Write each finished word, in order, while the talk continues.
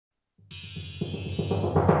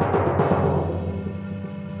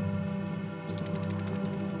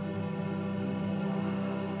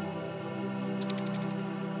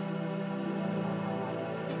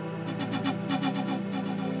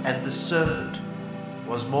the serpent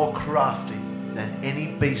was more crafty than any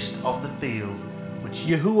beast of the field which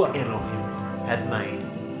Yahuwah Elohim had made.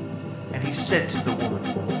 And he said to the woman,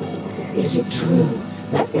 Is it true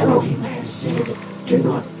that Elohim has said, do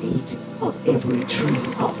not eat of every tree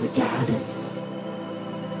of the garden?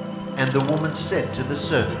 And the woman said to the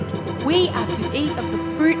serpent, We are to eat of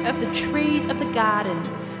the fruit of the trees of the garden.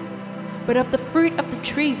 But of the fruit of the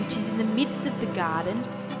tree which is in the midst of the garden,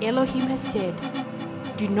 Elohim has said,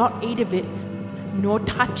 do not eat of it, nor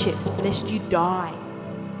touch it, lest you die.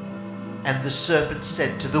 And the serpent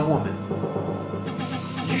said to the woman,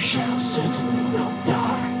 You shall certainly not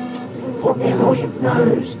die, for Elohim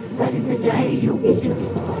knows that in the day you eat of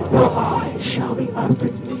it, your eyes shall be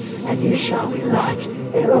opened, and you shall be like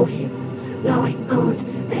Elohim, knowing good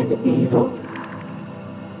and evil.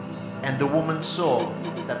 And the woman saw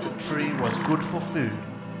that the tree was good for food,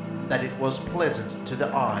 that it was pleasant to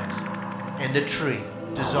the eyes, and a tree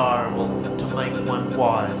desirable to make one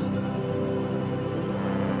wise.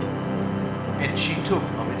 And she took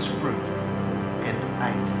of its fruit and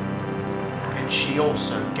ate. And she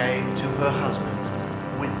also gave to her husband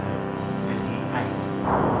with her, and he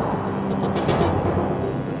ate.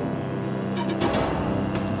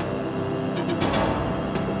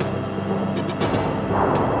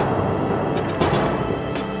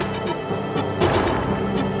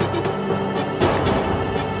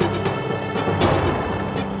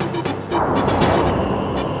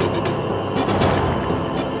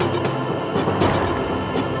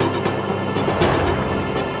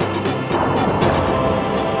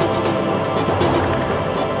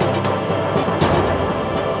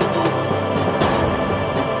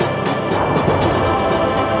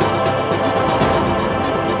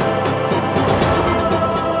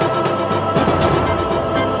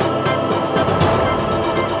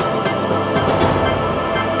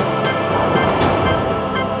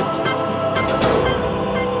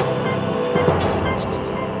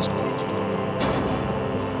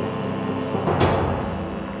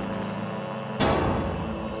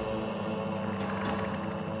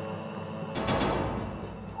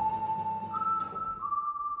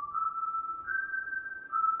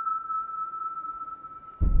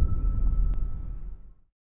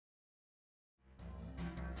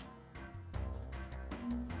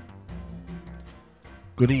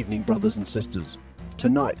 Good evening, brothers and sisters.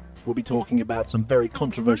 Tonight, we'll be talking about some very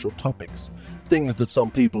controversial topics, things that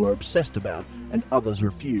some people are obsessed about and others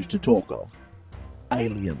refuse to talk of.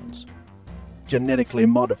 Aliens, genetically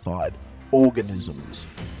modified organisms,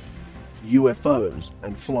 UFOs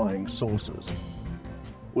and flying saucers.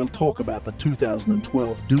 We'll talk about the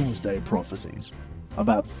 2012 doomsday prophecies,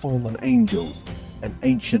 about fallen angels and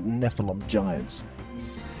ancient Nephilim giants,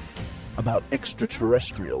 about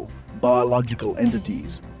extraterrestrial biological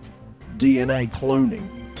entities, DNA cloning,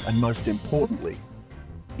 and most importantly,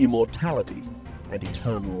 immortality and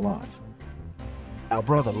eternal life. Our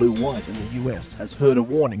brother Lew White in the US has heard a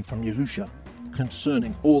warning from Yahusha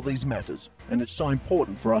concerning all these matters, and it's so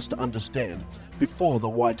important for us to understand before the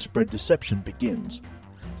widespread deception begins.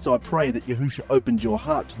 So I pray that Yahusha opens your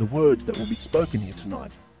heart to the words that will be spoken here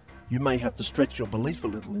tonight. You may have to stretch your belief a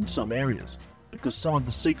little in some areas, because some of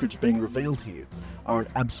the secrets being revealed here are an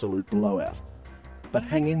absolute blowout. But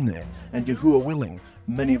hang in there, and Yahuwah willing,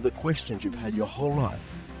 many of the questions you've had your whole life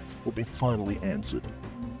will be finally answered.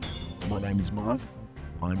 My name is Mark,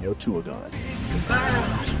 I'm your tour guide.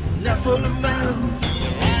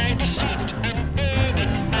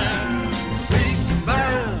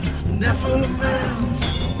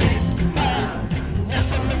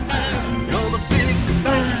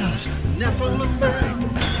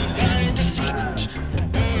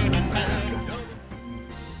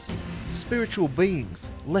 Spiritual beings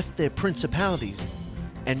left their principalities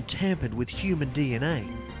and tampered with human DNA,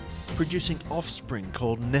 producing offspring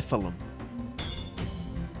called Nephilim.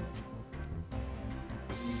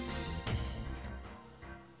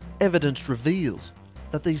 Evidence reveals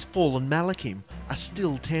that these fallen MALAKIM are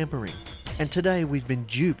still tampering, and today we've been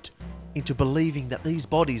duped into believing that these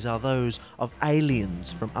bodies are those of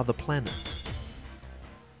aliens from other planets.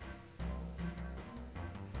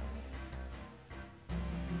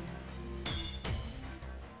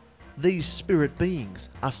 These spirit beings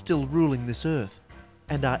are still ruling this earth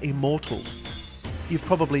and are immortals. You've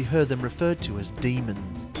probably heard them referred to as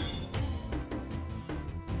demons.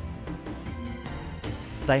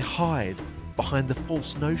 They hide behind the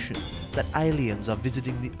false notion that aliens are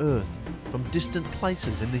visiting the earth from distant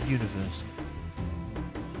places in the universe.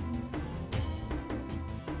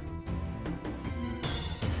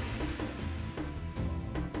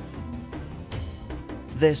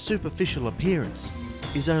 Their superficial appearance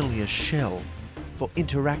is only a shell for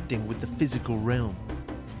interacting with the physical realm,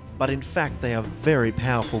 but in fact they are very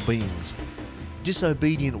powerful beings,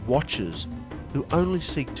 disobedient watchers who only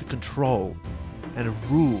seek to control and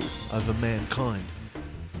rule over mankind.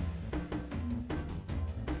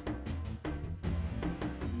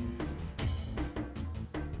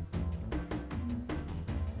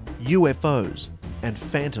 UFOs and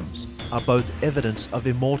phantoms are both evidence of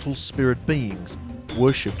immortal spirit beings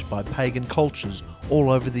worshipped by pagan cultures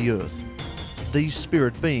all over the earth. These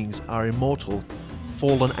spirit beings are immortal,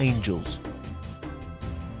 fallen angels.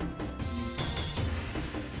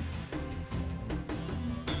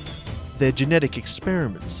 Their genetic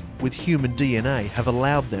experiments with human DNA have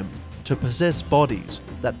allowed them to possess bodies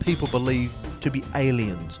that people believe to be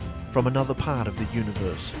aliens from another part of the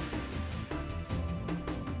universe.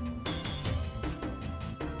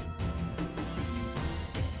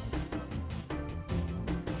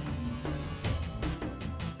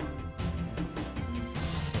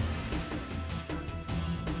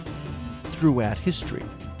 Throughout history,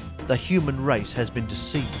 the human race has been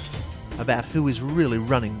deceived about who is really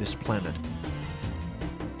running this planet.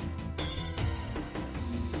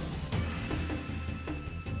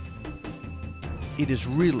 It is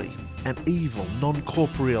really an evil,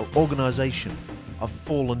 non-corporeal organisation of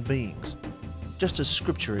fallen beings, just as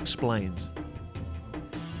Scripture explains.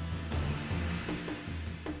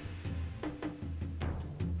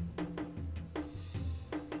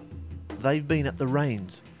 They've been at the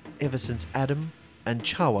reins ever since Adam and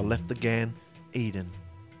Chawa left the Gan Eden.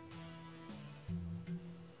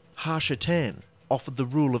 Har-Shatan offered the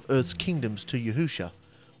rule of Earth's kingdoms to Yahusha,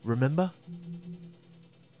 remember?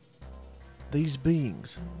 These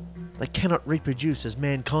beings, they cannot reproduce as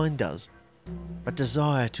mankind does, but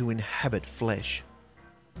desire to inhabit flesh.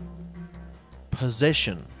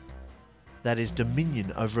 Possession, that is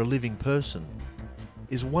dominion over a living person,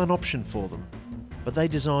 is one option for them, but they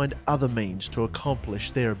designed other means to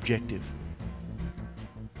accomplish their objective.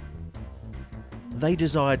 They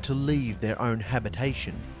desired to leave their own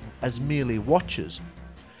habitation as merely watchers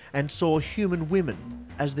and saw human women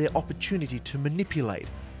as their opportunity to manipulate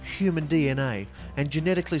human DNA and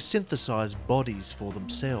genetically synthesize bodies for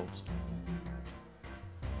themselves.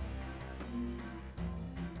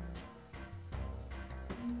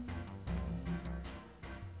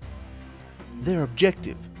 Their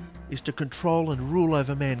objective is to control and rule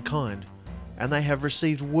over mankind, and they have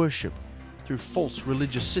received worship through false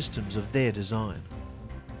religious systems of their design.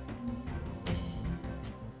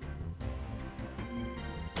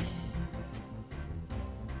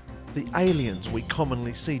 The aliens we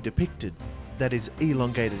commonly see depicted, that is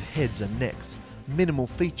elongated heads and necks, minimal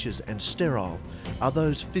features and sterile, are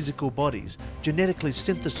those physical bodies genetically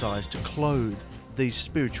synthesized to clothe these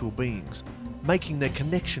spiritual beings, making their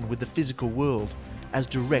connection with the physical world as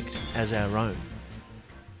direct as our own.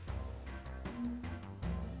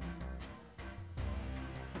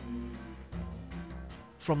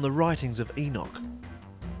 From the writings of Enoch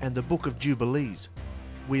and the Book of Jubilees,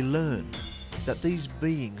 we learn that these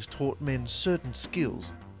beings taught men certain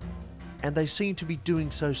skills, and they seem to be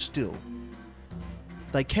doing so still.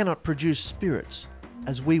 They cannot produce spirits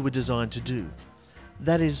as we were designed to do,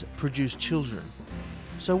 that is, produce children,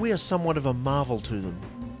 so we are somewhat of a marvel to them.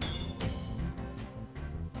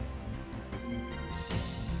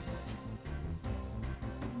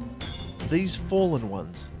 These fallen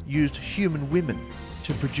ones used human women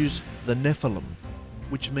to produce the Nephilim,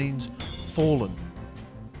 which means fallen.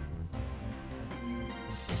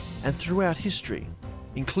 And throughout history,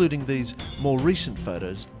 including these more recent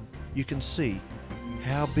photos, you can see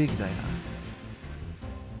how big they are.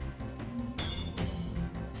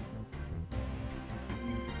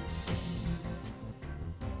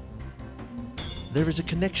 There is a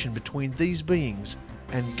connection between these beings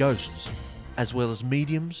and ghosts, as well as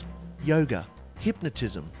mediums, yoga,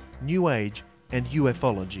 hypnotism, New Age, and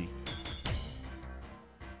ufology.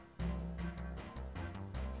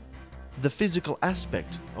 The physical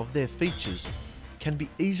aspect of their features can be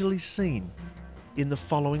easily seen in the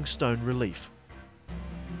following stone relief.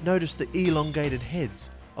 Notice the elongated heads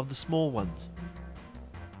of the small ones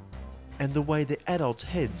and the way the adults'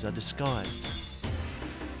 heads are disguised.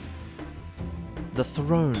 The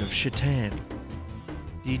throne of Shaitan.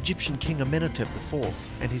 The Egyptian king Amenhotep IV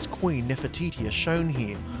and his queen Nefertiti are shown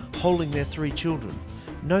here holding their 3 children.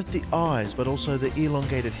 Note the eyes, but also the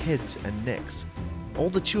elongated heads and necks. All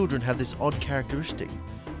the children have this odd characteristic.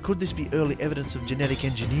 Could this be early evidence of genetic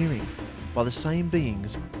engineering by the same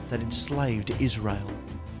beings that enslaved Israel?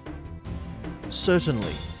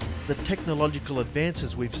 Certainly, the technological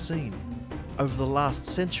advances we've seen over the last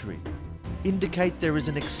century indicate there is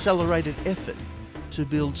an accelerated effort to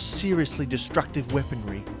build seriously destructive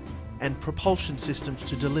weaponry and propulsion systems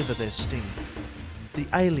to deliver their sting. The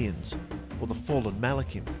aliens, or the fallen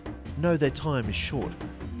MALAKIM, know their time is short.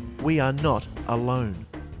 We are not alone.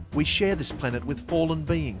 We share this planet with fallen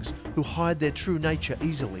beings who hide their true nature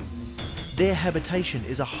easily. Their habitation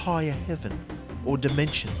is a higher heaven or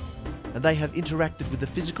dimension, and they have interacted with the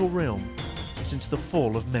physical realm since the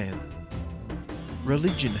fall of man.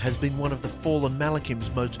 Religion has been one of the fallen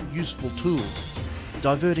MALAKIM's most useful tools,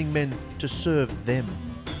 diverting men to serve them.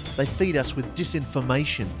 They feed us with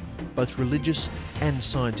disinformation, both religious and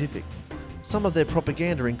scientific. Some of their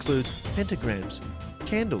propaganda includes pentagrams,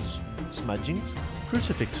 candles, smudgings,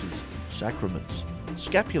 crucifixes, sacraments,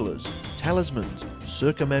 scapulars, talismans,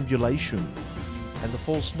 circumambulation, and the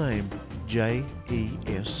false name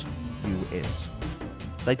JESUS.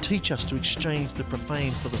 They teach us to exchange the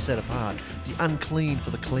profane for the set apart, the unclean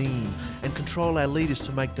for the clean, and control our leaders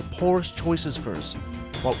to make the poorest choices for us,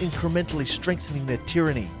 while incrementally strengthening their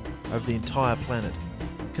tyranny over the entire planet.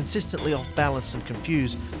 Consistently off balance and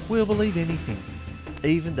confused, we'll believe anything,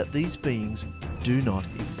 even that these beings do not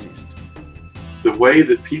exist. The way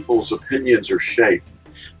that people's opinions are shaped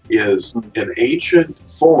is an ancient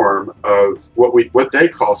form of what they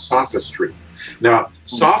call sophistry. Now,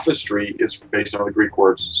 sophistry is based on the Greek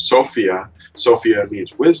words Sophia. Sophia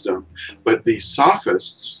means wisdom, but the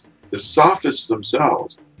sophists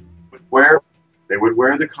themselves would wear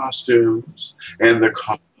the costumes and the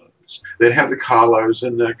collars. They'd have the collars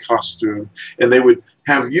and the costume, and they would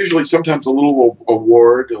have usually sometimes a little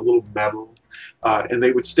award, a little medal, and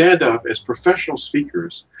they would stand up as professional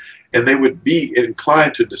speakers, and they would be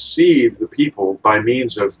inclined to deceive the people by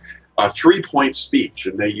means of a three-point speech.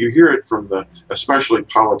 And you hear it from especially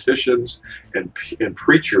politicians and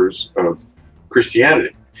preachers of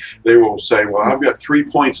Christianity. They will say, well, I've got 3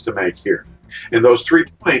 points to make here. And those 3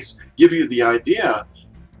 points give you the idea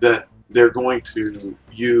that they're going to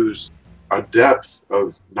use a depth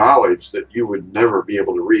of knowledge that you would never be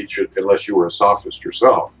able to reach unless you were a sophist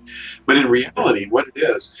yourself. But in reality, what it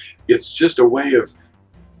is, it's just a way of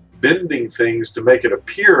bending things to make it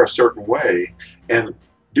appear a certain way and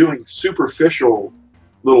doing superficial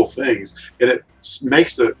little things, and it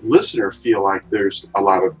makes the listener feel like there's a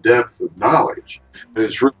lot of depth of knowledge, but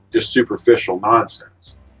it's really just superficial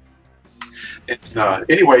nonsense. And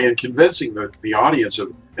anyway, in convincing the audience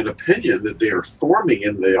of an opinion that they are forming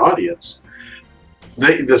in the audience,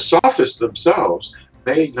 the sophists themselves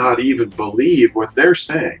may not even believe what they're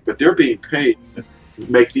saying, but they're being paid to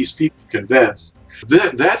make these people convinced.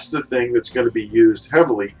 That's the thing that's going to be used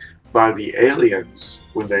heavily by the aliens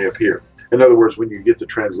when they appear. In other words, when you get the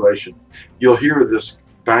translation, you'll hear this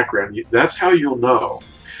background. That's how you'll know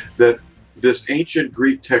that this ancient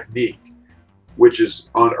Greek technique, which is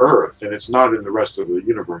on Earth and it's not in the rest of the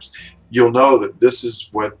universe, you'll know that this is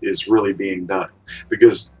what is really being done,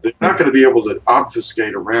 because they're not going to be able to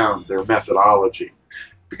obfuscate around their methodology,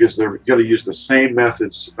 because they're going to use the same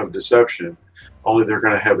methods of deception, only they're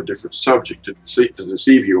going to have a different subject to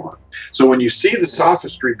deceive you on. So when you see the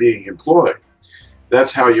sophistry being employed,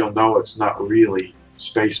 that's how you'll know it's not really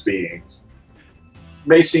space beings. It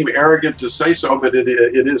may seem arrogant to say so, but it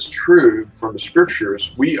is true from the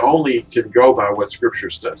scriptures. We only can go by what scripture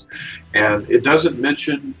says. And it doesn't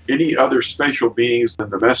mention any other spatial beings than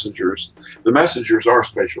the messengers. The messengers are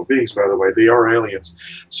spatial beings, by the way. They are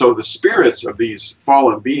aliens. So the spirits of these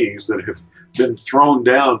fallen beings that have been thrown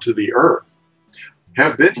down to the earth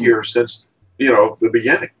have been here since, the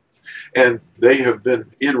beginning. And they have been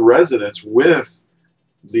in resonance with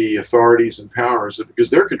the authorities and powers,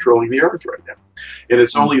 because they're controlling the earth right now. And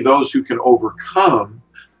it's only those who can overcome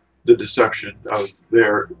the deception of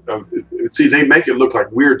see, they make it look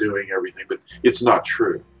like we're doing everything, but it's not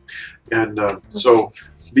true. And so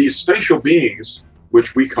these spatial beings,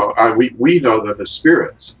 which we call, we know them as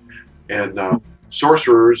spirits, and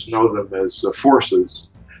sorcerers know them as forces.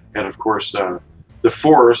 And of course, the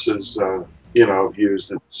Force is,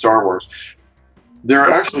 used in Star Wars. They're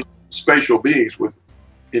actually spatial beings with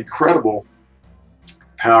incredible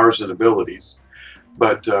powers and abilities,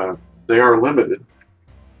 but they are limited,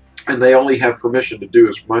 and they only have permission to do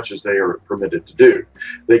as much as they are permitted to do.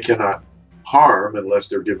 They cannot harm unless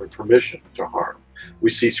they're given permission to harm. We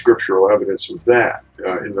see scriptural evidence of that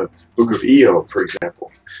in the book of Eo, for example.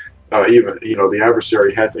 Even, the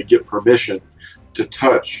adversary had to get permission to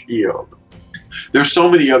touch Eo. There's so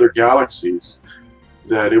many other galaxies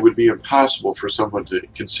that it would be impossible for someone to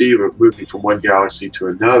conceive of moving from one galaxy to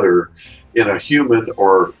another in a human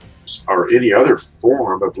or any other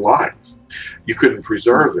form of life. You couldn't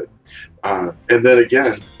preserve it. And then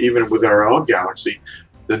again, even with our own galaxy,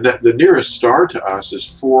 the nearest star to us is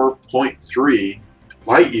 4.3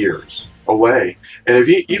 light years away. And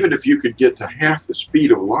even if you could get to half the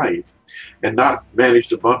speed of light and not manage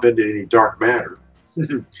to bump into any dark matter,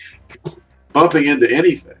 bumping into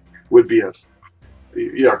anything would be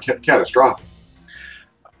catastrophic.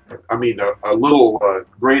 I mean, a little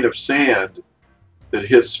grain of sand that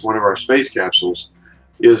hits one of our space capsules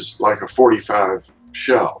is like a 45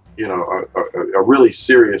 shell, you know, a really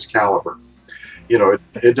serious caliber. You know,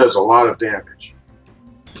 it does a lot of damage.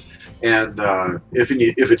 And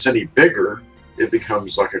if it's any bigger, it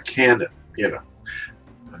becomes like a cannon, you know.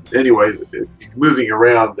 Anyway, moving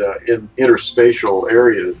around in interspatial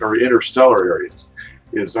areas or interstellar areas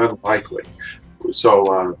is unlikely.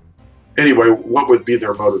 So anyway, what would be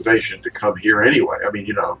their motivation to come here anyway? I mean,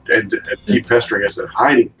 you know, and keep pestering us and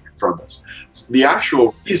hiding from us. The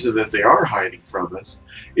actual reason that they are hiding from us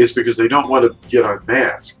is because they don't want to get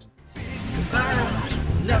unmasked.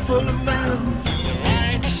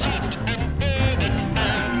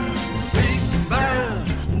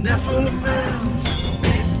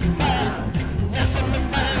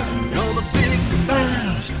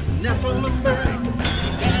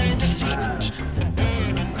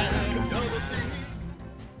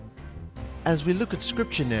 As we look at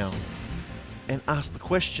scripture now and ask the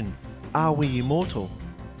question, are we immortal?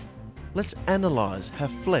 Let's analyze how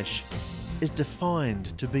flesh is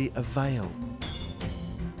defined to be a veil.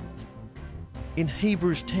 In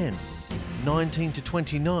Hebrews 10, 19 to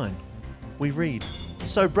 29, we read,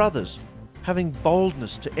 "So brothers, having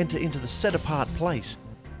boldness to enter into the set-apart place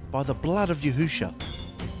by the blood of Yahushua,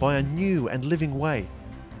 by a new and living way,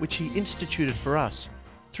 which he instituted for us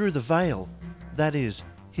through the veil, that is,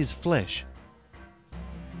 his flesh."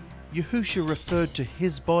 Yahushua referred to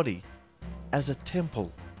his body as a temple.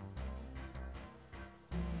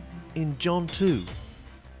 In John 2,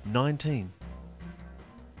 19,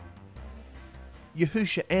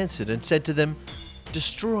 Yahushua answered and said to them,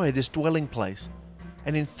 "Destroy this dwelling place,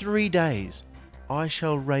 and in 3 days I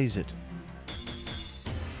shall raise it."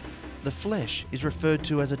 The flesh is referred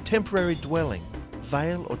to as a temporary dwelling,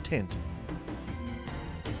 veil or tent.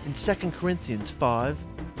 In 2 Corinthians 5,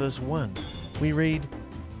 verse 1, we read,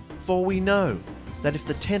 "For we know that if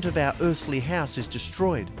the tent of our earthly house is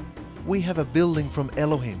destroyed, we have a building from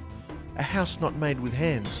Elohim, a house not made with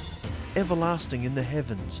hands, everlasting in the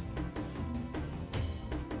heavens."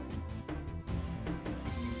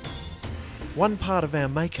 One part of our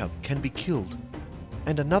makeup can be killed,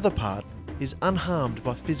 and another part is unharmed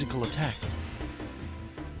by physical attack.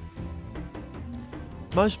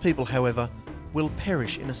 Most people, however, will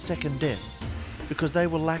perish in a second death because they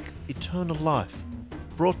will lack eternal life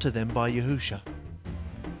brought to them by Yahushua.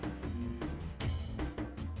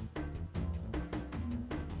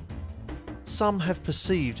 Some have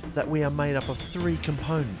perceived that we are made up of 3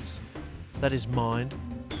 components, that is mind,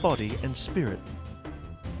 body and spirit.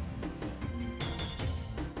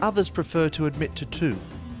 Others prefer to admit to 2,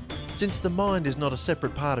 since the mind is not a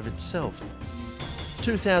separate part of itself.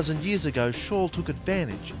 2,000 years ago, Shaul took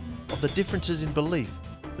advantage of the differences in belief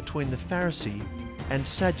between the Pharisee and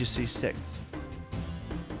Sadducee sects.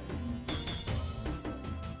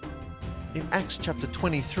 In Acts chapter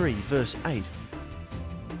 23, verse 8,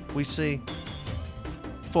 we see,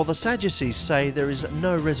 "For the Sadducees say there is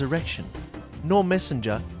no resurrection, nor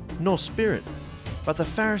messenger, nor spirit, but the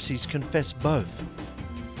Pharisees confess both."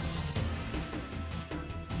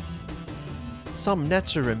 Some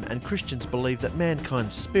Nazarene and Christians believe that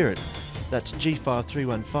mankind's spirit, that's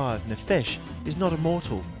G5315, Nefesh, is not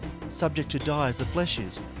immortal, subject to die as the flesh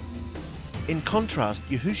is. In contrast,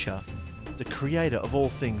 Yahushua, the creator of all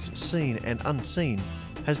things seen and unseen,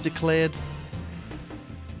 has declared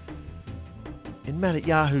in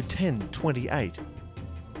Matthew 10:28,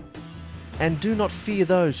 "And do not fear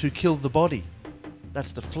those who kill the body,"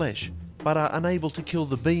 that's the flesh, "but are unable to kill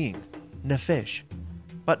the being, Nefesh,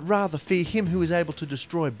 but rather fear him who is able to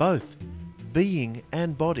destroy both, being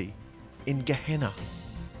and body, in Gehenna."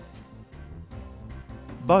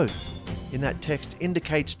 Both in that text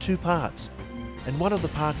indicates 2 parts, and one of the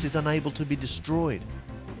parts is unable to be destroyed,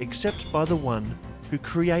 except by the one who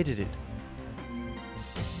created it.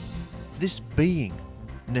 This being,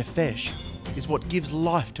 Nefesh, is what gives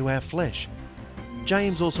life to our flesh.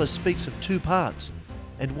 James also speaks of 2 parts,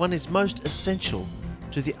 and one is most essential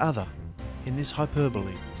to the other in this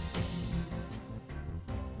hyperbole.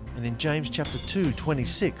 And in James chapter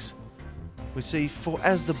 2:26, we see, "For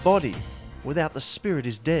as the body without the spirit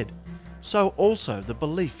is dead, so also the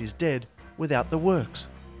belief is dead without the works."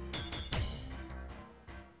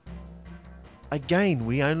 Again,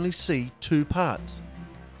 we only see 2 parts.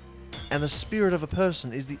 And the spirit of a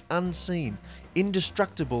person is the unseen,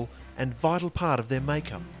 indestructible and vital part of their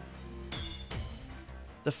makeup.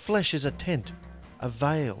 The flesh is a tent, a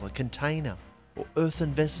veil, a container, or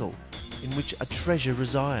earthen vessel in which a treasure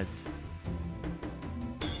resides.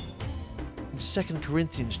 In 2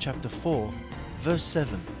 Corinthians chapter 4, verse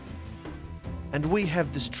 7, "And we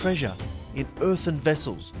have this treasure in earthen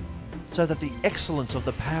vessels, so that the excellence of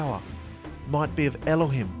the power might be of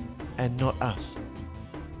Elohim and not us."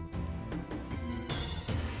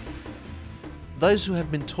 Those who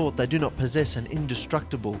have been taught they do not possess an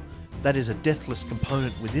indestructible, that is a deathless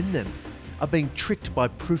component within them, are being tricked by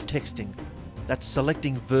proof texting, that's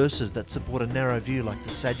selecting verses that support a narrow view like the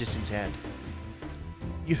Sadducees had.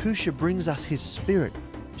 Yahushua brings us his spirit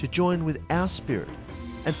to join with our spirit,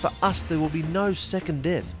 and for us there will be no second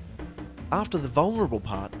death. After the vulnerable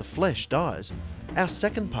part, the flesh, dies, our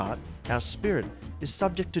second part, our spirit, is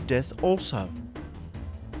subject to death also.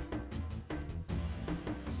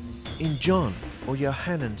 In John or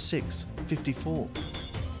Yohanan 6:54,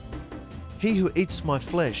 "He who eats my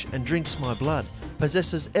flesh and drinks my blood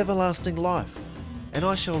possesses everlasting life, and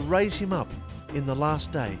I shall raise him up in the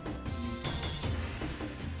last day."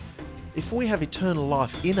 If we have eternal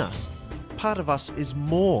life in us, part of us is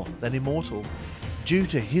more than immortal due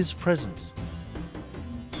to his presence.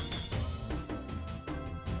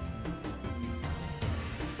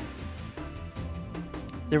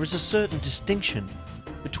 There is a certain distinction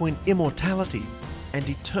between immortality and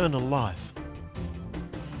eternal life.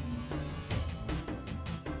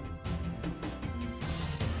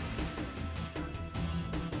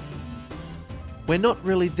 We're not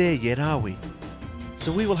really there yet, are we?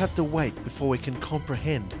 So we will have to wait before we can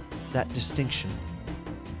comprehend that distinction.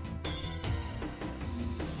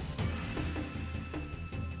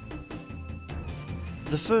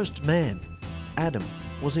 The first man, Adam,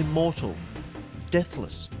 was immortal,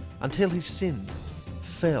 deathless, until he sinned,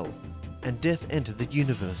 fell, and death entered the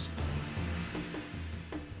universe.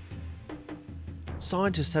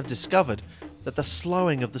 Scientists have discovered that the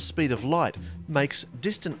slowing of the speed of light makes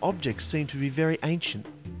distant objects seem to be very ancient,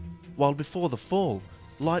 while before the fall,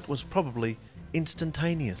 light was probably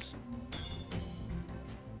instantaneous.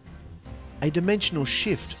 A dimensional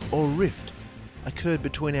shift or rift occurred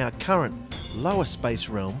between our current lower space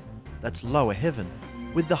realm, that's lower heaven,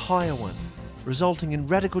 with the higher one, resulting in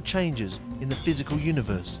radical changes in the physical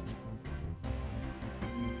universe.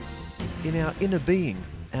 In our inner being,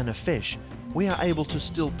 our nefesh, we are able to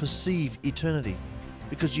still perceive eternity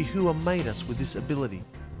because Yahuwah made us with this ability.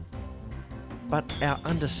 But our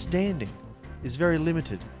understanding is very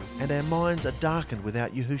limited and our minds are darkened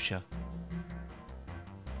without Yahushua.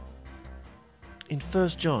 In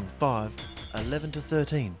 1 John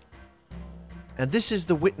 5:11-13, "And this is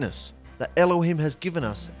the witness, that Elohim has given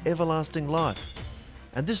us everlasting life,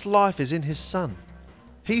 and this life is in his Son.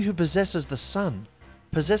 He who possesses the Son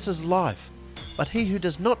possesses life, but he who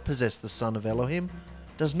does not possess the Son of Elohim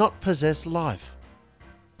does not possess life.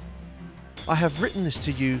 I have written this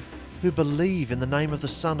to you who believe in the name of the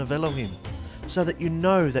Son of Elohim, so that you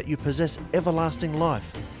know that you possess everlasting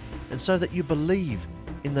life, and so that you believe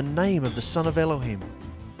in the name of the Son of Elohim."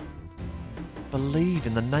 Believe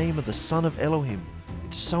in the name of the Son of Elohim.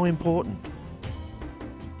 It's so important.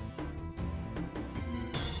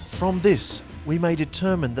 From this, we may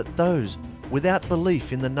determine that those without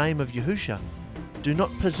belief in the name of Yahushua do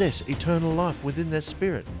not possess eternal life within their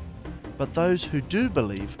spirit, but those who do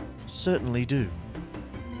believe certainly do.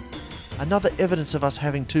 Another evidence of us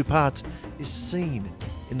having two parts is seen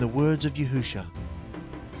in the words of Yahushua.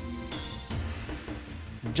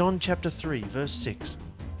 In John chapter 3, verse 6,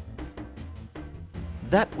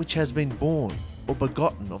 "That which has been born or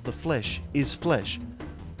begotten of the flesh is flesh,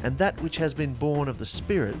 and that which has been born of the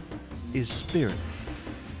Spirit is spirit."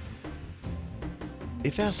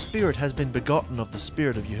 If our spirit has been begotten of the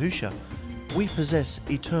Spirit of Yahushua, we possess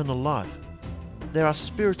eternal life. There are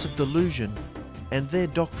spirits of delusion, and their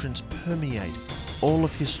doctrines permeate all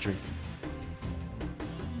of history.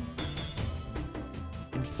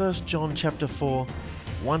 In 1 John chapter 4,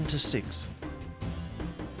 1-6,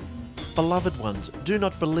 "Beloved ones, do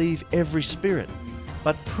not believe every spirit,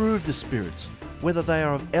 but prove the spirits, whether they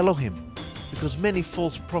are of Elohim, because many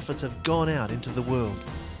false prophets have gone out into the world.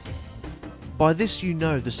 By this you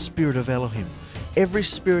know the spirit of Elohim. Every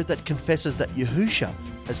spirit that confesses that Yahushua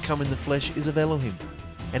has come in the flesh is of Elohim,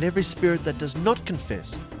 and every spirit that does not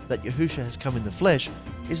confess that Yahushua has come in the flesh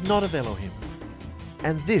is not of Elohim.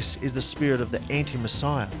 And this is the spirit of the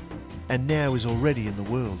anti-Messiah, and now is already in the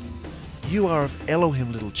world. You are of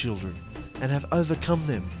Elohim, little children, and have overcome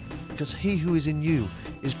them, because he who is in you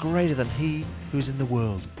is greater than he who is in the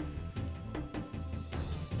world.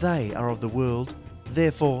 They are of the world,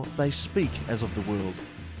 therefore they speak as of the world,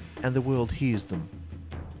 and the world hears them.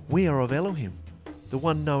 We are of Elohim, The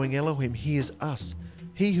one knowing Elohim hears us.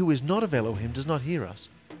 He who is not of Elohim does not hear us.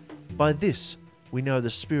 By this we know the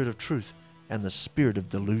spirit of truth and the spirit of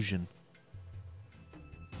delusion.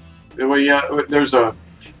 Well, yeah, there's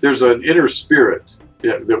an inner spirit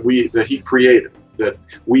that he created, that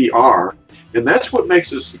we are, and that's what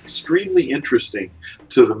makes us extremely interesting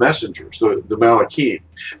to the messengers, the Malakim,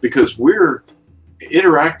 because we're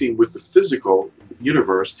interacting with the physical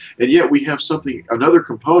universe, and yet we have another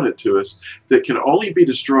component to us that can only be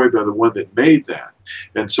destroyed by the one that made that.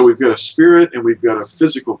 And so we've got a spirit and we've got a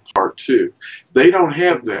physical part too. They don't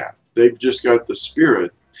have that. They've just got the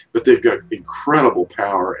spirit, but they've got incredible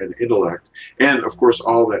power and intellect, and of course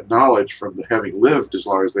all that knowledge from having lived as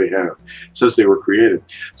long as they have since they were created.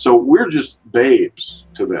 So we're just babes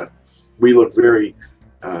to them. We look very,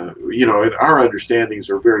 and our understandings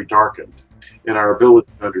are very darkened, and our ability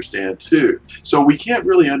to understand too. So we can't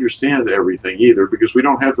really understand everything either, because we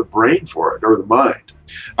don't have the brain for it or the mind.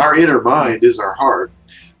 Our inner mind is our heart,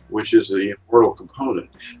 which is the immortal component,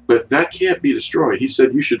 but that can't be destroyed. He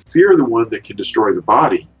said you should fear the one that can destroy the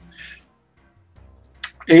body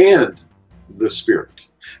and the spirit.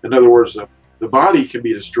 In other words, the body can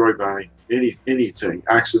be destroyed by anything,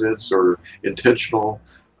 accidents or intentional,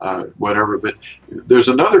 whatever, but there's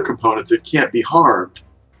another component that can't be harmed,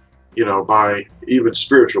 by even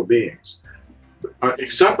spiritual beings,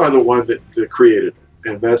 except by the one that created it.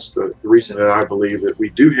 And that's the reason that I believe that we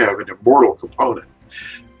do have an immortal component.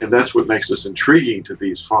 And that's what makes us intriguing to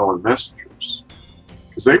these fallen messengers,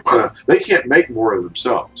 because they can't make more of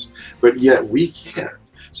themselves, but yet we can.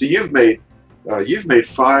 So you've made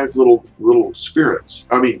 5 little spirits.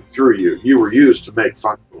 I mean, through you were used to make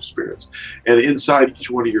 5 little spirits, and inside each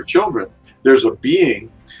one of your children, there's a being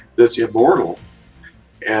that's immortal,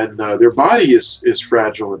 and their body is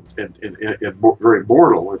fragile and very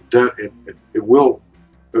mortal, and it will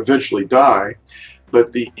eventually die,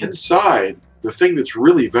 but the inside, the thing that's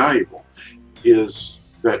really valuable, is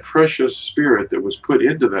that precious spirit that was put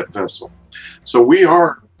into that vessel. So we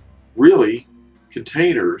are really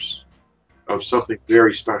containers of something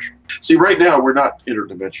very special. See, right now we're not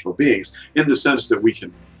interdimensional beings in the sense that we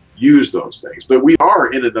can use those things, but we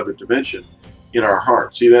are in another dimension in our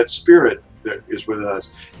heart. See, that spirit that is within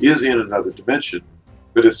us is in another dimension,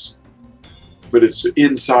 but it's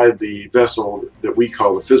inside the vessel that we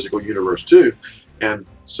call the physical universe too. And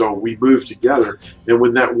so we move together, and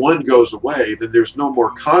when that one goes away, then there's no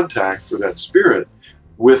more contact for that spirit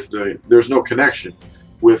with there's no connection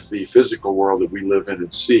with the physical world that we live in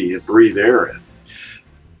and see and breathe air in.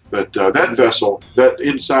 But that vessel, that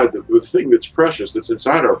inside, the thing that's precious that's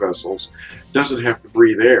inside our vessels, doesn't have to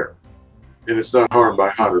breathe air. And it's not harmed by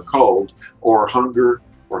hot or cold or hunger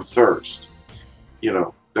or thirst.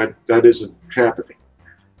 That isn't happening,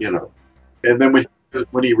 And then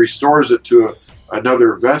when he restores it to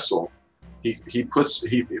another vessel,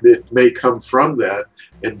 it may come from that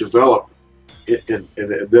and develop it, and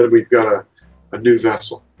then we've got a new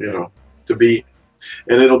vessel, to be,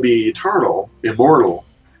 and it'll be eternal, immortal,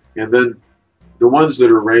 and then the ones that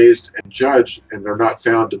are raised and judged and they're not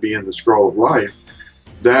found to be in the scroll of life,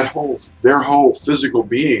 their whole physical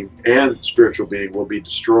being and spiritual being will be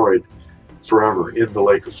destroyed forever in the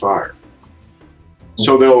lake of fire.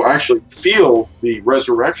 So they'll actually feel the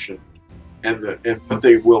resurrection and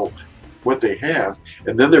what they have,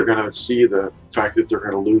 and then they're going to see the fact that they're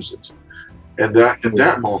going to lose it. And at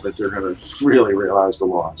that moment, they're going to really realize the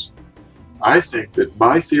loss. I think that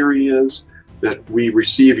my theory is that we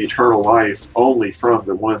receive eternal life only from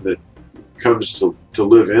the one that comes to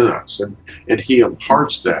live in us, and he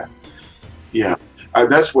imparts that. Yeah,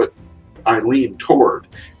 that's what I lean toward.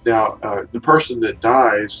 Now, the person that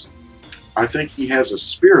dies, I think he has a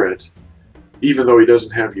spirit, even though he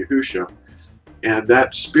doesn't have Yahusha, and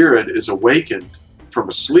that spirit is awakened from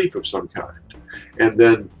a sleep of some kind. And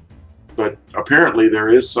then, but apparently there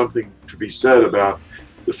is something to be said about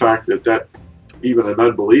the fact that even an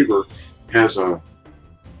unbeliever has a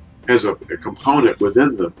component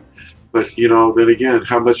within them. But then again,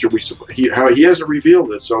 how much are we supposed? He hasn't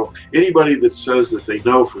revealed it. So anybody that says that they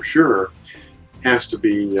know for sure has to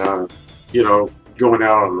be, going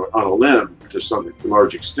out on a limb to some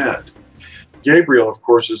large extent. Gabriel, of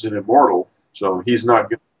course, is an immortal, so he's not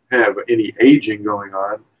going to have any aging going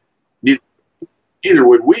on. Neither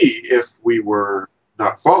would we if we were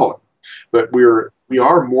not fallen. But we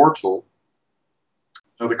are mortal.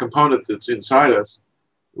 Now, the component that's inside us,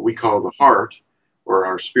 we call the heart, or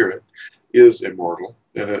our spirit, is immortal.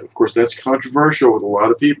 And of course, that's controversial with a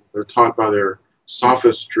lot of people. They're taught by their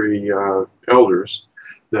sophistry elders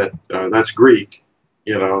that that's Greek,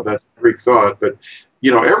 that's Greek thought. But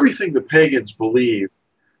everything the pagans believe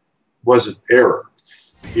was an error,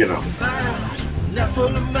 you know.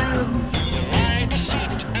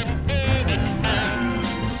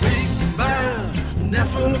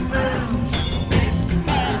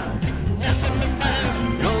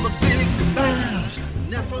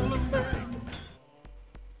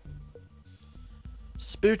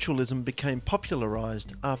 Spiritualism became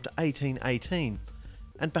popularised after 1818,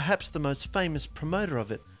 and perhaps the most famous promoter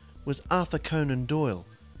of it was Arthur Conan Doyle,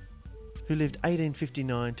 who lived 1859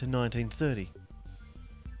 to 1930.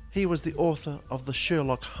 He was the author of the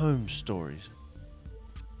Sherlock Holmes stories.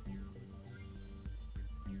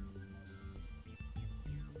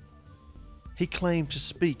 He claimed to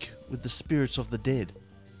speak with the spirits of the dead,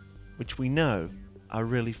 which we know are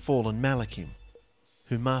really fallen MALAKIM,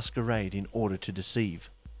 who masquerade in order to deceive.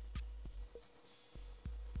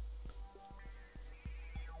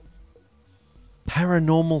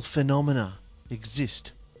 Paranormal phenomena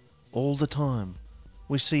exist all the time.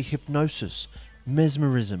 We see hypnosis,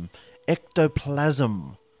 mesmerism,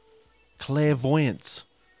 ectoplasm, clairvoyance,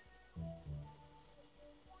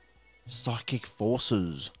 psychic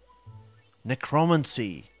forces,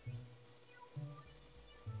 necromancy.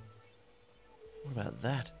 What about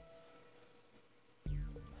that?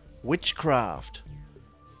 Witchcraft.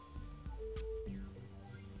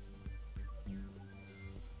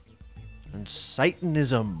 And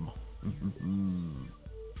Satanism.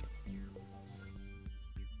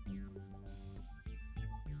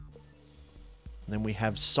 Then we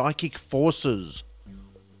have psychic forces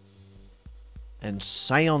and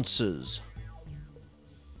seances.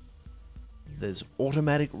 There's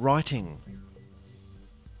automatic writing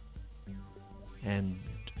and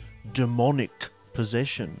demonic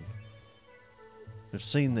possession. We've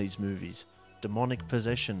seen these movies. Demonic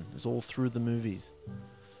possession is all through the movies.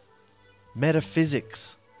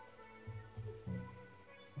 Metaphysics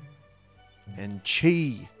and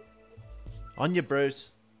chi. On you,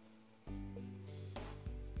 Bruce.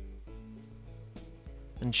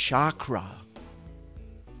 And chakra.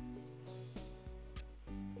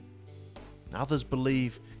 And others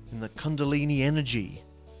believe in the Kundalini energy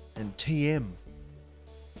and TM.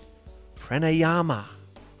 Pranayama.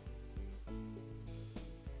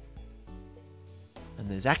 And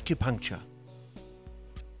there's acupuncture.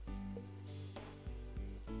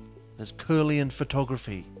 There's Kirlian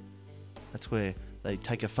photography. That's where they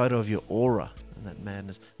take a photo of your aura and that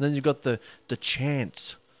madness. And then you've got the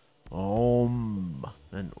chants. Om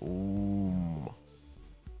and Om.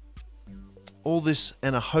 All this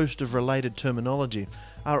and a host of related terminology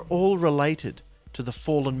are all related to the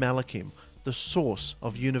fallen MALAKIM, the source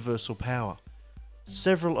of universal power.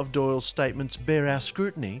 Several of Doyle's statements bear our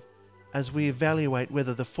scrutiny as we evaluate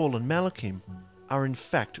whether the fallen MALAKIM are in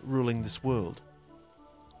fact ruling this world.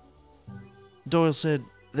 Doyle said,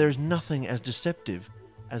 "There is nothing as deceptive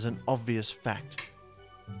as an obvious fact.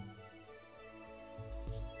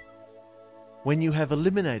 When you have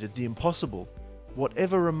eliminated the impossible,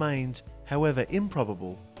 whatever remains, however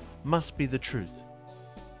improbable, must be the truth."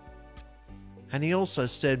 And he also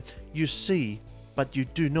said, "You see, but you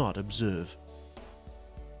do not observe."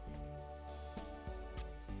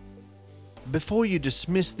 Before you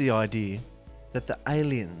dismiss the idea that the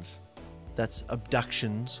aliens, that's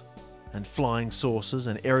abductions and flying saucers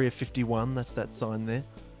and Area 51, that's that sign there,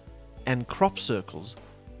 and crop circles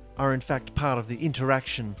are in fact part of the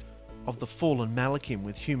interaction of the fallen MALAKIM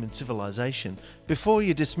with human civilization, before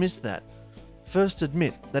you dismiss that, first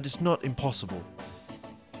admit that it's not impossible.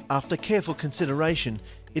 After careful consideration,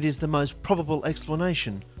 it is the most probable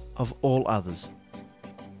explanation of all others.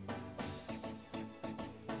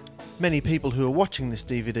 Many people who are watching this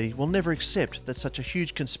DVD will never accept that such a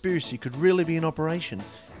huge conspiracy could really be in operation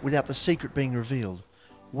without the secret being revealed.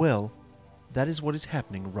 Well, that is what is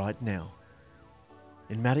happening right now.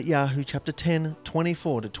 In Mattatyahu chapter 10,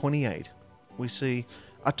 24 to 28, we see,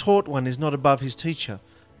 "A taught one is not above his teacher,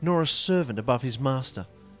 nor a servant above his master.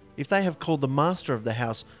 If they have called the master of the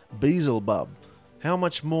house Beelzebub, how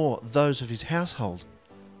much more those of his household?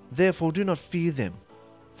 Therefore do not fear them,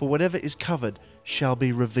 for whatever is covered shall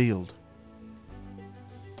be revealed."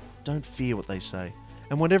 Don't fear what they say,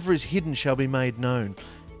 and whatever is hidden shall be made known.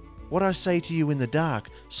 What I say to you in the dark,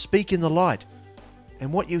 speak in the light,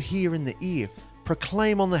 and what you hear in the ear,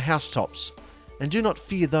 proclaim on the housetops. And do not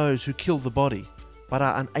fear those who kill the body, but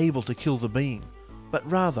are unable to kill the being, but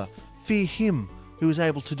rather fear him who is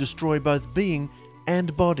able to destroy both being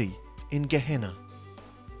and body in Gehenna.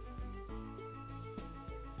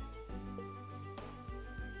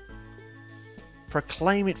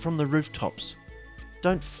 Proclaim it from the rooftops.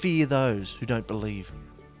 Don't fear those who don't believe.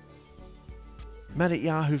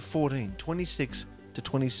 Mattatyahu 14, 26 to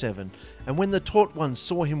 27. And when the taught ones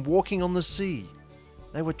saw him walking on the sea,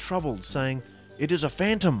 they were troubled, saying, "It is a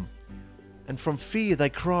phantom." And from fear they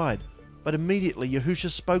cried. But immediately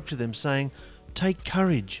Yahusha spoke to them, saying, "Take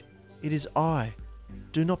courage, it is I.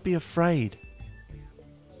 Do not be afraid."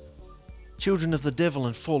 Children of the devil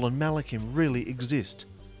and fallen MALAKIM really exist.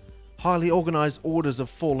 Highly organised orders of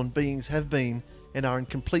fallen beings have been and are in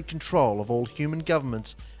complete control of all human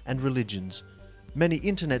governments and religions. Many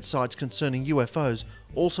internet sites concerning UFOs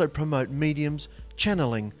also promote mediums,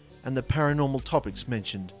 channeling, and the paranormal topics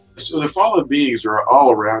mentioned. So the fallen beings are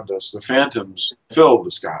all around us. The phantoms fill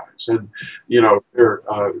the skies, and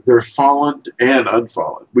they're fallen and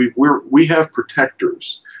unfallen. We have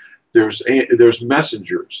protectors. There's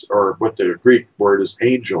messengers, or what the Greek word is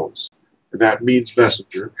angels, and that means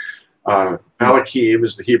messenger. MALAKIM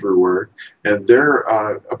is the Hebrew word, and they're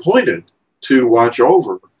appointed to watch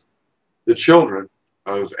over the children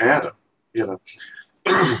of Adam.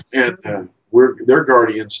 And they're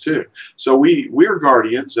guardians too. So we're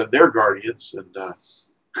guardians, and they're guardians, and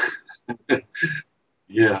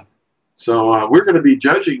yeah. So we're going to be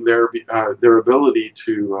judging their ability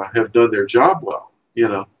to have done their job well.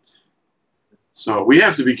 So we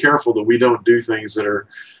have to be careful that we don't do things that are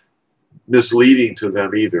misleading to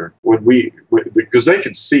them either. Because they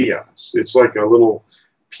can see us. It's like a little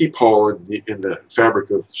peephole in the fabric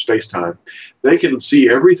of space-time. They can see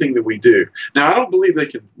everything that we do. Now, I don't believe they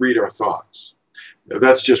can read our thoughts.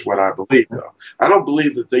 That's just what I believe, though. I don't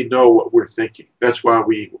believe that they know what we're thinking. That's why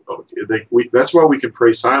that's why we can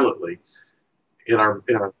pray silently in our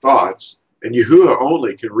thoughts. And Yahuwah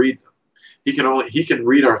only can read them. He can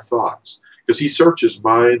read our thoughts because he searches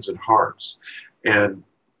minds and hearts. And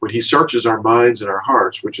when he searches our minds and our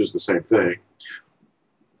hearts, which is the same thing,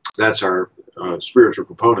 that's our spiritual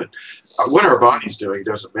component. What our body's doing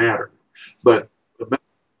doesn't matter. But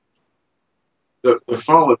the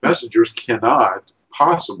fallen messengers cannot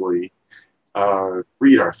possibly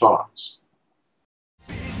read our thoughts.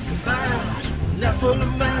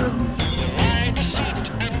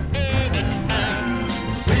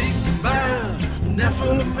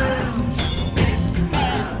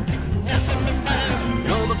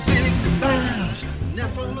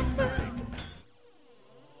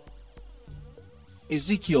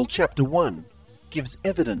 Ezekiel chapter 1 gives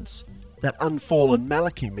evidence that unfallen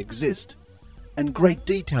MALAKIM exist, and great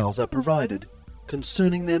details are provided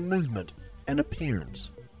concerning their movement and appearance.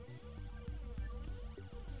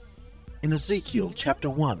 In Ezekiel chapter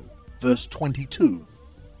 1, verse 22,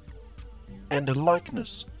 "And a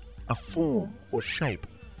likeness, a form or shape,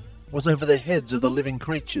 was over the heads of the living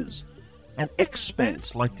creatures, an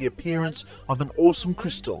expanse like the appearance of an awesome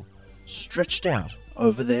crystal stretched out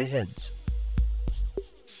over their heads."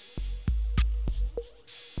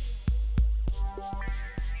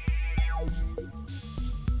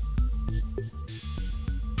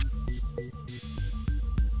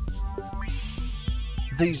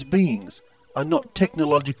 These beings are not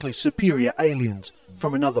technologically superior aliens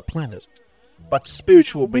from another planet, but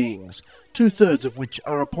spiritual beings, 2/3 of which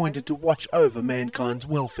are appointed to watch over mankind's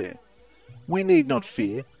welfare. We need not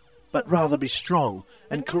fear, but rather be strong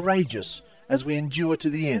and courageous as we endure to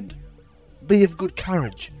the end. Be of good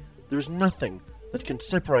courage. There is nothing that can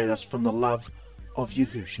separate us from the love of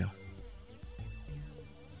Yahusha.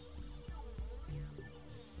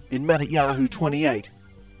 In Matthew 28,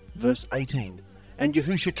 verse 18, "And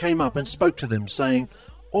Yahusha came up and spoke to them, saying,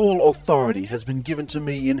 All authority has been given to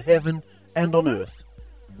me in heaven and on earth.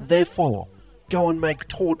 Therefore, go and make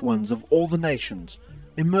taught ones of all the nations,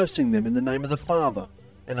 immersing them in the name of the Father,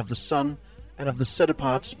 and of the Son, and of the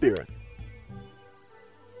set-apart Spirit,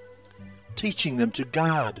 teaching them to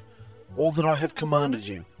guard all that I have commanded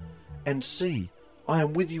you. And see, I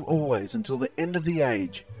am with you always until the end of the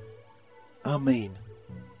age. Amen."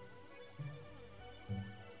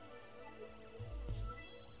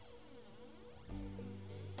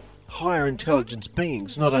 Higher intelligence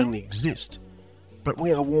beings not only exist, but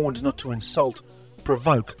we are warned not to insult,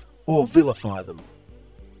 provoke, or vilify them.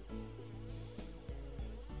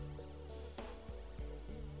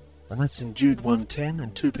 And that's in Jude 1:10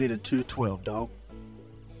 and 2 Peter 2:12, dog.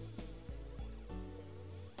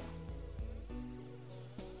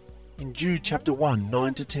 In Jude chapter 1,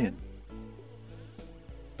 9-10.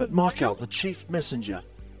 "But Michael, the chief messenger,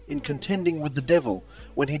 in contending with the devil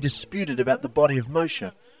when he disputed about the body of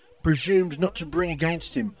Moshe, presumed not to bring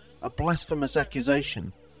against him a blasphemous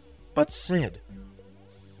accusation, but said,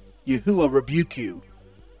 Yahuwah rebuke you.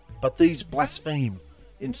 But these blaspheme,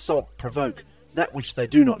 insult, provoke that which they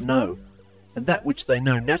do not know, and that which they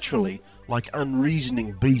know naturally, like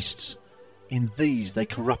unreasoning beasts. In these they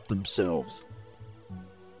corrupt themselves."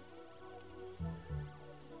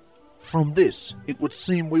 From this, it would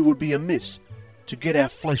seem we would be amiss to get our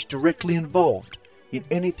flesh directly involved in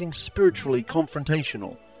anything spiritually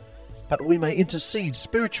confrontational, but we may intercede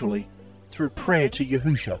spiritually through prayer to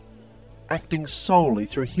Yahusha, acting solely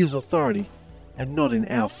through his authority and not in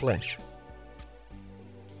our flesh.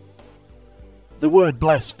 The word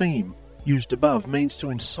blaspheme, used above, means to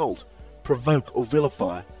insult, provoke or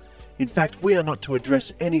vilify. In fact, we are not to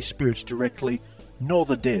address any spirits directly, nor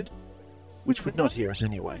the dead, which would not hear us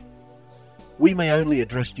anyway. We may only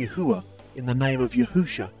address Yahuwah in the name of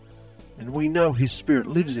Yahusha, and we know his spirit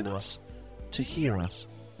lives in us to hear us.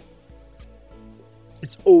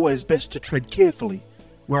 It's always best to tread carefully,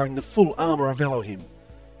 wearing the full armour of Elohim.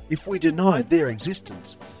 If we deny their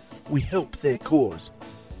existence, we help their cause.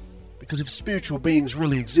 Because if spiritual beings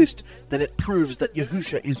really exist, then it proves that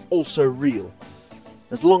Yahusha is also real.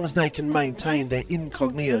 As long as they can maintain their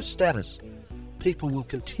incognito status, people will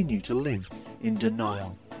continue to live in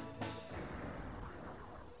denial.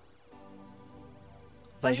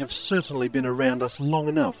 They have certainly been around us long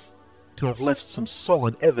enough to have left some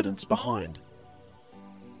solid evidence behind.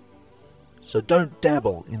 So don't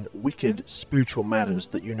dabble in wicked spiritual matters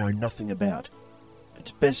that you know nothing about.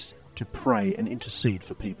 It's best to pray and intercede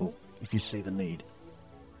for people if you see the need.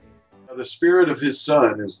 The Spirit of His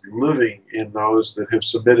Son is living in those that have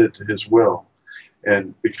submitted to His will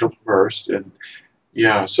and become immersed. And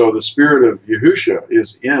so the Spirit of Yahusha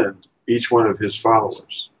is in each one of His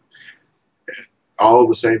followers all at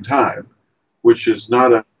the same time, which is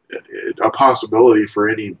not a possibility for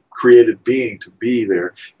any created being to be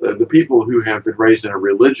there. The people who have been raised in a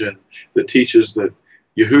religion that teaches that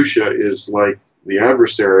Yahusha is like the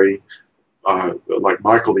adversary, like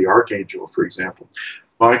Michael the Archangel, for example.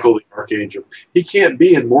 Michael the Archangel, he can't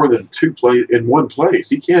be in more than one place.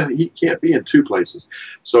 He can't be in two places.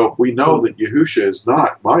 So we know that Yahusha is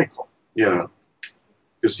not Michael,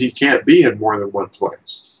 because he can't be in more than one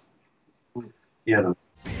place.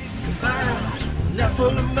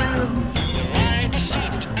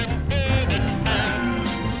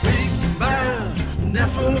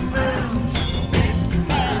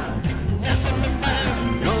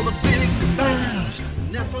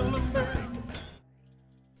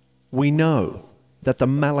 We know that the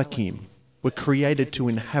MALAKIM were created to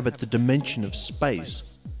inhabit the dimension of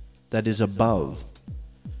space that is above,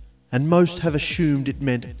 and most have assumed it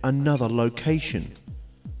meant another location,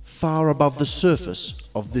 far above the surface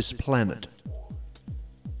of this planet.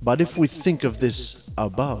 But if we think of this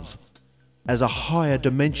above as a higher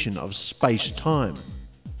dimension of space-time,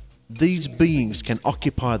 these beings can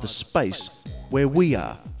occupy the space where we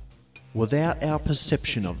are without our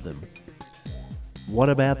perception of them. What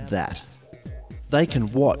about that? They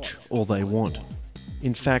can watch all they want.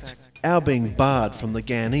 In fact, our being barred from the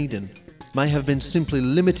Gan Eden may have been simply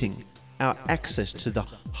limiting our access to the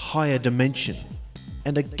higher dimension,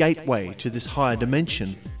 and a gateway to this higher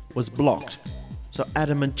dimension was blocked, so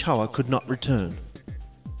Adam and Chawa could not return.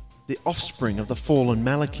 The offspring of the fallen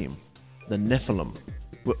MALAKIM, the Nephilim,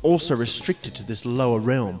 were also restricted to this lower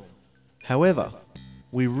realm. However,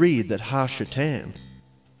 we read that Ha-Shatan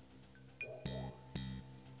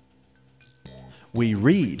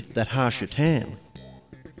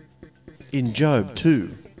in Job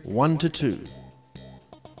 2, 1-2.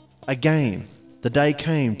 Again, the day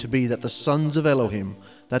came to be that the sons of Elohim,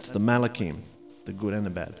 that's the MALAKIM, the good and the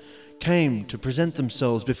bad, came to present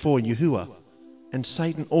themselves before Yahuwah, and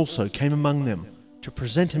Satan also came among them to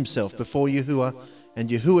present himself before Yahuwah, and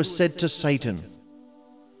Yahuwah said to Satan,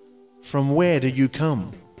 "From where do you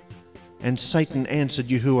come?" And Satan answered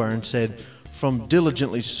Yahuwah and said, "From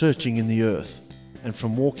diligently searching in the earth, and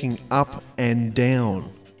from walking up and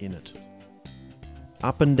down in it."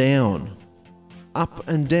 Up and down. Up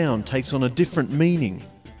and down takes on a different meaning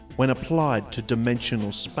when applied to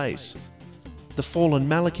dimensional space. The fallen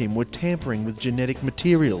MALAKIM were tampering with genetic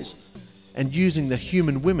materials and using the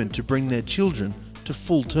human women to bring their children to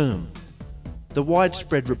full term. The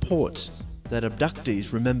widespread reports that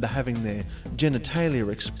abductees remember having their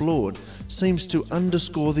genitalia explored seems to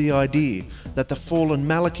underscore the idea that the fallen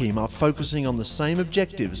MALAKIM are focusing on the same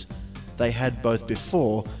objectives they had both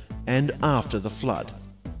before and after the flood.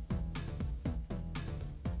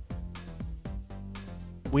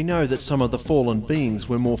 We know that some of the fallen beings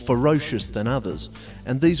were more ferocious than others,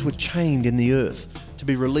 and these were chained in the earth to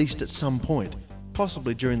be released at some point,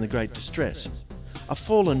 possibly during the Great Distress. A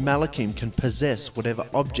fallen MALAKIM can possess whatever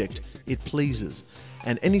object it pleases,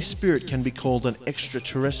 and any spirit can be called an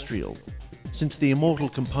extraterrestrial, since the immortal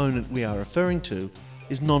component we are referring to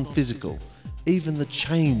is non-physical. Even the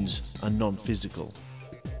chains are non-physical.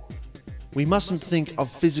 We mustn't think of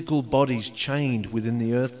physical bodies chained within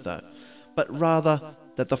the earth though, but rather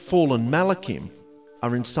that the fallen MALAKIM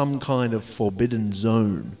are in some kind of forbidden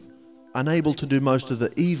zone, unable to do most of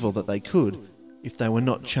the evil that they could if they were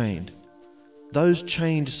not chained. Those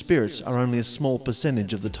chained spirits are only a small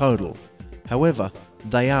percentage of the total. However,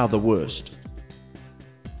 they are the worst.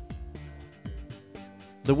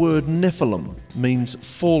 The word Nephilim means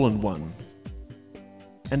fallen one,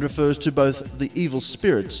 and refers to both the evil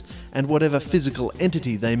spirits and whatever physical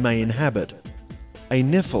entity they may inhabit. A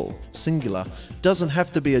Nephil, singular, doesn't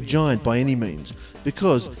have to be a giant by any means,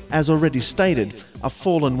 because, as already stated, a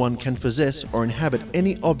fallen one can possess or inhabit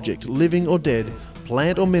any object, living or dead,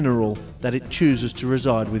 plant or mineral, that it chooses to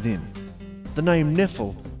reside within. The name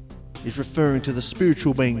Nephil is referring to the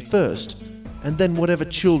spiritual being first, and then whatever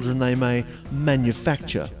children they may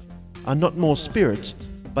manufacture are not more spirits,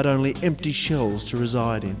 but only empty shells to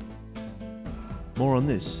reside in. More on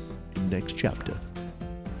this in next chapter.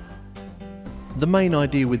 The main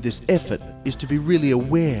idea with this effort is to be really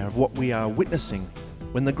aware of what we are witnessing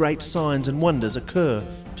when the great signs and wonders occur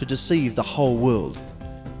to deceive the whole world.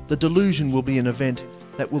 The delusion will be an event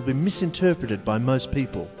that will be misinterpreted by most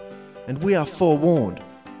people, and we are forewarned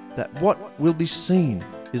that what will be seen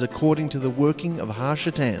is according to the working of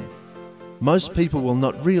Ha-Shatan. Most people will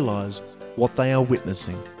not realize what they are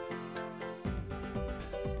witnessing.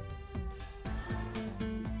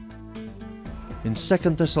 In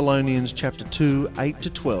 2 Thessalonians chapter 2,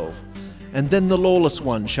 8-12, "And then the lawless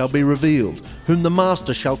one shall be revealed, whom the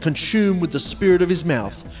Master shall consume with the spirit of his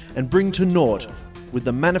mouth, and bring to naught with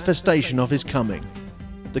the manifestation of his coming.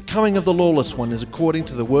 The coming of the lawless one is according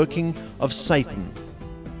to the working of Satan,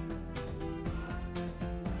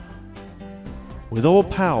 with all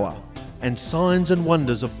power and signs and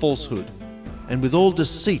wonders of falsehood, and with all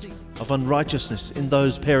deceit of unrighteousness in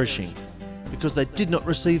those perishing, because they did not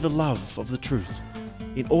receive the love of the truth,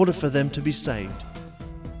 in order for them to be saved.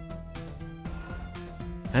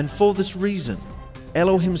 And for this reason,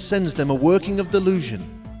 Elohim sends them a working of delusion,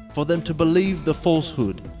 for them to believe the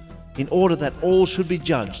falsehood, in order that all should be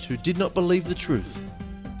judged who did not believe the truth,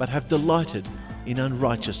 but have delighted in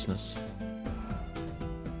unrighteousness."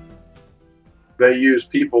 They use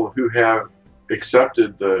people who have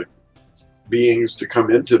accepted the beings to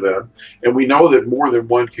come into them, and we know that more than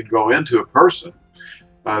one can go into a person.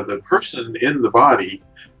 The person in the body,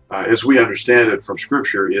 as we understand it from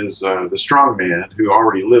Scripture, is the strong man who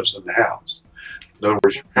already lives in the house. In other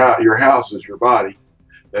words, your house is your body.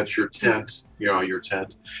 That's your tent, your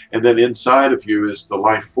tent. And then inside of you is the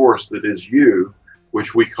life force that is you,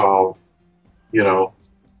 which we call,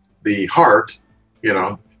 the heart,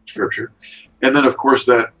 Scripture. And then, of course,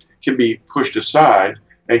 that can be pushed aside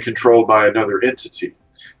and controlled by another entity.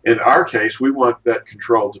 In our case, we want that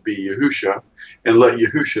control to be Yahusha, and let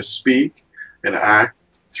Yahusha speak and act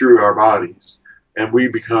through our bodies, and we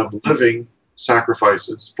become living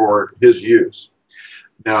sacrifices for his use.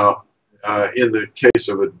 Now, in the case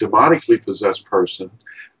of a demonically possessed person,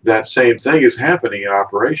 that same thing is happening in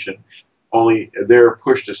operation, only they're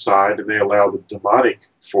pushed aside and they allow the demonic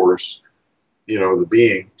force, the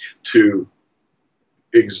being, to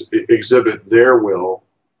exhibit their will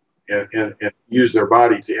and use their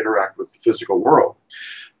body to interact with the physical world.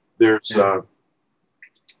 There's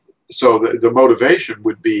so the motivation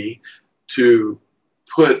would be to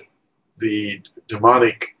put the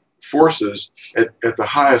demonic forces at the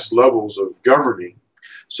highest levels of governing,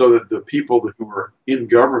 so that the people who are in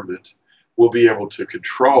government will be able to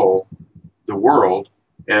control the world,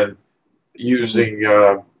 and using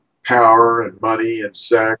power and money and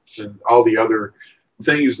sex and all the other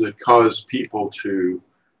things that cause people to,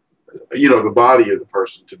 the body of the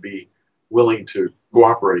person to be willing to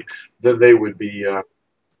cooperate, then they would be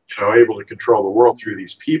able to control the world through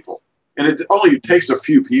these people. And it only takes a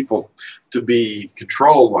few people to be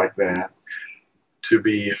controlled like that,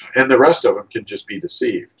 and the rest of them can just be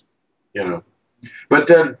deceived, But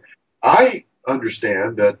then I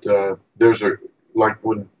understand that there's like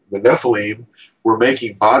when the Nephilim were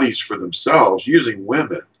making bodies for themselves using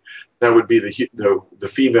women, that would be the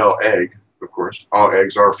female egg, of course. All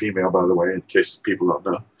eggs are female, by the way, in case people don't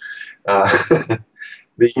know.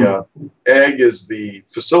 The egg is the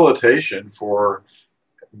facilitation for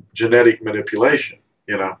genetic manipulation,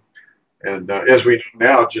 And as we know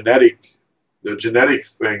now, the genetic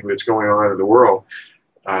thing that's going on in the world,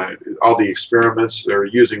 all the experiments they're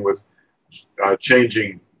using with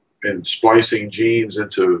changing and splicing genes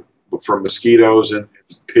from mosquitoes and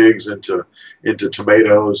pigs into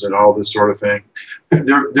tomatoes and all this sort of thing.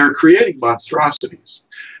 They're creating monstrosities.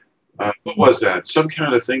 What was that? Some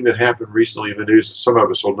kind of thing that happened recently in the news that some of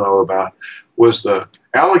us will know about was the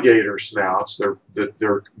alligator snouts that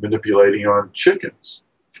they're manipulating on chickens.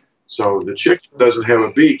 So the chicken doesn't have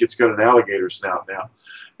a beak, it's got an alligator snout now.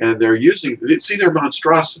 And they're using, see, they're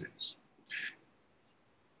monstrosities.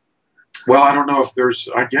 Well, I don't know if there's,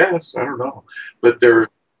 I guess, I don't know. But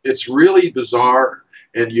it's really bizarre,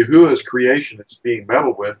 and Yahuwah's creation is being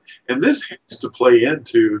meddled with. And this has to play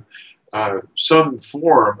into some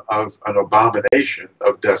form of an abomination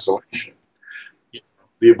of desolation.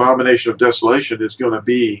 The abomination of desolation is going to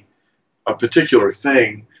be a particular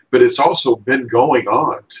thing, but it's also been going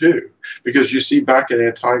on too. Because you see, back in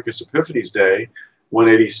Antiochus Epiphanes' day,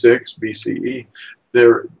 186 BCE,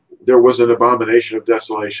 there was an abomination of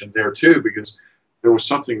desolation there too, because there was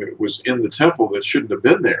something that was in the temple that shouldn't have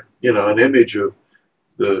been there. You know, an image of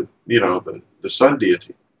the sun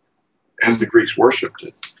deity, as the Greeks worshipped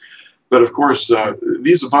it. But of course,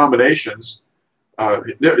 these abominations,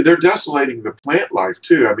 they're desolating the plant life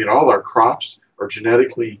too. I mean, all our crops are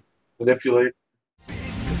genetically manipulated.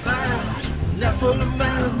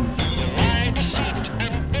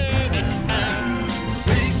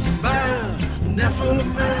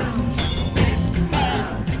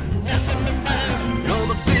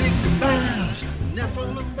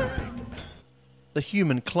 The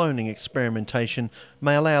human cloning experimentation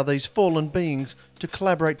may allow these fallen beings to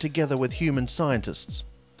collaborate together with human scientists.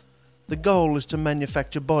 The goal is to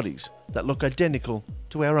manufacture bodies that look identical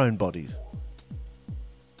to our own bodies.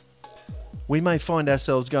 We may find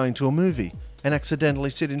ourselves going to a movie and accidentally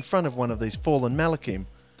sit in front of one of these fallen MALAKIM,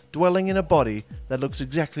 dwelling in a body that looks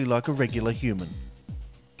exactly like a regular human.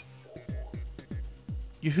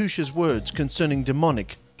 Yahusha's words concerning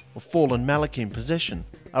demonic or fallen MALAKIM possession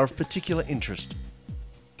are of particular interest.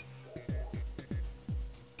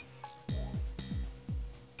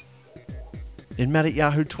 In Matthew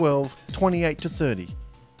 12:28-30,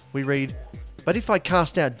 we read, "But if I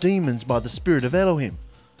cast out demons by the Spirit of Elohim,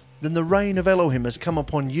 then the reign of Elohim has come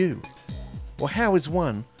upon you. Or how is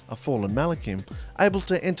one, a fallen MALAKIM, able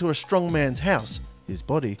to enter a strong man's house, his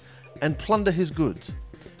body, and plunder his goods,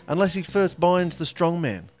 unless he first binds the strong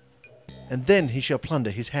man, and then he shall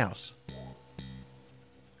plunder his house?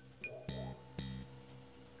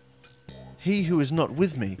 He who is not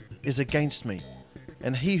with me is against me,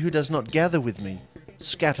 and he who does not gather with me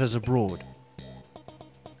scatters abroad."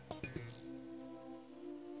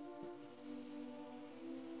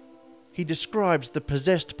 He describes the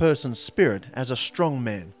possessed person's spirit as a strong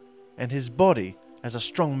man, and his body as a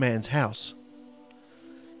strong man's house.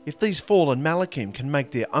 If these fallen MALAKIM can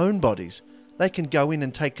make their own bodies, they can go in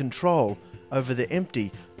and take control over the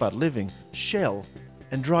empty but living shell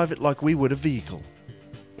and drive it like we would a vehicle.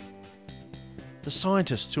 The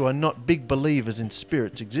scientists who are not big believers in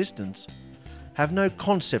spirit's existence have no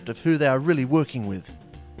concept of who they are really working with.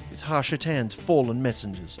 It's Har-Shatan's fallen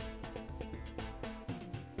messengers.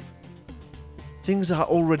 Things are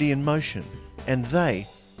already in motion, and they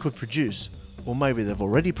could produce, or maybe they've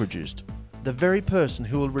already produced, the very person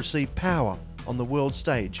who will receive power on the world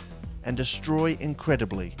stage and destroy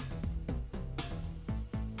incredibly.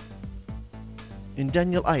 In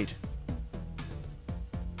Daniel 8,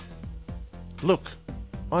 "Look,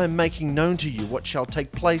 I am making known to you what shall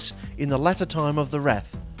take place in the latter time of the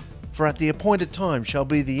wrath, for at the appointed time shall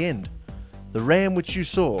be the end. The ram which you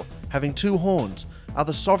saw, having 2 horns, are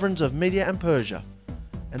the sovereigns of Media and Persia,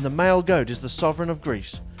 and the male goat is the sovereign of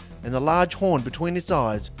Greece, and the large horn between its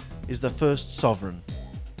eyes is the first sovereign.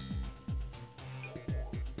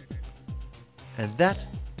 And that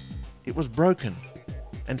it was broken,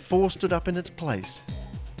 and 4 stood up in its place,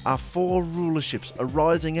 are 4 rulerships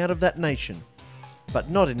arising out of that nation, but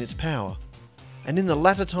not in its power. And in the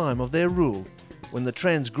latter time of their rule, when the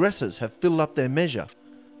transgressors have filled up their measure,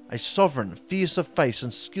 a sovereign, fierce of face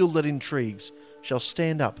and skilled at intrigues, shall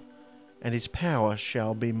stand up, and his power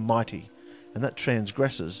shall be mighty." And that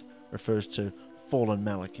transgressors refers to fallen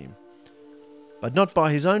MALAKIM. "But not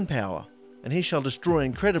by his own power, and he shall destroy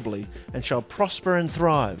incredibly, and shall prosper and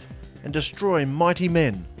thrive, and destroy mighty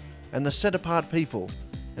men, and the set-apart people,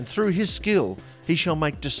 and through his skill he shall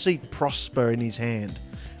make deceit prosper in his hand,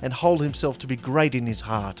 and hold himself to be great in his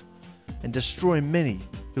heart, and destroy many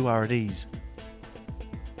who are at ease,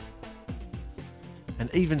 and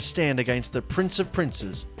even stand against the Prince of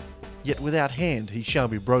Princes, yet without hand he shall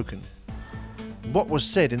be broken. What was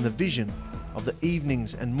said in the vision of the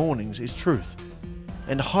evenings and mornings is truth,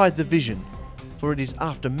 and hide the vision, for it is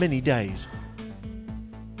after many days.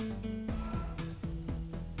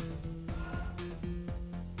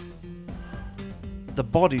 The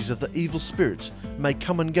bodies of the evil spirits may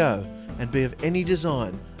come and go, and be of any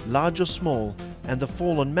design, large or small, and the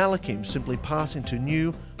fallen MALAKIM simply pass into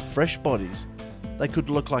new, fresh bodies. They could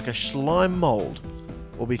look like a slime mould,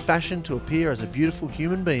 or be fashioned to appear as a beautiful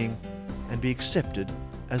human being, and be accepted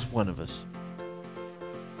as one of us.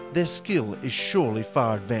 Their skill is surely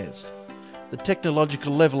far advanced. The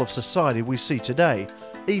technological level of society we see today,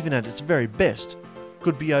 even at its very best,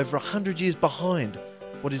 could be over 100 years behind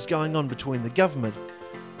what is going on between the government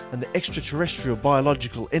and the extraterrestrial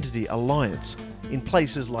biological entity alliance in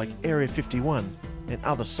places like Area 51 and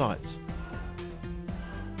other sites.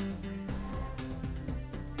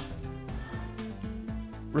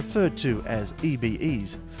 Referred to as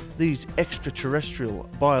EBEs, these extraterrestrial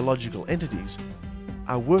biological entities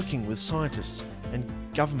are working with scientists and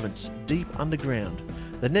governments deep underground.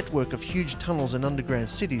 The network of huge tunnels and underground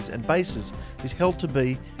cities and bases is held to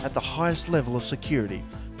be at the highest level of security,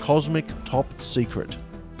 cosmic top secret.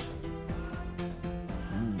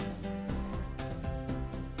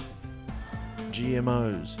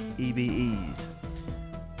 GMOs, EBEs.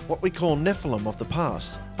 What we call Nephilim of the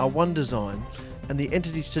past are one design, and the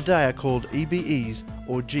entities today are called EBEs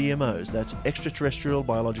or GMOs. That's extraterrestrial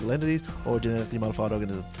biological entities or genetically modified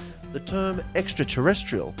organisms. The term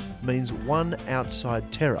extraterrestrial means one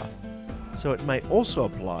outside terror, so it may also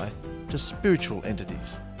apply to spiritual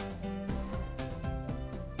entities,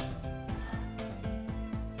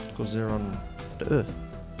 because they're on the earth.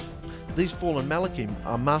 These fallen Malakim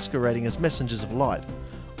are masquerading as messengers of light,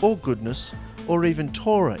 or goodness, or even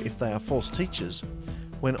Torah if they are false teachers,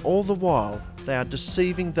 when all the while they are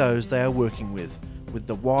deceiving those they are working with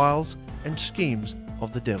the wiles and schemes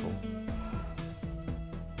of the devil.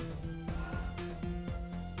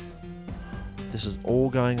 This is all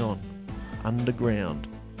going on underground.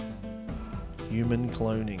 Human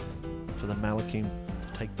cloning for the Malakim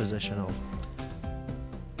to take possession of.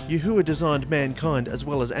 Yahuwah designed mankind as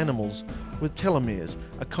well as animals with telomeres,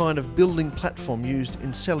 a kind of building platform used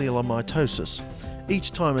in cellular mitosis.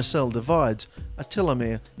 Each time a cell divides, a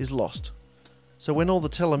telomere is lost. So when all the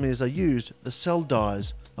telomeres are used, the cell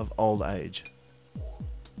dies of old age.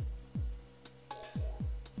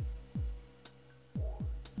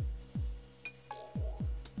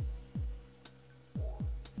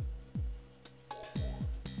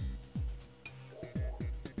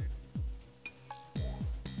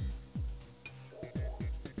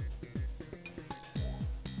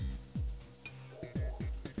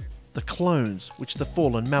 The clones which the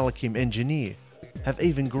fallen Malakim engineer have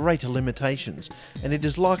even greater limitations, and it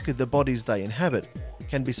is likely the bodies they inhabit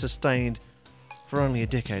can be sustained for only a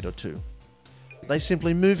decade or two. They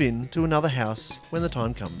simply move in to another house when the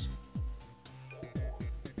time comes.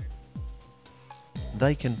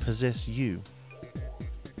 They can possess you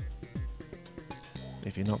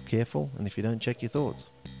if you're not careful and if you don't check your thoughts.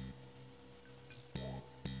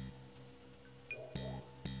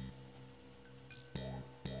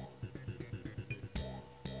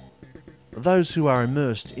 Those who are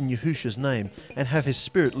immersed in Yahusha's name and have his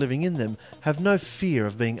spirit living in them have no fear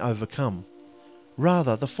of being overcome.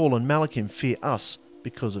 Rather, the fallen Malakim fear us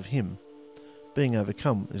because of him. Being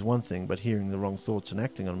overcome is one thing, but hearing the wrong thoughts and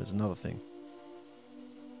acting on them is another thing.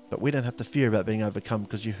 But we don't have to fear about being overcome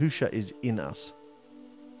because Yahusha is in us.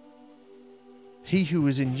 He who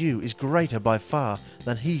is in you is greater by far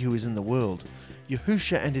than he who is in the world.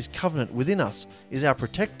 Yahusha and his covenant within us is our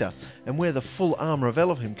protector, and where the full armour of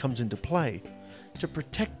Elohim comes into play, to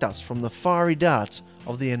protect us from the fiery darts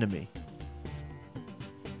of the enemy.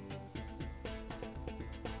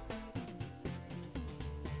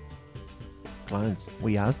 Clones,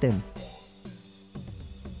 we asked them.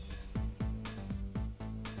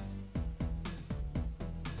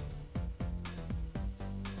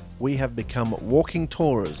 We have become walking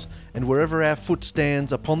Torahs, and wherever our foot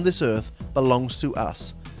stands upon this earth belongs to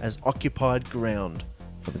us as occupied ground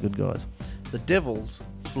for the good guys. The devils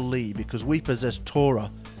flee because we possess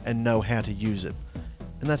Torah and know how to use it,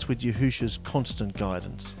 and that's with Yahusha's constant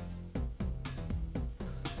guidance.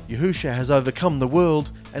 Yahusha has overcome the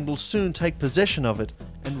world and will soon take possession of it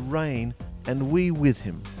and reign, and we with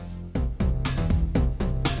him.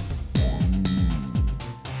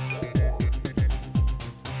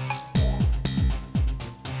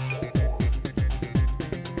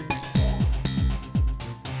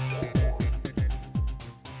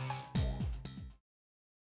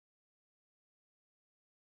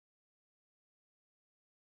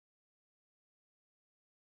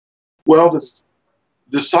 Well,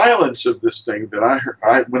 the silence of this thing that I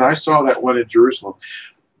heard, when I saw that one in Jerusalem,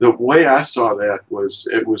 the way I saw that was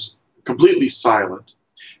it was completely silent.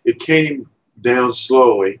 It came down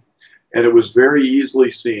slowly, and it was very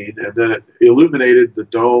easily seen, and then it illuminated the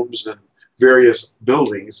domes and various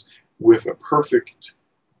buildings with a perfect,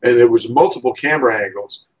 and there was multiple camera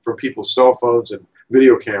angles from people's cell phones and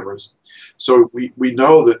video cameras. So we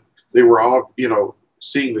know that they were all, you know,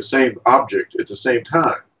 seeing the same object at the same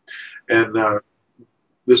time. And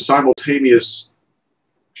the simultaneous,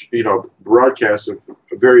 broadcast of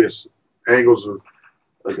various angles of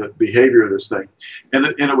the behavior of this thing. And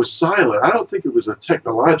it was silent. I don't think it was a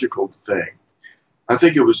technological thing. I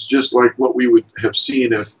think it was just like what we would have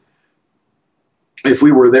seen if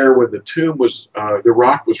we were there when the tomb was, the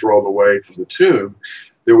rock was rolled away from the tomb.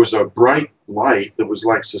 There was a bright light that was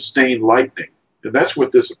like sustained lightning. And that's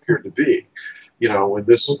what this appeared to be. When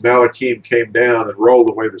this MALAKIM came down and rolled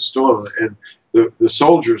away the stone, and the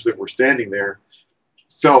soldiers that were standing there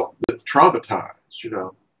felt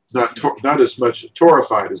traumatized, not as much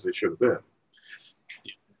terrified as they should have been.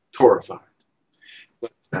 Terrified.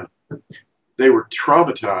 But they were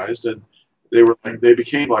traumatized, and they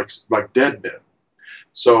became like dead men.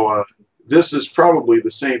 So this is probably the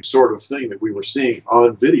same sort of thing that we were seeing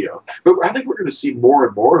on video. But I think we're going to see more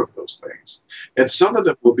and more of those things. And some of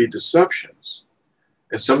them will be deceptions.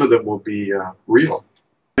 And some of them will be real.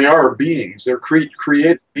 They are beings. They're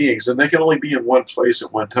created beings. And they can only be in one place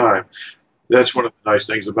at one time. That's one of the nice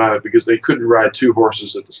things about it, because they couldn't ride two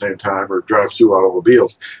horses at the same time or drive two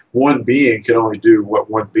automobiles. One being can only do what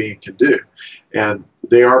one being can do. And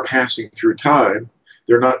they are passing through time.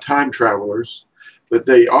 They're not time travelers, but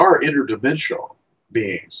they are interdimensional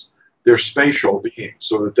beings. They're spatial beings,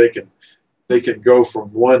 so that they can go from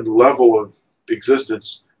one level of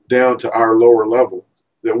existence down to our lower level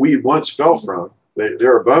that we once fell from.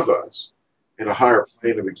 They're above us in a higher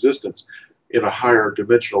plane of existence, in a higher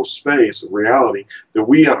dimensional space of reality that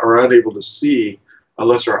we are unable to see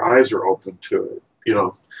unless our eyes are open to it,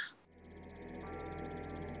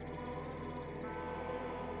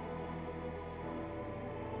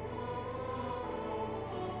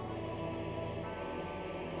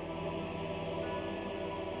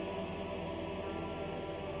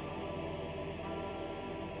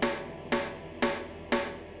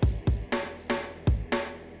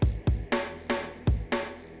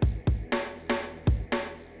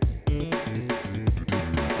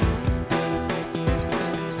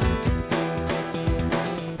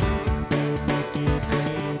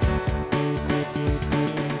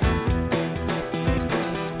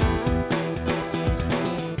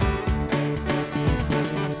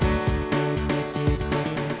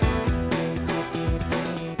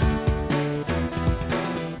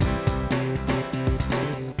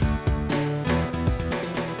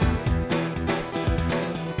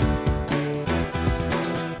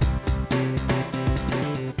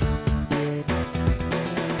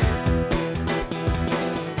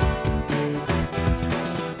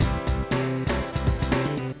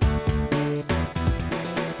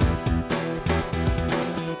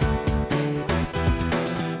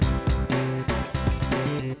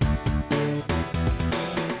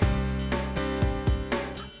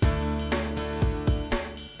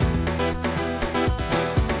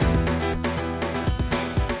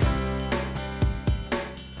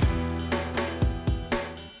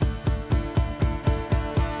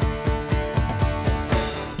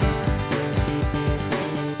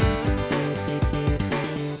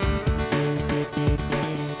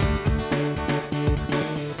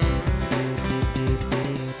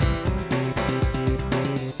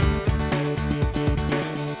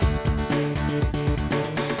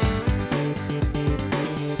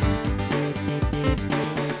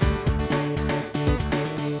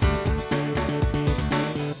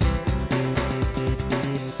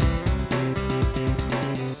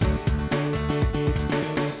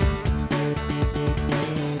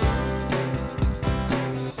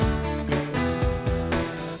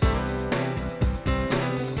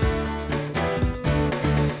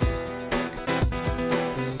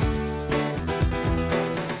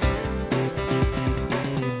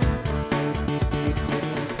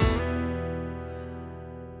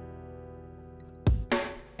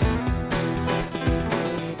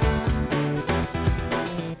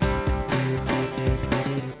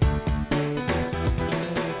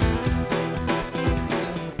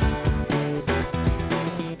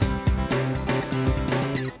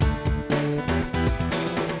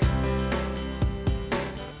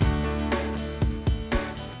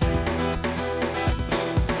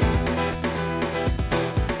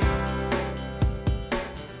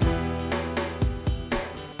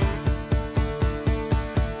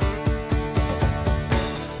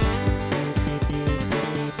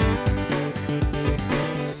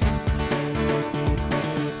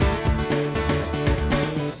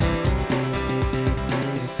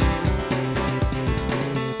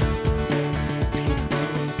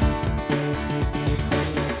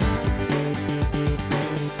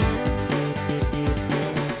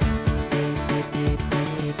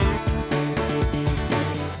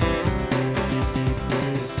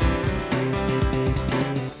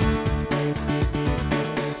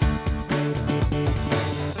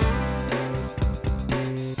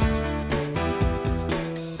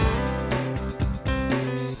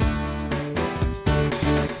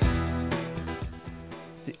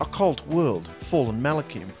 occult world, fallen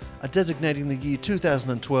MALAKIM, are designating the year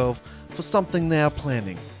 2012 for something they are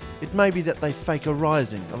planning. It may be that they fake a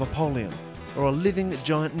rising of Apollyon, or a living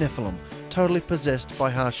giant Nephilim totally possessed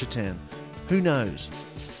by Har-Shatan. Who knows?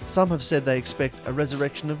 Some have said they expect a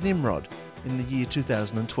resurrection of Nimrod in the year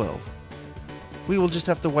 2012. We will just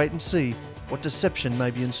have to wait and see what deception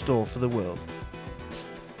may be in store for the world.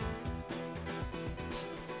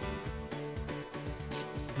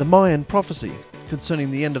 The Mayan prophecy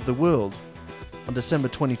concerning the end of the world on December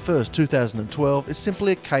 21st, 2012 is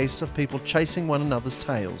simply a case of people chasing one another's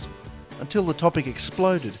tails until the topic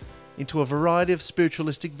exploded into a variety of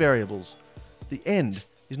spiritualistic variables. The end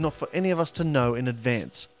is not for any of us to know in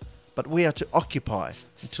advance, but we are to occupy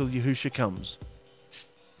until Yahusha comes.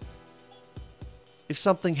 If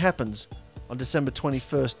something happens on December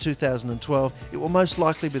 21st, 2012, it will most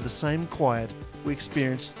likely be the same quiet we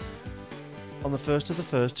experienced on the 1st of the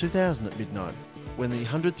 1st, 2000 at midnight, when the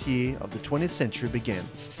 100th year of the 20th century began.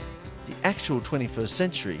 The actual 21st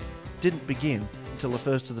century didn't begin until the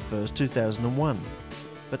 1st of the 1st, 2001,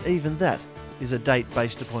 but even that is a date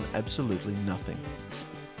based upon absolutely nothing.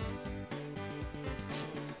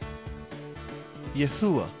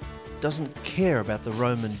 Yahuwah doesn't care about the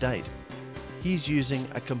Roman date. He's using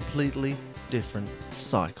a completely different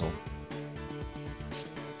cycle.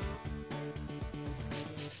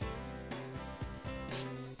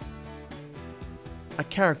 A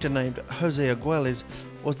character named Jose Arguelles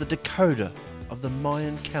was the decoder of the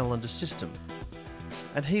Mayan calendar system,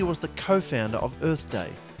 and he was the co-founder of Earth Day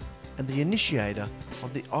and the initiator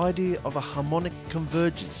of the idea of a harmonic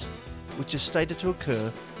convergence, which is stated to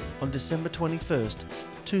occur on December 21st,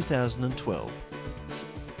 2012.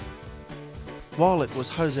 While it was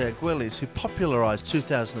Jose Arguelles who popularized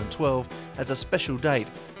 2012 as a special date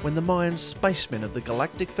when the Mayan spacemen of the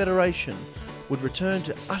Galactic Federation would return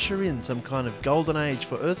to usher in some kind of golden age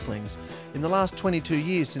for Earthlings, in the last 22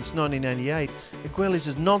 years since 1998,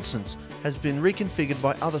 Arguelles' nonsense has been reconfigured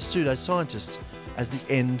by other pseudoscientists as the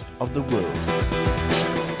end of the world.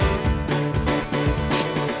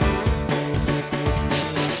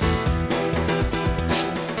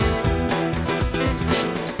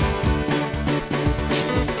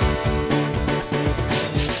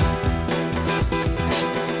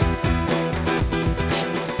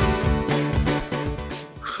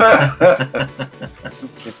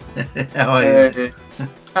 How are you? Hey,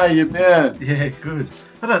 how you been? Yeah, good.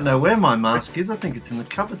 I don't know where my mask is. I think it's in the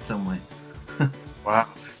cupboard somewhere. Wow.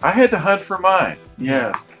 I had to hunt for mine.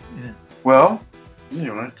 Yes. Yeah. Well,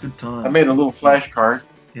 anyway, Good time. I made a little flashcard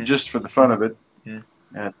Yeah. just for the fun of it. Yeah.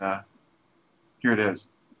 And here it is.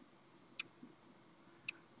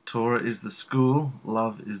 Torah is the school,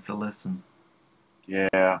 love is the lesson.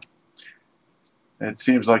 Yeah. It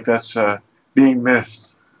seems like that's being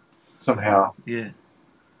missed somehow. Yeah.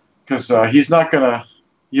 Because he's not going to,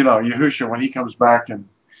 Yahusha, when he comes back and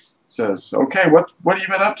says, okay, what have you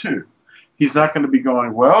been up to? He's not going to be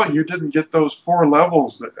going, well, you didn't get those 4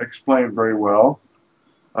 levels explained very well.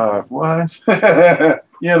 What? I'm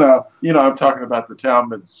talking about the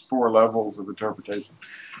Talmud's 4 levels of interpretation.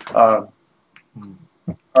 Or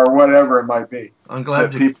whatever it might be. I'm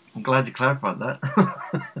glad you clarified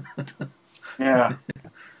that. Yeah.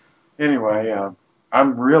 Anyway,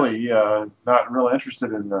 I'm really not real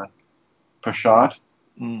interested in the Peshat,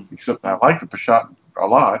 except I like the Peshat a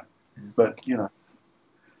lot. But,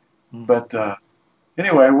 But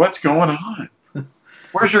anyway, what's going on?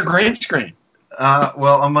 Where's your green screen?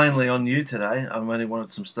 Well, I'm mainly on you today. I only wanted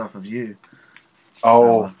some stuff of you.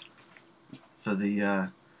 Oh. For the...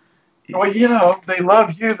 Well, they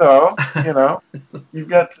love you, though. You've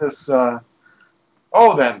got this...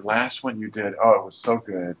 that last one you did. Oh, it was so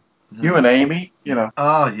good. You and Amy,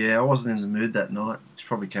 Oh, yeah, I wasn't in the mood that night. Which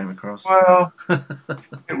probably came across. Well,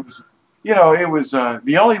 it was... it was...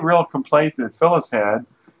 the only real complaint that Phyllis had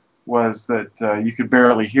was that you could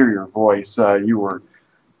barely hear your voice. You were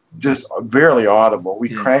just barely audible. We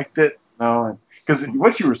cranked it, because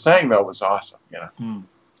what you were saying, though, was awesome. I'm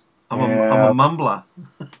a mumbler.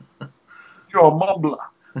 You're a mumbler.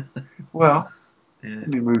 Well, Yeah. let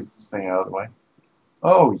me move this thing out of the way.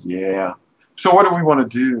 Oh, yeah. So what do we want to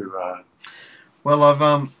do? Well,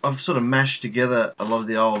 I've sort of mashed together a lot of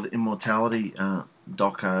the old Immortality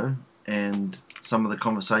doco and some of the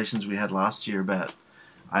conversations we had last year about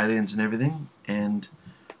aliens and everything, and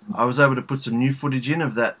I was able to put some new footage in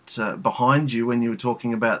of that behind you when you were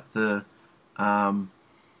talking about the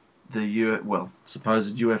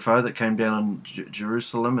supposed UFO that came down on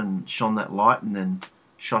Jerusalem and shone that light and then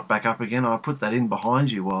shot back up again. I put that in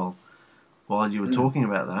behind you while you were talking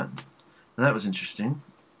about that, and that was interesting.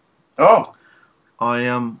 Oh, I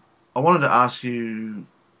wanted to ask you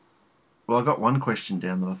well, I got one question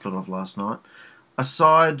down that I thought of last night.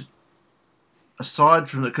 Aside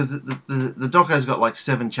from because the doco's got like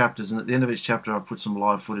 7 chapters, and at the end of each chapter I've put some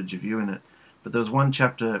live footage of you in it. But there was one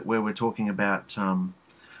chapter where we're talking about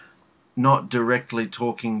not directly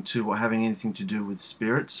talking to or having anything to do with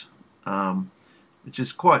spirits, which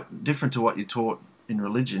is quite different to what you're taught in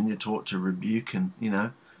religion. You're taught to rebuke and, you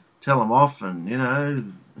know, tell them off and, you know,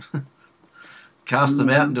 cast them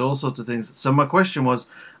out and do all sorts of things. So my question was,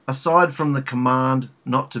 aside from the command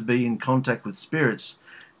not to be in contact with spirits,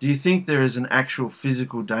 do you think there is an actual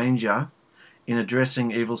physical danger in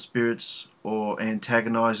addressing evil spirits or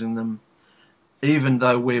antagonizing them, even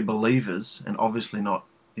though we're believers and obviously not,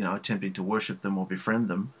 you know, attempting to worship them or befriend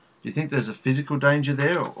them? Do you think there's a physical danger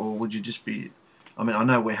there, or would you just be... I mean, I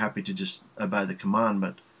know we're happy to just obey the command,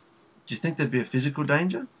 but do you think there'd be a physical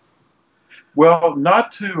danger? Well,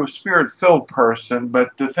 not to a spirit-filled person,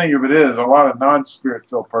 but the thing of it is, a lot of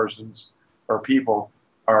non-spirit-filled persons or people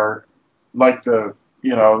are like the,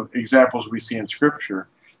 you know, examples we see in Scripture.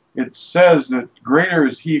 It says that greater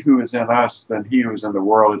is he who is in us than he who is in the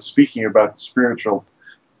world. It's speaking about the spiritual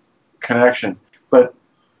connection. But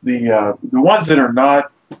the ones that are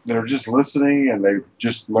not, that are just listening and they've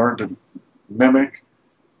just learned to mimic,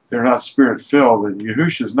 they're not spirit-filled, and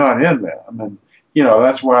Yahushua's not in them. And, you know,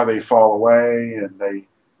 that's why they fall away and they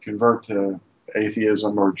convert to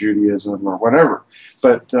atheism or Judaism or whatever.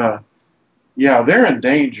 But, yeah, they're in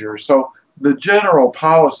danger. So the general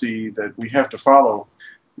policy that we have to follow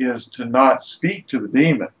is to not speak to the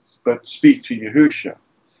demons, but speak to Yahushua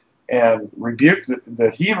and rebuke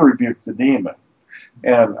that he rebuked the demon.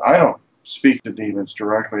 And I don't speak to demons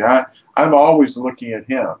directly. I'm always looking at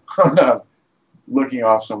him. I'm not looking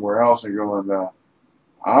off somewhere else and going,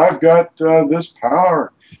 I've got this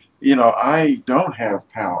power. You know, I don't have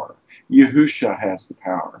power. Yahushua has the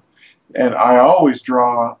power. And I always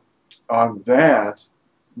draw on that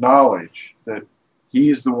knowledge that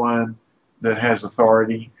he's the one that has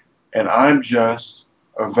authority and I'm just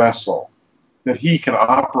a vessel that he can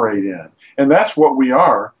operate in. And that's what we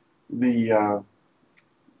are.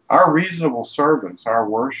 Our reasonable service, our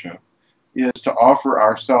worship, is to offer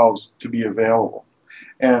ourselves to be available.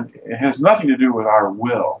 And it has nothing to do with our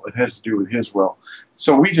will. It has to do with his will.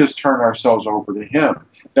 So we just turn ourselves over to him.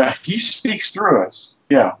 Now, he speaks through us,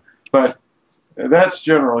 yeah, but that's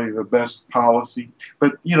generally the best policy.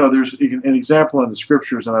 But, you know, there's an example in the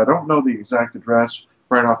Scriptures, and I don't know the exact address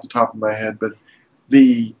right off the top of my head, but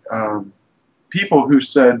the people who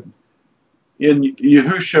said, in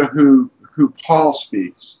Yahushua who Paul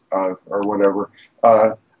speaks of, or whatever,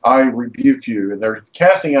 I rebuke you, and they're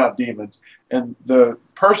casting out demons, and the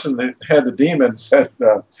person that had the demon said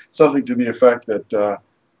something to the effect that,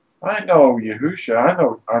 I know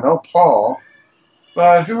Yahushua, I know Paul,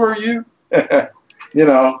 but who are you? You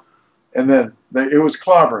know, and then it was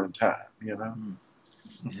clobbering time, you know.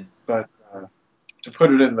 Yeah. But to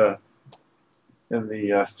put it in the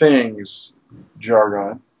things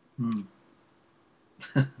jargon,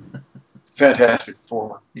 Fantastic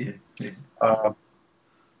Four. Yeah, yeah.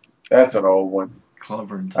 That's an old one.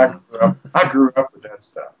 Clobbering time. I grew up with that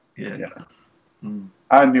stuff. Yeah. You know.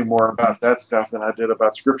 I knew more about that stuff than I did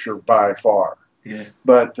about Scripture by far. Yeah.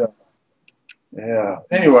 But yeah.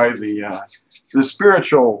 Anyway, the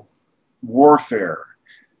spiritual warfare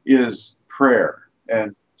is prayer,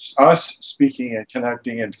 and us speaking and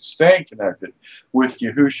connecting and staying connected with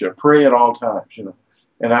Yahushua. Pray at all times, you know.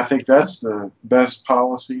 And I think that's the best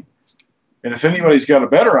policy. And if anybody's got a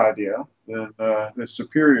better idea that's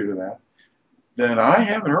superior to that, then I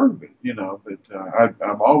haven't heard of it, you know. But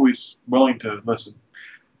I'm always willing to listen.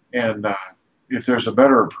 And if there's a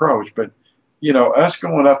better approach, but you know, us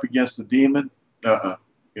going up against the demon,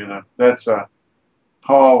 you know, that's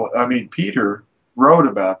Peter wrote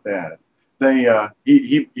about that.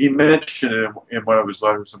 He mentioned it in one of his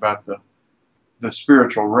letters about the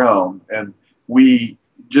spiritual realm, and we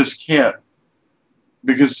just can't,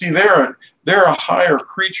 because see, they're a higher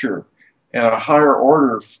creature and a higher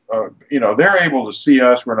order. You know, they're able to see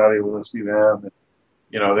us; we're not able to see them. And,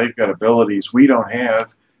 you know, they've got abilities we don't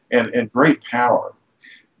have, and great power,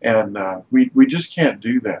 and we just can't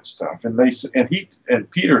do that stuff. And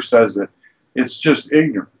Peter says that it's just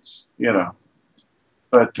ignorance, you know.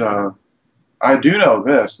 But I do know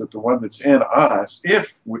this, that the one that's in us,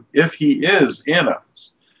 if he is in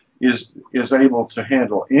us, is able to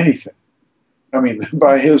handle anything. I mean,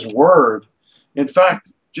 by his word, in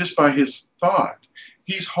fact, just by his thought,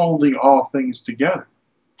 he's holding all things together,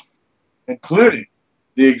 including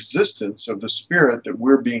the existence of the spirit that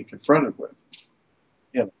we're being confronted with.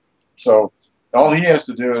 You know, so all he has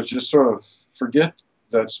to do is just sort of forget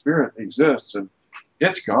that spirit exists, and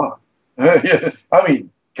it's gone. I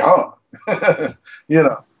mean, gone. You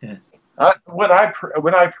know, Yeah. When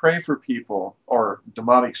I pray for people or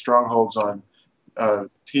demonic strongholds on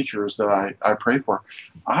teachers that I pray for,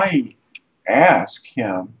 I ask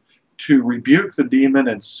him to rebuke the demon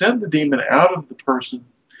and send the demon out of the person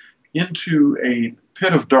into a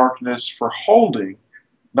pit of darkness for holding,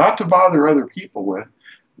 not to bother other people with,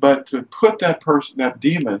 but to put that person, that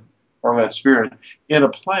demon or that spirit, in a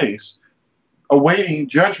place awaiting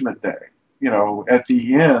judgment day, you know, at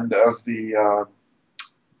the end of the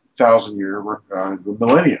 1,000-year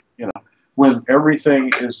millennium, you know, when everything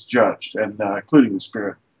is judged, and including the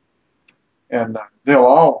spirit. And they'll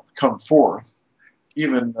all come forth,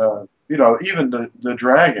 even, you know, even the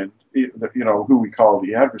dragon, you know, who we call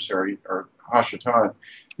the adversary, or Hashatan,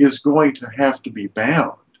 is going to have to be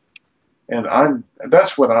bound. And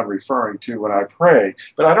that's what I'm referring to when I pray.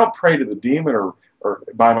 But I don't pray to the demon or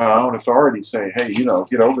by my own authority say, hey, you know,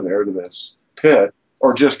 get over there to this pit,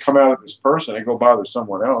 or just come out of this person and go bother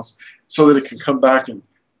someone else, so that it can come back and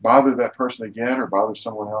bother that person again or bother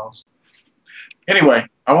someone else. Anyway,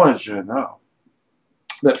 I wanted you to know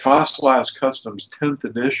that Fossilized Customs 10th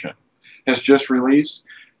edition has just released.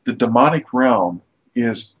 The demonic realm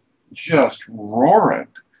is just roaring.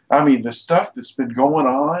 I mean, the stuff that's been going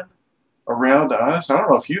on around us, I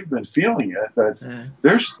don't know if you've been feeling it, but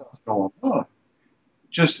there's stuff going on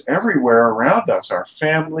just everywhere around us. Our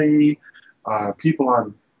family, people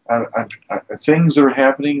on things that are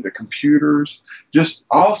happening, the computers, just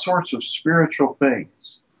all sorts of spiritual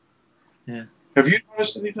things. Yeah. Have you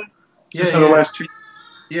noticed anything? Yeah, just in the last 2 years?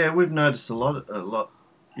 Yeah, we've noticed a lot.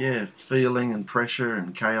 Yeah, feeling and pressure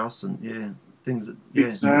and chaos and things that. Yeah.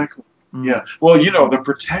 Exactly. Yeah. Well, you know, the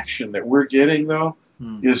protection that we're getting though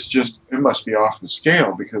is just, it must be off the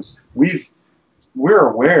scale, because we're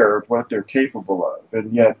aware of what they're capable of,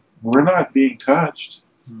 and yet we're not being touched.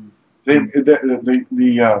 They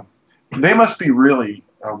must be really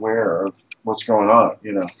aware of what's going on,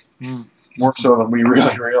 you know, more so than we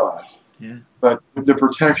really realize. Yeah. But the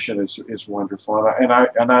protection is wonderful, and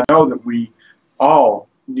I know that we all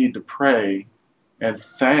need to pray and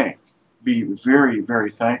be very, very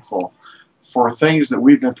thankful for things that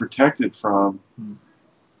we've been protected from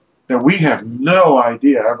that we have no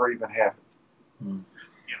idea ever even happened.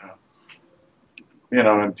 You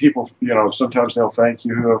know, and people, you know, sometimes they'll thank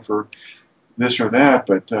you for this or that,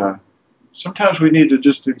 but sometimes we need to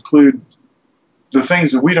just include the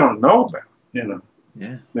things that we don't know about, you know,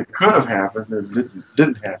 that could have happened and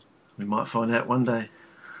didn't happen. We might find out one day.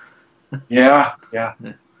 Yeah.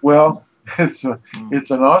 Well, it's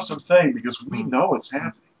an awesome thing, because we know it's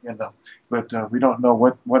happening, you know, but we don't know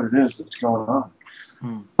what it is that's going on.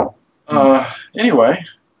 Anyway,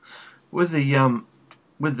 with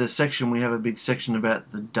the section, we have a big section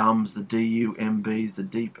about the DUMBs, the DUMBs, the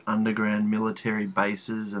deep underground military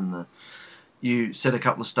bases, and you said a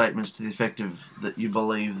couple of statements to the effect of that you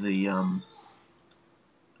believe the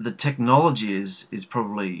technology is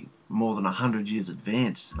probably more than 100 years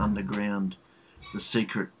advanced underground, the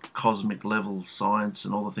secret cosmic level science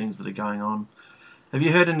and all the things that are going on. Have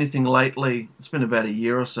you heard anything lately? It's been about a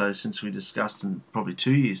year or so since we discussed, and probably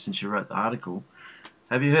 2 years since you wrote the article.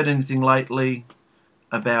 Have you heard anything lately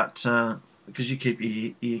about, because you keep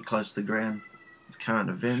your ear close to the ground with current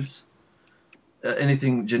events,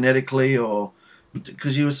 anything genetically, or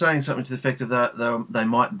because you were saying something to the effect of that they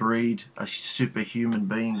might breed a superhuman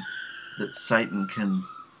being that Satan can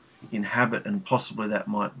inhabit, and possibly that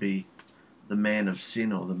might be the man of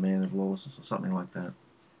sin or the man of lawlessness or something like that.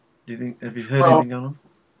 Do you think, have you heard anything going on?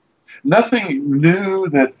 Nothing new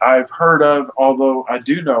that I've heard of, although I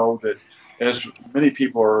do know that, as many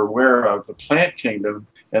people are aware of, the plant kingdom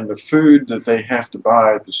and the food that they have to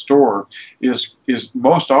buy at the store is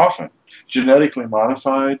most often genetically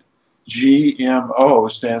modified. GMO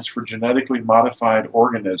stands for genetically modified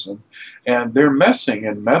organism, and they're messing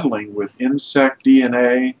and meddling with insect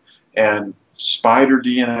DNA and spider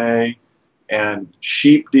DNA and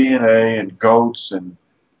sheep DNA and goats, and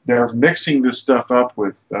they're mixing this stuff up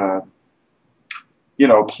with you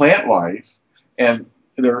know, plant life, and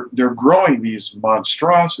they're growing these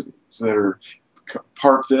monstrosities that are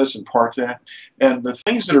part this and part that, and the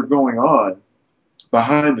things that are going on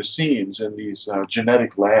behind the scenes in these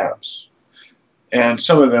genetic labs, and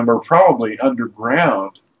some of them are probably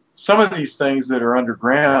underground. Some of these things that are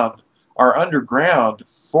underground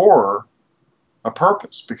for a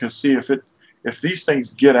purpose, because see, if these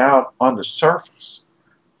things get out on the surface,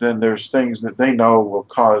 then there's things that they know will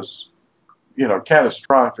cause, you know,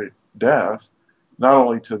 catastrophic death, not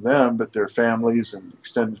only to them, but their families and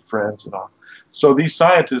extended friends and all. So these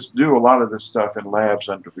scientists do a lot of this stuff in labs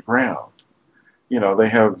under the ground. you know, they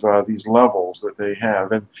have these levels that they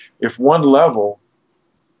have. And if one level,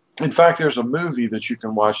 in fact, there's a movie that you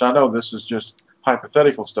can watch. I know this is just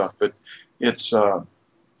hypothetical stuff, but it's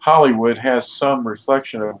Hollywood has some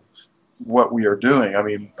reflection of what we are doing. I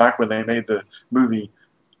mean, back when they made the movie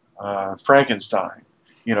Frankenstein,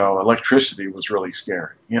 you know, electricity was really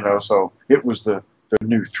scary, you know, so it was the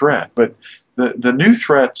new threat. But the new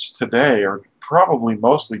threats today are probably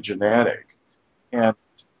mostly genetic. And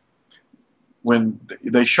when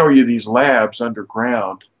they show you these labs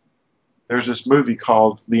underground, there's this movie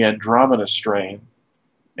called The Andromeda Strain,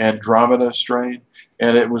 and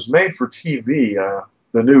it was made for TV,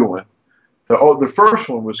 the new one. The first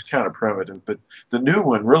one was kind of primitive, but the new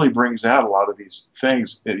one really brings out a lot of these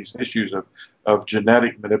things, these issues of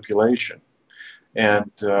genetic manipulation.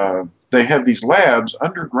 And they have these labs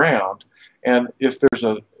underground, and if there's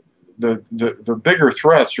the bigger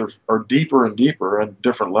threats are deeper and deeper and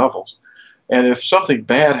different levels. And if something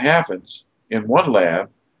bad happens in one lab,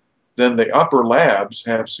 then the upper labs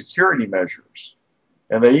have security measures.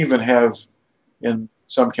 And they even have, in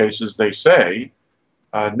some cases, they say,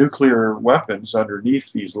 nuclear weapons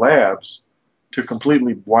underneath these labs to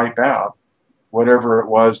completely wipe out whatever it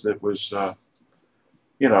was that was,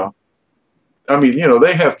 you know, I mean, you know,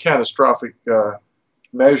 they have catastrophic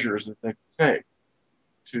measures that they can take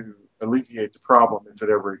to alleviate the problem if it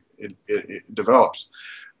ever it develops.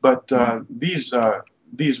 But these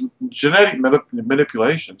genetic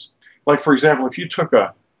manipulations, like for example, if you took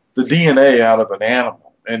the DNA out of an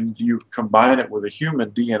animal and you combine it with a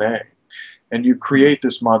human DNA, and you create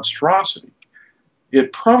this monstrosity,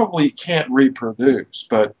 it probably can't reproduce,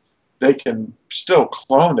 but they can still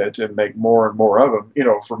clone it and make more and more of them, you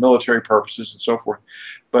know, for military purposes and so forth.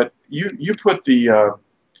 But you put the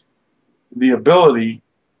ability,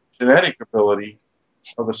 genetic ability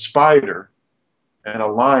of a spider and a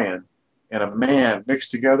lion and a man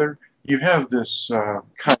mixed together, you have this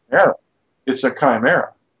chimera. It's a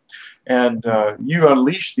chimera. And you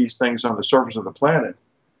unleash these things on the surface of the planet,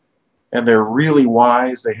 and they're really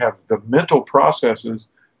wise. They have the mental processes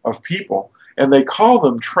of people, and they call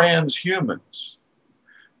them transhumans.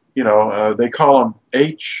 You know, they call them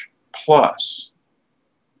H plus,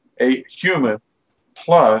 a human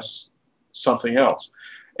plus something else.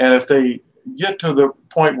 And if they get to the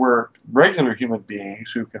point where regular human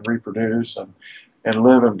beings who can reproduce and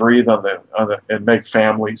live and breathe and make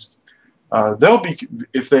families, they'll be,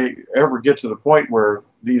 if they ever get to the point where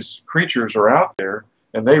these creatures are out there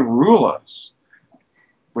and they rule us,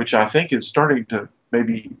 which I think is starting to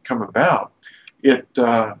maybe come about, it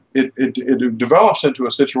develops into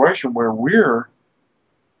a situation where we're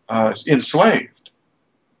enslaved,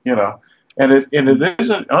 you know, and it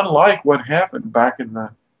isn't unlike what happened back in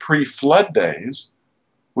the pre-flood days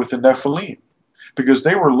with the Nephilim, because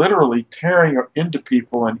they were literally tearing into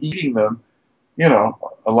people and eating them, you know,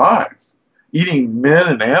 alive. Eating men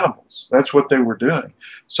and animals. That's what they were doing.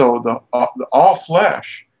 So the all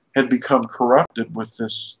flesh had become corrupted with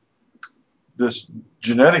this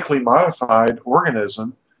genetically modified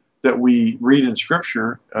organism that we read in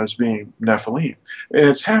Scripture as being Nephilim. And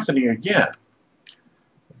it's happening again.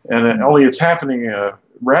 And only it's happening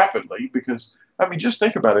rapidly because, I mean, just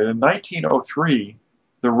think about it. In 1903,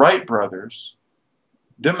 the Wright brothers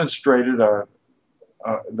demonstrated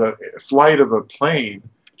the flight of a plane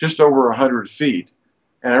just over 100 feet,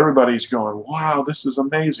 and everybody's going, wow, this is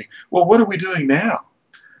amazing. Well, what are we doing now?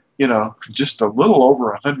 You know, just a little over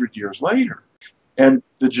 100 years later. And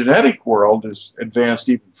the genetic world is advanced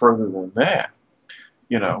even further than that.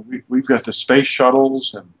 You know, we've got the space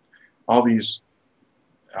shuttles and all these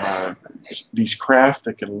craft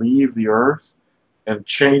that can leave the Earth and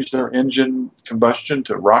change their engine combustion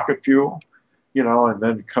to rocket fuel, you know, and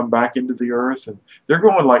then come back into the Earth. And they're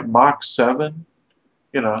going like Mach 7.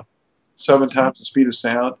 You know, 7 times the speed of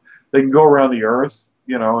sound. They can go around the Earth,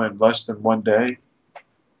 you know, in less than 1 day,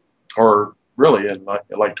 or really in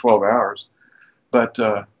like 12 hours. But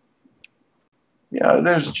yeah,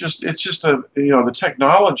 it's just you know, the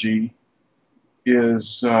technology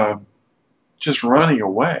is just running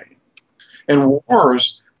away, and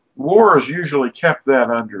wars usually kept that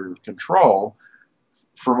under control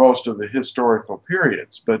for most of the historical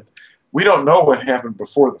periods, but we don't know what happened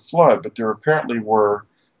before the flood, but there apparently were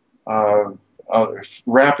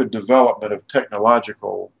rapid development of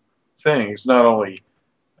technological things, not only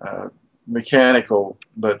mechanical,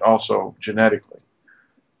 but also genetically.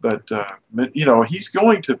 But, you know, he's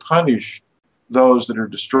going to punish those that are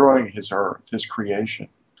destroying his earth, his creation.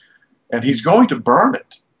 And he's going to burn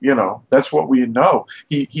it, you know. That's what we know.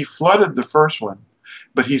 He flooded the first one.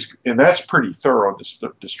 But and that's pretty thorough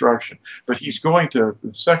destruction. But he's going to,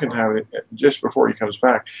 the second time, just before he comes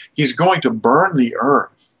back, he's going to burn the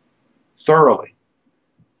earth thoroughly,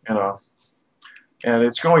 you know, and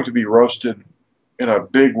it's going to be roasted in a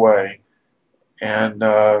big way, and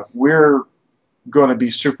we're going to be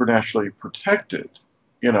supernaturally protected,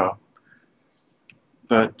 you know,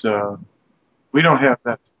 but we don't have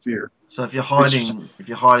that to fear. So if you're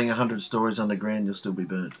hiding 100 stories underground, you'll still be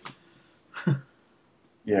burned.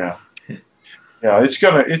 Yeah, yeah, it's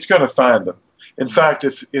gonna find them. In fact,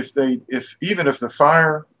 even if the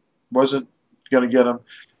fire wasn't gonna get them,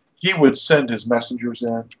 he would send his messengers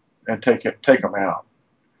in and take them out.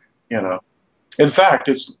 You know, in fact,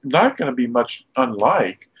 it's not going to be much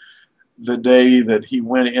unlike the day that he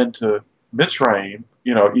went into Mitzrayim,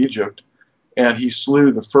 you know, Egypt, and he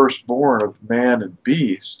slew the firstborn of man and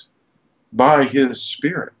beast by his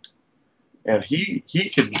spirit. And he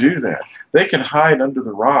can do that. They can hide under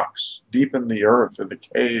the rocks, deep in the earth, in the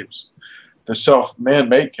caves, the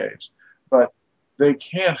man-made caves, but they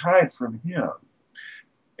can't hide from him.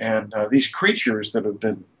 And these creatures that have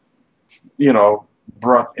been, you know,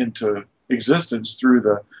 brought into existence through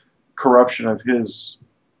the corruption of his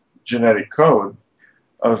genetic code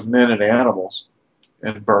of men and animals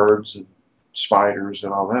and birds and spiders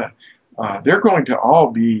and all that, they're going to all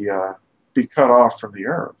be cut off from the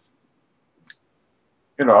earth.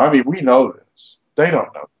 You know, I mean, we know this. They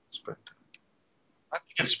don't know this, but I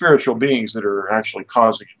think it's spiritual beings that are actually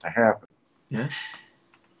causing it to happen. Yeah.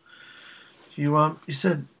 You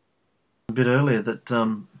said a bit earlier that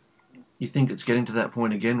you think it's getting to that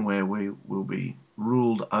point again where we will be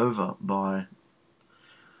ruled over by,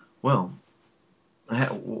 well,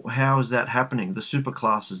 how is that happening? The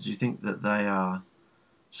superclasses, do you think that they are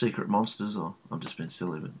secret monsters? Or I'm just being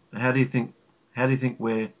silly, but how do you think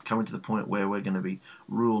we're coming to the point where we're going to be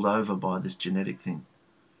ruled over by this genetic thing?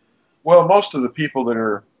 Well, most of the people that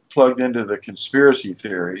are plugged into the conspiracy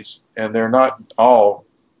theories, and they're not all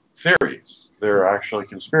theories, they're actually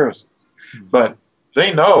conspiracies, but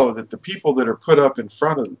they know that the people that are put up in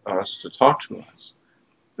front of us to talk to us,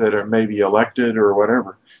 that are maybe elected or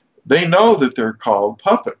whatever, they know that they're called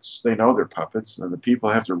puppets. They know they're puppets, and the people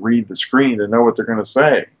have to read the screen to know what they're going to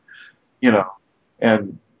say, you know,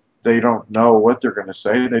 and they don't know what they're going to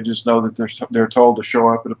say. They just know that they're told to show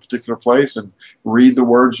up at a particular place and read the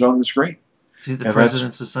words on the screen. Do you think the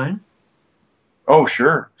president's the same? Oh,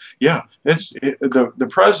 sure. Yeah. The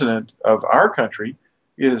president of our country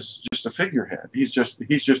is just a figurehead. He's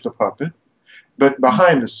just a puppet. But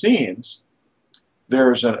behind the scenes,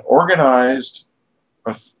 there's an organized,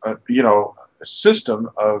 you know, a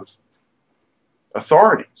system of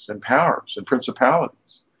authorities and powers and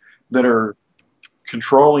principalities that are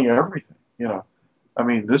controlling everything, you know. I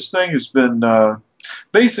mean, this thing has been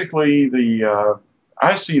basically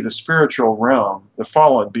I see the spiritual realm, the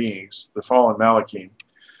fallen beings, the fallen MALAKIM,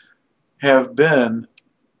 have been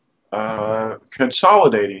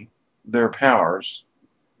consolidating their powers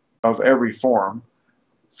of every form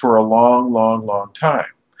for a long, long, long time.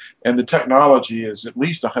 And the technology is at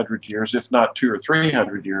least 100 years, if not 200 or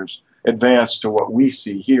 300 years, advanced to what we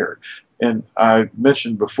see here. And I've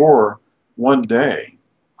mentioned before, one day,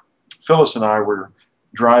 Phyllis and I were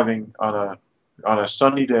driving on a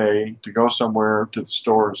sunny day to go somewhere, to the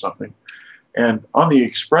store or something, and on the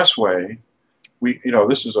expressway,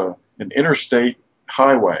 this is an interstate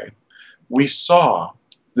highway, we saw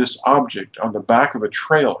this object on the back of a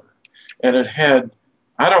trailer, and it had,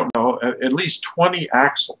 I don't know, at least 20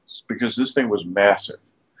 axles, because this thing was massive.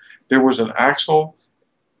 There was an axle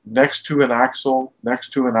next to an axle, next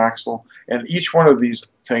to an axle, and each one of these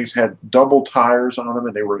things had double tires on them,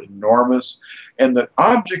 and they were enormous. And the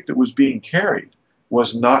object that was being carried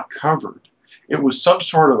was not covered. It was some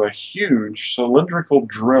sort of a huge cylindrical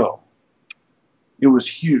drill. It was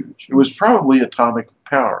huge. It was probably atomic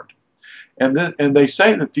powered. And they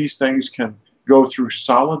say that these things can go through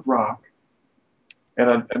solid rock at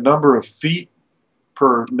a number of feet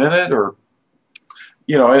per minute, or,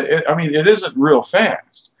 you know, I mean, it isn't real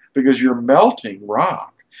fast, because you're melting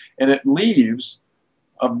rock, and it leaves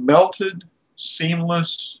a melted,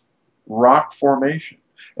 seamless rock formation.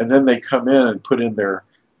 And then they come in and put in their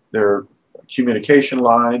communication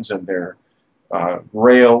lines and their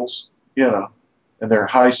rails, you know, and their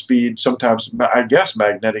high-speed, sometimes, I guess,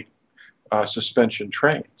 magnetic suspension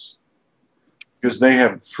trains, because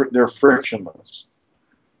they're frictionless.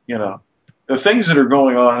 You know, the things that are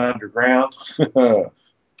going on underground,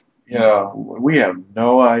 you know, we have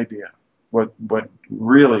no idea what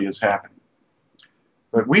really is happening.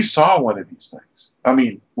 But we saw one of these things, I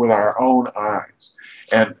mean, with our own eyes,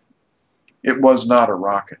 and it was not a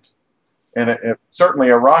rocket. And certainly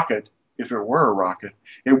a rocket, if it were a rocket,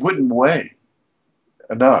 it wouldn't weigh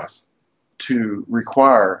enough to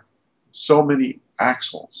require so many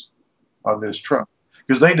axles on this truck,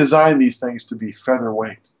 because they designed these things to be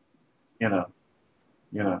featherweight. You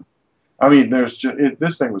know. I mean, there's just,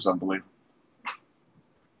 this thing was unbelievable.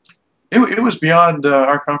 It was beyond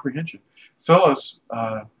our comprehension. Phyllis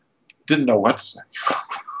didn't know what to say.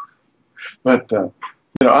 But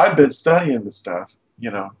I've been studying the stuff.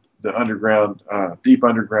 The underground, deep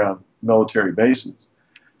underground military bases,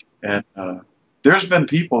 and there's been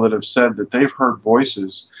people that have said that they've heard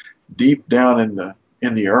voices deep down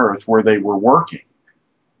in the earth where they were working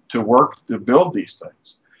to build these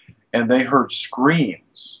things, and they heard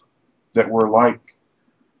screams that were like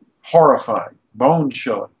horrifying,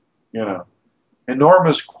 bone-chilling,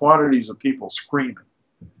 enormous quantities of people screaming,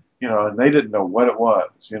 and they didn't know what it was,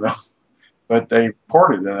 but they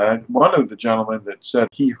reported it. And one of the gentlemen that said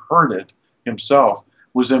he heard it himself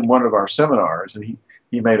was in one of our seminars, and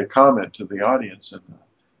he made a comment to the audience, and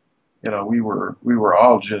we were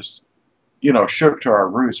all just shook to our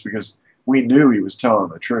roots, because we knew he was telling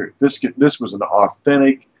the truth. This was an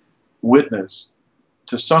authentic witness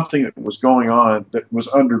to something that was going on that was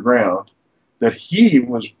underground, that he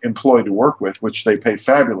was employed to work with, which they pay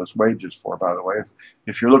fabulous wages for, by the way,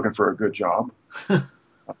 if you're looking for a good job. Go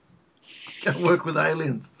work with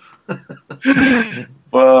aliens.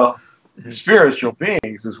 Well, spiritual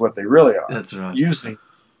beings is what they really are. That's right. Using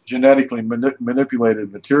genetically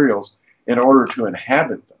manipulated materials in order to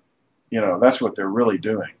inhabit them. That's what they're really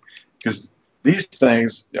doing. Because these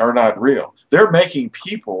things are not real. They're making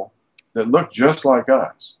people that look just like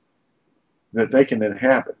us that they can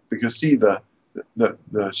inhabit. Because see, the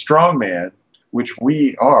strong man, which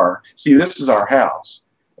we are, see, this is our house.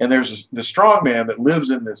 And there's the strong man that lives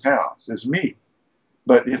in this house is me.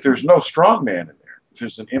 But if there's no strong man in there, if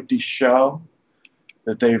there's an empty shell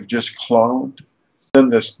that they've just cloned, then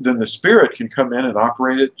the spirit can come in and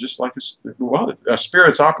operate it just like a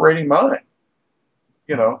spirit's operating mine.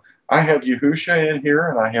 I have Yahusha in here,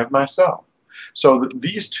 and I have myself. So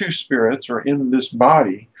these two spirits are in this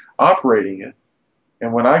body operating it.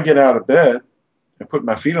 And when I get out of bed and put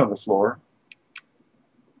my feet on the floor,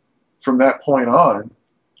 from that point on,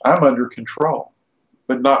 I'm under control,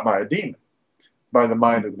 but not by a demon, by the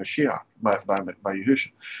mind of Mashiach, by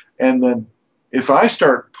Yahusha. And then if I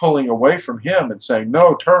start pulling away from him and saying,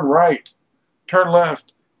 no, turn right, turn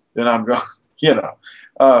left, then I'm going,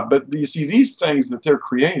 But you see, these things that they're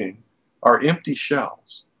creating are empty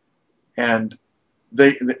shells. And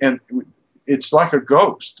it's like a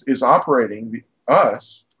ghost is operating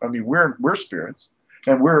us. I mean, we're spirits,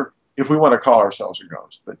 and if we want to call ourselves a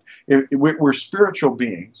ghost, but we're spiritual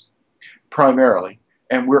beings primarily,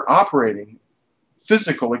 and we're operating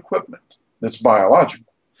physical equipment that's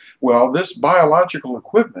biological. Well, this biological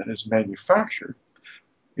equipment is manufactured,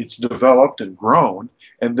 it's developed and grown,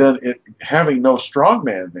 and then having no strong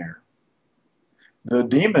man there, the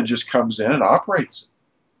demon just comes in and operates it,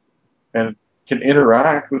 and can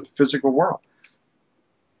interact with the physical world.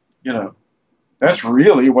 That's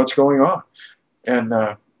really what's going on. And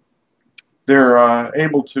they're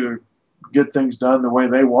able to get things done the way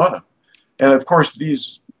they want them. And of course,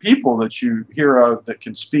 these people that you hear of that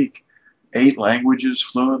can speak 8 languages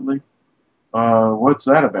fluently, what's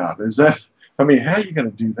that about? How are you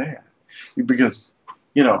going to do that? Because,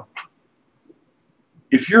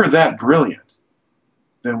 if you're that brilliant,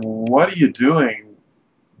 then what are you doing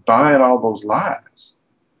buying all those lies?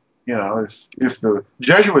 If the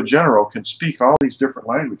Jesuit general can speak all these different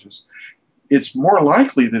languages, it's more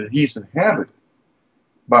likely that he's inhabited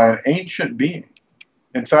by an ancient being.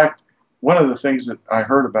 In fact, one of the things that I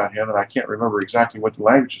heard about him, and I can't remember exactly what the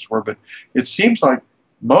languages were, but it seems like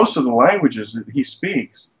most of the languages that he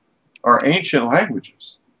speaks are ancient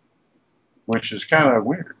languages, which is kind of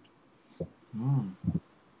weird.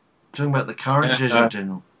 Talking about the current Jesuit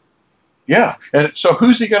general. Yeah, and so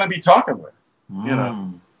who's he going to be talking with?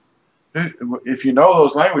 If you know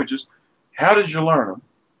those languages, how did you learn them?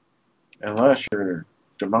 Unless you're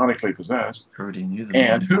demonically possessed. Already knew them.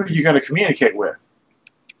 And who are you going to communicate with?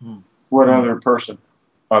 What other person?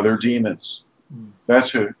 Other demons.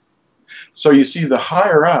 That's who. So you see, the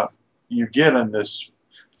higher up you get in this,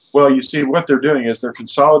 well, you see what they're doing is they're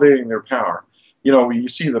consolidating their power. You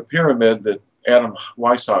see the pyramid that Adam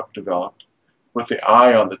Weishaupt developed with the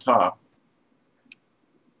eye on the top.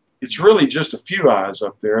 It's really just a few eyes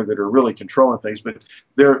up there that are really controlling things, but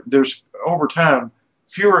there's over time,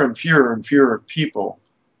 fewer and fewer and fewer people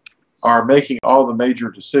are making all the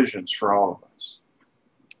major decisions for all of us.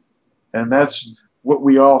 And that's what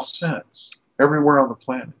we all sense everywhere on the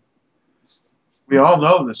planet. We all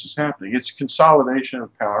know this is happening. It's consolidation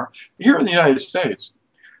of power. Here in the United States,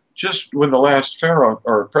 just when the last pharaoh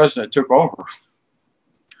or president took over,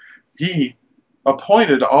 he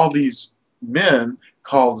appointed all these men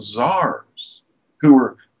called czars, who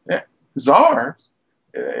were czars.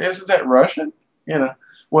 Isn't that Russian? You know,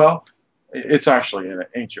 well, it's actually an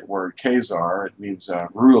ancient word, Khazar. It means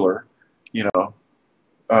ruler. You know,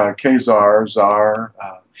 Khazar, czar.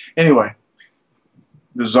 Anyway,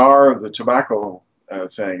 the czar of the tobacco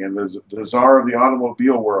thing, and the czar of the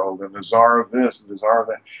automobile world, and the czar of this, and the czar of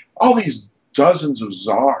that. All these dozens of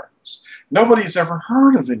czars. Nobody's ever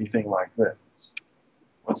heard of anything like this.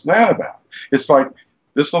 What's that about? It's like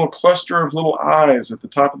this little cluster of little eyes at the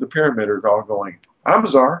top of the pyramid are all going, I'm a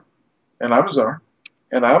czar, and I'm a czar,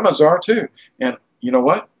 and I'm a czar too. And you know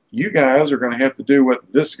what? You guys are going to have to do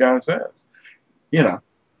what this guy says. You know,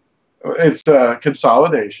 it's a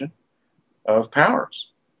consolidation of powers.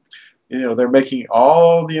 You know, they're making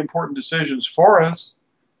all the important decisions for us,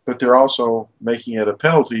 but they're also making it a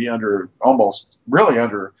penalty under really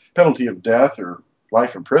under penalty of death or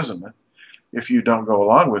life imprisonment if you don't go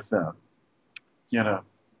along with them, you know.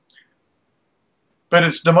 But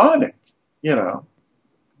it's demonic, you know.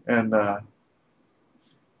 And,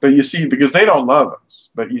 but you see, because they don't love us,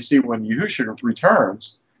 but you see when Yahushua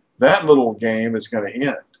returns, that little game is going to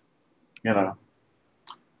end, you know.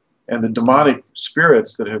 And the demonic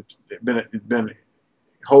spirits that have been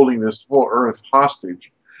holding this whole earth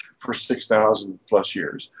hostage for 6,000 plus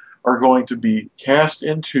years are going to be cast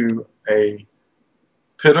into a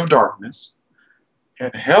pit of darkness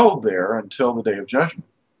and held there until the day of judgment,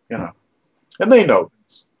 you know. And they know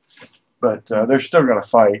this, but they're still going to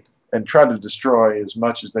fight and try to destroy as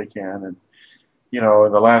much as they can. And, you know,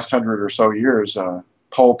 in the last 100 or so years,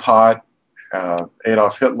 Pol Pot,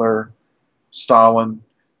 Adolf Hitler, Stalin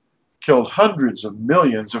killed hundreds of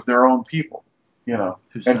millions of their own people, you know,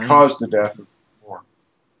 and caused the death of war.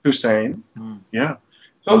 Hussein, yeah.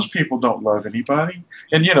 Those people don't love anybody.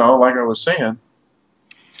 And, you know, like I was saying,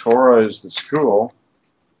 Torah is the school,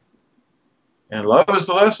 and love is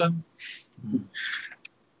the lesson.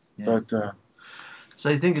 Yeah. But so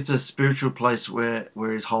you think it's a spiritual place where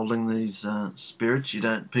he's holding these spirits? You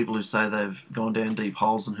don't, people who say they've gone down deep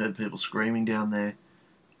holes and heard people screaming down there.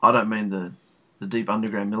 I don't mean the deep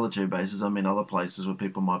underground military bases. I mean other places where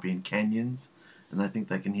people might be in canyons and they think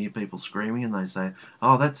they can hear people screaming, and they say,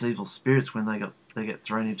 "Oh, that's evil spirits," when they get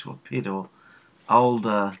thrown into a pit, or old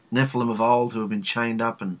Nephilim of old who have been chained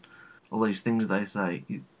up, and all these things they say.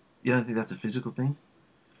 You don't think that's a physical thing?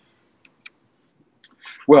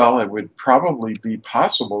 well, it would probably be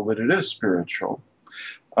possible that it is spiritual.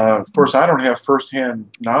 Of course, I don't have firsthand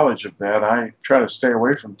knowledge of that. I try to stay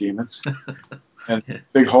away from demons and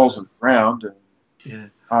big holes in the ground. And Yeah.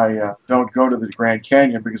 I don't go to the Grand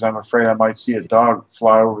Canyon because I'm afraid I might see a dog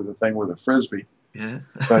fly over the thing with a frisbee. Yeah.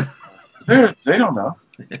 But they don't know,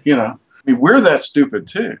 you know. I mean, we're that stupid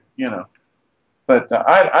too, you know. But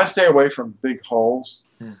I stay away from big holes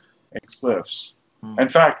and cliffs. In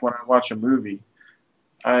fact, when I watch a movie,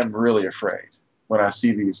 I'm really afraid when I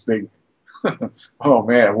see these big, oh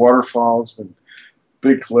man, waterfalls and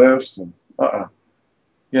big cliffs and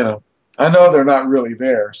you know. I know they're not really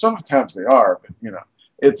there. Sometimes they are, but you know,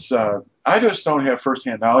 it's. I just don't have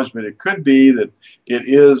firsthand knowledge, but it could be that it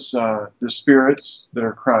is the spirits that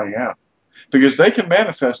are crying out, because they can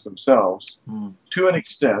manifest themselves to an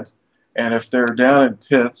extent, and if they're down in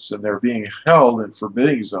pits and they're being held in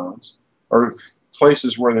forbidding zones or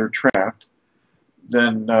places where they're trapped,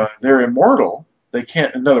 then they're immortal. They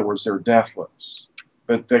can't. In other words, they're deathless,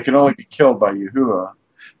 but they can only be killed by Yahuwah,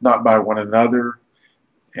 not by one another.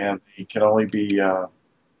 And he can only be, you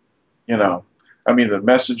know, I mean, the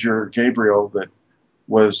messenger Gabriel that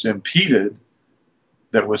was impeded,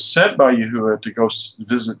 that was sent by Yahuwah to go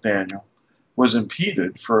visit Daniel, was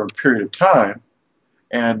impeded for a period of time,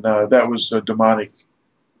 and that was a demonic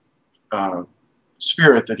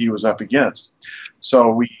spirit that he was up against.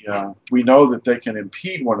 So we know that they can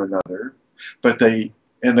impede one another, but they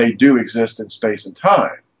do exist in space and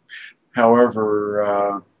time.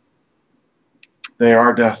 However, they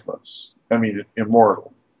are deathless. I mean,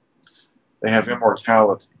 immortal. They have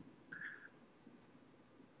immortality.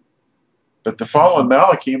 But the fallen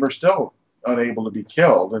Malakim are still unable to be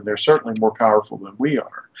killed, and they're certainly more powerful than we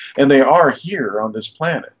are. And they are here on this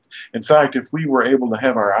planet. In fact, if we were able to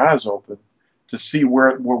have our eyes open to see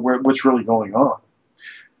what's really going on,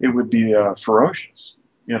 it would be ferocious,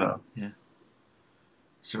 you know. Yeah.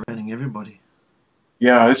 Surrounding everybody.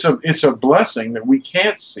 Yeah, it's a blessing that we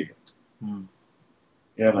can't see it.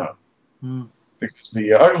 You know, because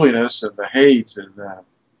the ugliness and the hate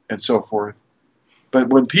and so forth But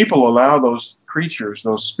when people allow those creatures,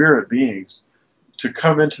 those spirit beings, to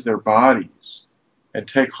come into their bodies and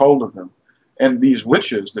take hold of them, and these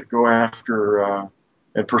witches that go after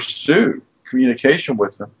and pursue communication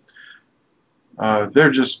with them,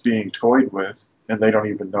 they're just being toyed with, and they don't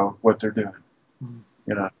even know what they're doing.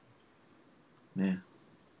 You know. Yeah.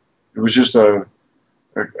 It was just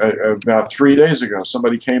about 3 days ago.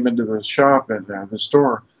 Somebody came into the shop and the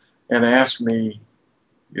store and asked me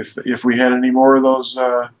if we had any more of those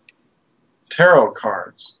tarot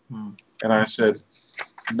cards, and I said,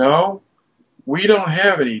 no, we don't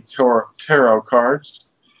have any tarot cards.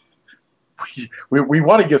 We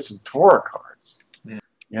want to get some Torah cards. Yeah.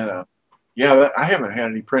 You know. Yeah, I haven't had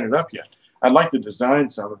any printed up yet. I'd like to design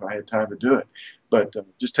some if I had time to do it, but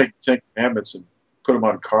just take the Ten Commandments and put them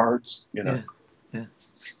on cards, you know. Yeah.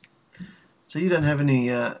 So you don't have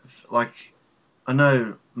any, like, I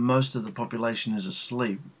know most of the population is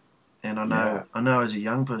asleep, and I know as a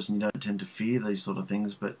young person you don't tend to fear these sort of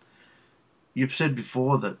things, but you've said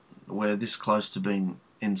before that we're this close to being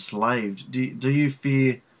enslaved. Do you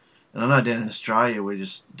fear, and I know down in Australia we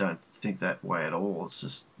just don't think that way at all. It's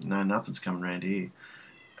just, no, nothing's coming around here.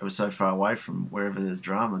 We're so far away from wherever there's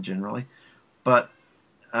drama generally. But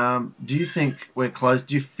do you think we're close?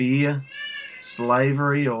 Do you fear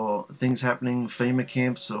slavery or things happening, FEMA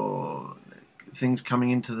camps or things coming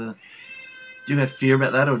into the... Do you have fear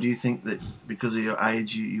about that, or do you think that because of your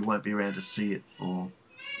age you won't be around to see it? Or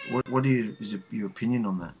what is your opinion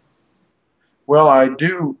on that? Well,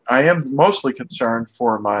 I am mostly concerned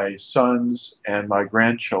for my sons and my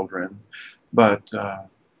grandchildren, but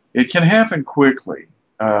it can happen quickly.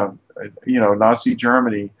 You know, Nazi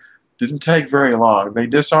Germany didn't take very long. They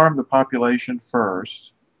disarmed the population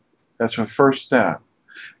first. That's the first step.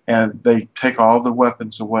 And they take all the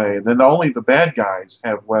weapons away. And then only the bad guys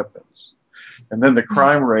have weapons. And then the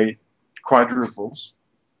crime rate quadruples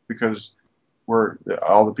because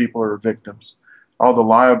all the people are victims. All the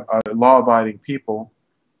law-abiding people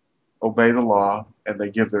obey the law, and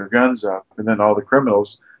they give their guns up. And then all the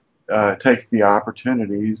criminals take the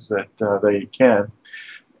opportunities that they can.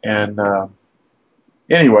 And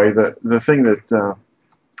anyway, the thing that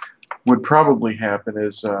would probably happen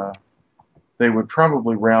is they would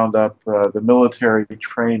probably round up the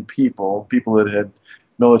military-trained people that had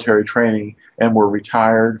military training and were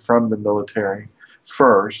retired from the military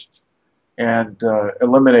first, and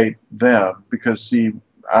eliminate them, because, see,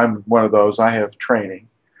 I'm one of those. I have training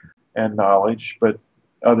and knowledge, but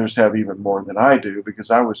others have even more than I do, because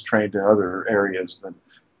I was trained in other areas than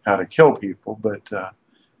how to kill people, but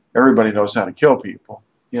everybody knows how to kill people,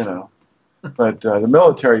 you know. But the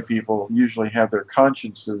military people usually have their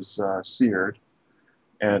consciences seared,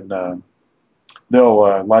 and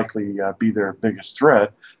they'll likely be their biggest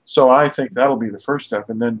threat. So I think that'll be the first step.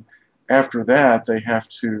 And then after that, they have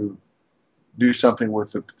to do something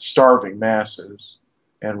with the starving masses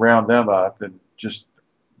and round them up and just,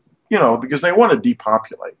 you know, because they want to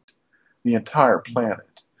depopulate the entire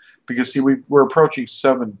planet. Because, see, we're approaching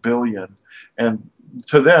 7 billion, and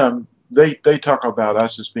to them, they talk about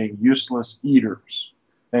us as being useless eaters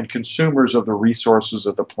and consumers of the resources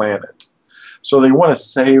of the planet. So they want to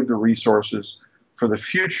save the resources for the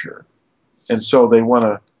future, and so they want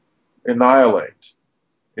to annihilate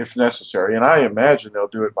if necessary. And I imagine they'll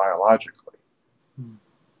do it biologically,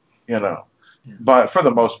 you know, but for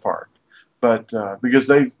the most part. But because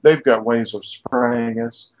they've got ways of spraying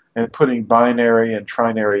us and putting binary and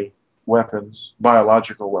trinary weapons,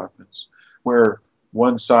 biological weapons, where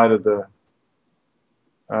one side of the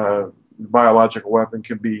biological weapon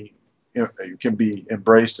can be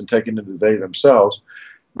embraced and taken into they themselves.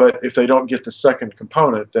 But if they don't get the second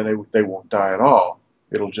component, then they won't die at all.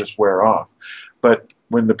 It'll just wear off. But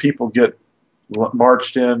when the people get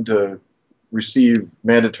marched in to receive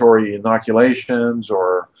mandatory inoculations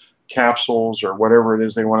or capsules or whatever it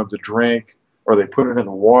is they want them to drink, or they put it in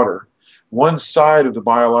the water, one side of the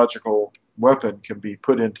biological weapon can be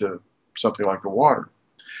put into something like the water.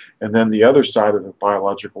 And then the other side of the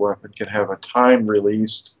biological weapon can have a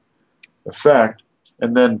time-released effect,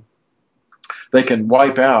 and then they can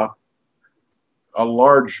wipe out a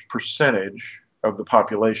large percentage of the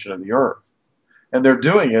population of the Earth. And they're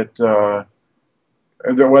doing it,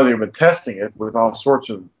 they've been testing it with all sorts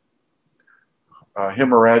of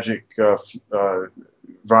hemorrhagic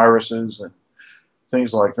viruses and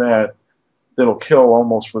things like that that'll kill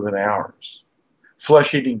almost within hours.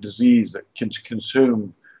 Flesh-eating disease that can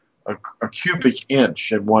consume a cubic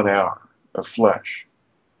inch in 1 hour of flesh.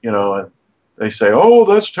 You know, and they say, oh,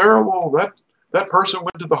 that's terrible. That person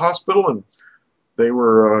went to the hospital and they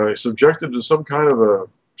were subjected to some kind of a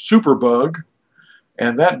super bug,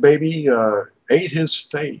 and that baby ate his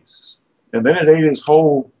face, and then it ate his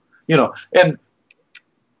whole, you know. And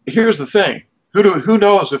here's the thing: who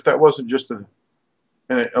knows if that wasn't just a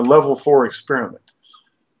level 4 experiment?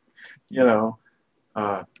 You know,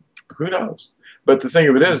 who knows? But the thing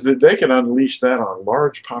of it is that they can unleash that on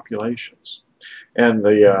large populations, and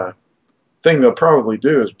the thing they'll probably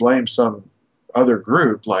do is blame some other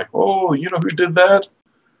group, like, oh, you know who did that?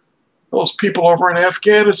 Those people over in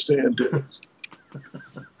Afghanistan did it.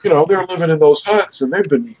 You know, they're living in those huts, and they've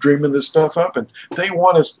been dreaming this stuff up, and they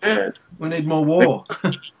want us dead. We need more war.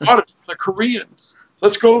 Got it from the Koreans.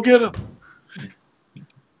 Let's go get them.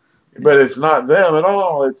 But it's not them at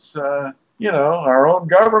all. It's, you know, our own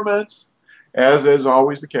governments, as is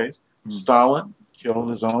always the case. Stalin killed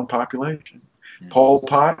his own population. Pol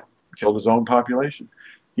Pot killed his own population.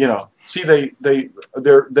 You know, see,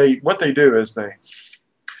 what they do is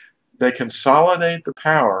they consolidate the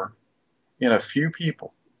power in a few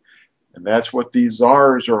people. And that's what these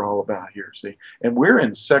czars are all about here, see. And we're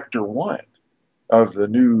in Sector 1 of the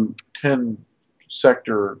new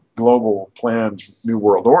 10-sector global planned New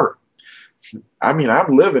World Order. I mean,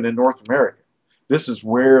 I'm living in North America. This is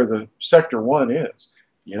where the Sector 1 is.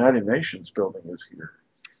 The United Nations building is here.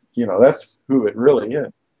 You know, that's who it really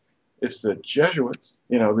is. It's the Jesuits.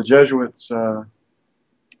 You know, the Jesuits are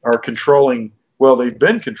controlling, well, they've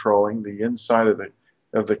been controlling the inside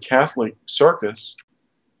of the Catholic circus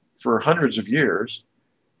for hundreds of years.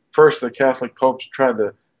 First, the Catholic popes tried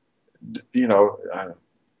to, you know,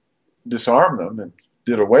 disarm them and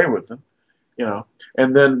did away with them, you know,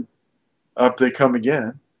 and then up they come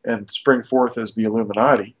again and spring forth as the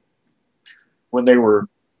Illuminati. When they were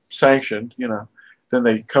sanctioned, you know, then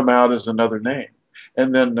they come out as another name.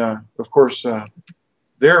 And then, of course,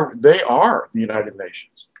 they are the United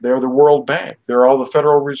Nations. They're the World Bank. They're all the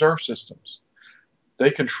Federal Reserve systems.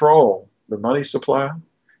 They control the money supply.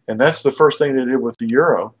 And that's the first thing they did with the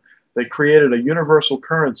euro. They created a universal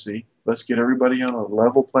currency. Let's get everybody on a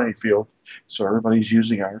level playing field so everybody's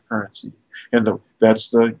using our currency. And that's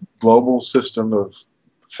the global system of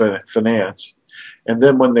finance. And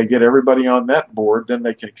then when they get everybody on that board, then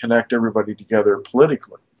they can connect everybody together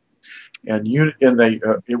politically. And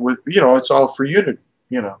it was, you know, it's all for unity,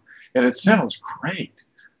 you know. And it sounds great.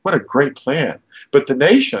 What a great plan. But the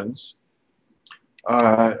nations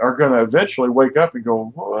are going to eventually wake up and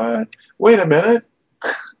go, what? Wait a minute.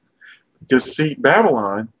 Because, see,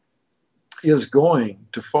 Babylon is going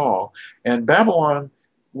to fall. And Babylon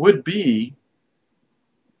would be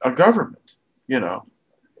a government, you know,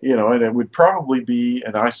 and it would probably be,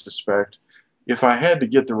 and I suspect, if I had to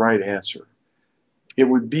get the right answer, it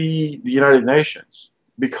would be the United Nations,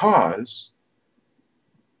 because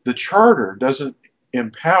the charter doesn't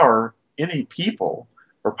empower any people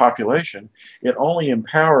or population. It only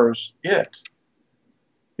empowers it.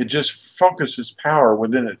 It just focuses power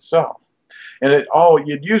within itself. And it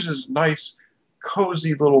uses nice,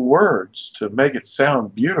 cozy little words to make it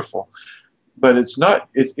sound beautiful. But it's not,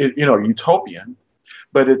 you know, utopian,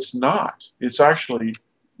 but it's not. It's actually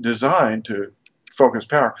designed to focus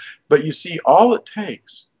power. But you see, all it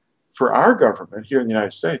takes for our government here in the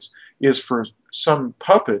United States is for some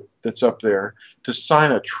puppet that's up there to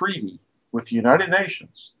sign a treaty with the United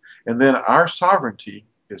Nations, and then our sovereignty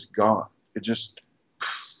is gone. It's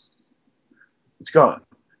gone.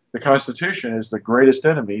 The Constitution is the greatest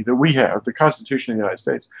enemy that we have. The Constitution of the United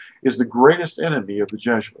States is the greatest enemy of the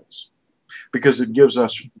Jesuits, because it gives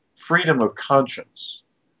us freedom of conscience,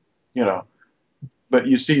 you know. But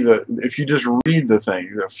you see, if you just read the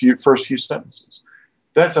thing, the first few sentences,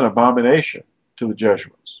 that's an abomination to the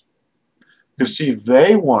Jesuits. Because, see,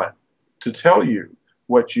 they want to tell you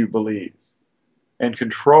what you believe and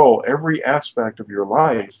control every aspect of your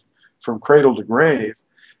life from cradle to grave,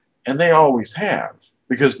 and they always have,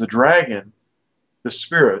 because the dragon, the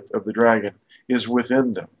spirit of the dragon, is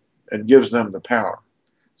within them and gives them the power.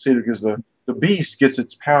 See, because the beast gets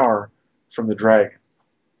its power from the dragon.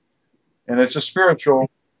 And it's a spiritual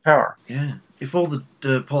power. Yeah. If all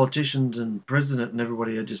the politicians and president and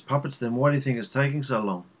everybody are just puppets, then why do you think it's taking so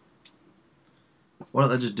long? Why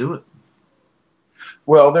don't they just do it?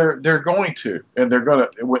 Well, they're going to, and they're going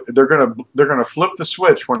to flip the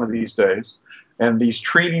switch one of these days, and these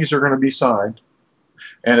treaties are going to be signed,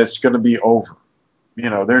 and it's going to be over.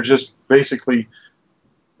 You know, they're just basically,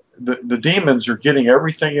 the demons are getting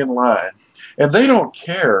everything in line, and they don't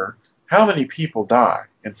care how many people die.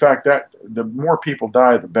 In fact, the more people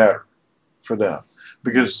die, the better for them,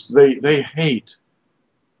 because they hate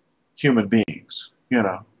human beings. You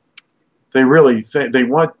know, they really think, they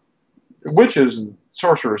want, witches and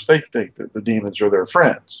sorcerers, they think that the demons are their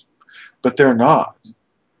friends, but they're not.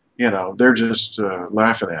 You know, they're just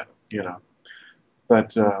laughing at them. You know,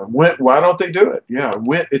 But why don't they do it? Yeah,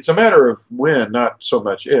 when, it's a matter of when, not so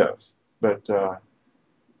much if. But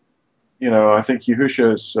you know, I think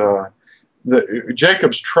Yahusha's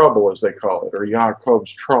Jacob's trouble, as they call it, or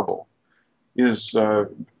Yaakov's trouble, is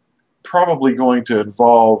probably going to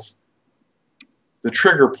involve the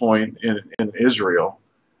trigger point in Israel,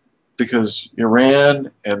 because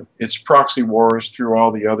Iran and its proxy wars through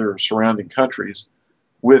all the other surrounding countries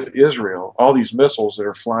with Israel, all these missiles that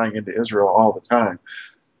are flying into Israel all the time,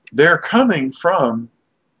 they're coming from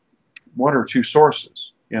one or two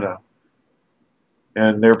sources, you know.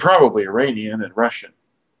 And they're probably Iranian and Russian,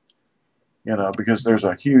 you know, because there's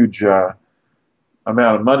a huge amount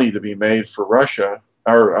of money to be made for Russia,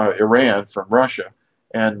 or Iran from Russia.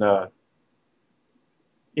 And,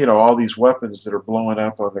 you know, all these weapons that are blowing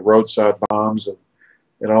up on the roadside bombs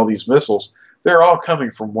and all these missiles, they're all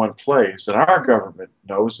coming from one place. And our government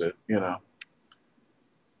knows it, you know.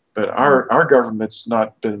 But our government's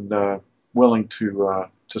not been willing to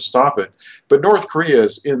stop it. But North Korea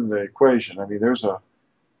is in the equation. I mean,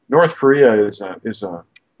 North Korea is a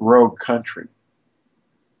rogue country.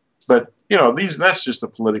 But you know, that's just a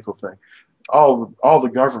political thing. All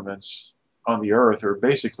the governments on the earth are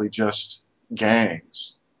basically just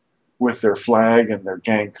gangs with their flag and their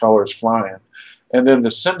gang colors flying. And then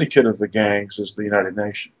the syndicate of the gangs is the United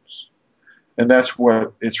Nations. And that's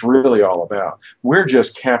what it's really all about. We're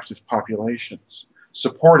just captive populations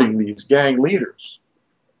supporting these gang leaders.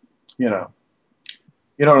 You know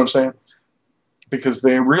what I'm saying? Because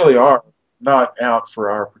they really are not out for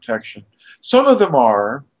our protection. Some of them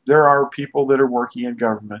are. There are people that are working in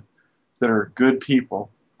government that are good people.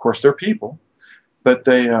 Of course, they're people, but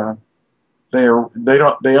they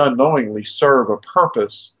unknowingly serve a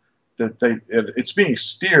purpose that it's being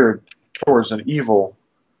steered towards an evil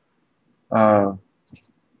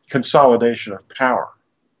consolidation of power.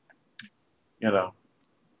 You know,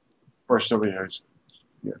 of course,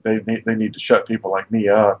 they need to shut people like me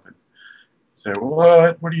up and say,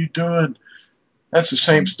 "What are you doing? That's the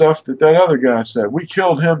same stuff that other guy said. We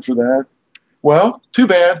killed him for that." Well, too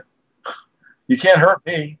bad. You can't hurt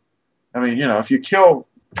me. I mean, you know, if you kill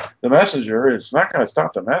the messenger, it's not going to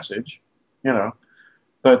stop the message, you know.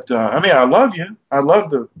 But I mean, I love you. I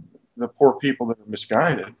love the poor people that are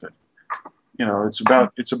misguided. But you know, it's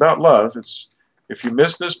about love. It's, if you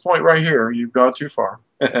miss this point right here, you've gone too far.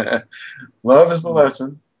 Love is the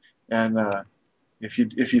lesson, and if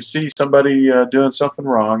you see somebody doing something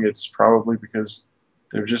wrong, it's probably because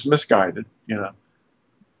they're just misguided. You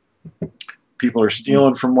know, people are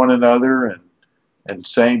stealing from one another and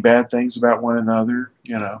saying bad things about one another.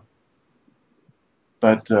 You know,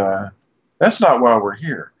 but that's not why we're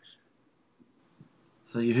here.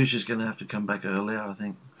 So Yahusha's going to have to come back earlier, I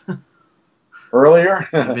think. Earlier?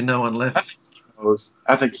 There'll be no one left.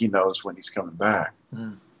 I think he knows when he's coming back.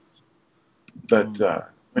 But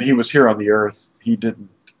when he was here on the earth,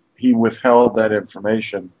 he withheld that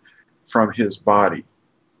information from his body,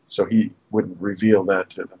 so he wouldn't reveal that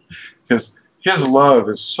to them, because his love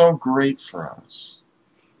is so great for us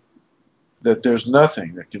that there's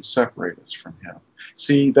nothing that can separate us from him.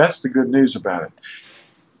 See, that's the good news about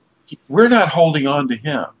it. We're not holding on to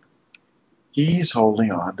him. He's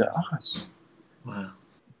holding on to us. Wow.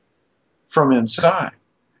 From inside.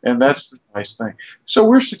 And that's the nice thing. So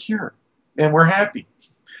we're secure and we're happy.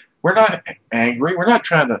 We're not angry. We're not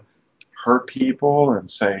trying to hurt people and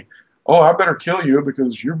say, "Oh, I better kill you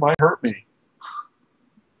because you might hurt me."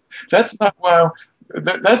 That's not why.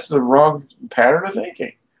 That's the wrong pattern of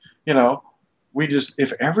thinking. You know,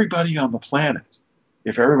 if everybody on the planet,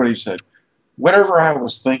 if everybody said, "Whatever I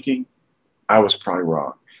was thinking, I was probably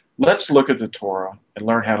wrong. Let's look at the Torah and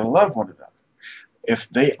learn how to love one another." If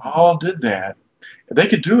they all did that, they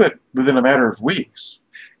could do it within a matter of weeks.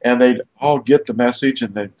 And they'd all get the message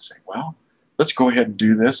and they'd say, "Well, let's go ahead and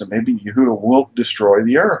do this, and maybe Yehuda won't destroy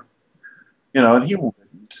the earth." You know, and he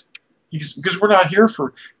wouldn't. Because we're not here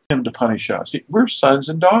for him to punish us. We're sons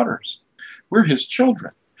and daughters. We're his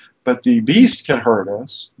children. But the beast can hurt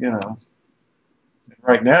us, you know.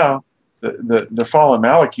 Right now, the fallen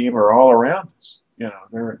MALAKIM are all around us. You know,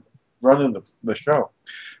 they're running the show.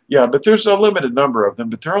 Yeah, but there's a limited number of them,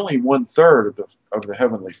 but they're only 1/3 of the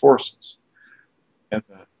heavenly forces. And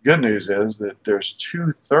the good news is that there's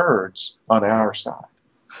 2/3 on our side.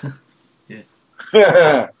 Yeah.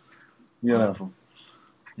 You know.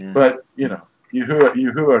 Yeah. But, you know,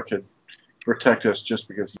 Yahuwah could protect us just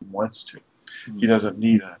because he wants to. He doesn't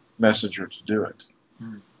need a messenger to do it.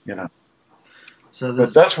 You know. So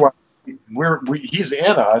but that's why he's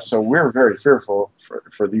in us, so we're very fearful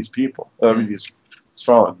for these people, these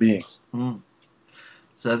fallen beings.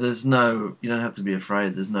 So you don't have to be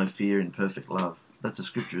afraid. There's no fear in perfect love. That's a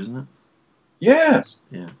scripture, isn't it? Yes.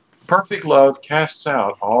 Yeah. Perfect love casts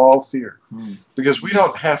out all fear. Mm. Because we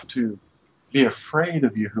don't have to be afraid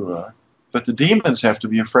of Yahuwah, but the demons have to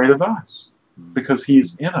be afraid of us because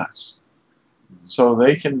he's in us. So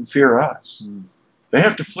they can fear us. Mm. They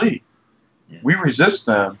have to flee. Yeah. We resist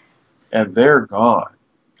them, and they're gone.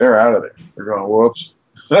 They're out of there. They're going, whoops.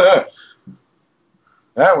 That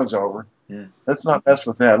one's over. Yeah. Let's not mess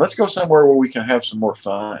with that. Let's go somewhere where we can have some more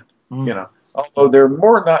fun. Mm. You know, although they're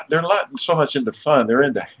not so much into fun. They're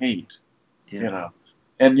into hate. Yeah. You know,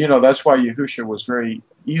 and you know that's why Yahusha was very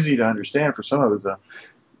easy to understand for some of us.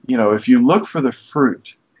 You know, if you look for the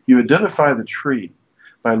fruit, you identify the tree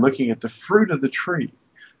by looking at the fruit of the tree.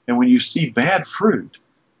 And when you see bad fruit,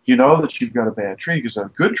 you know that you've got a bad tree because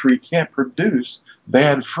a good tree can't produce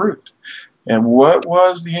bad fruit. And what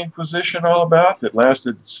was the Inquisition all about that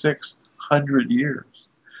lasted 600 years?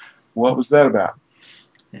 What was that about?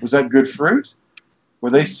 Was that good fruit? Were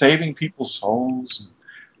they saving people's souls?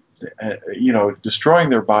 You know, destroying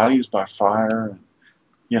their bodies by fire? And,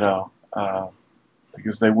 you know,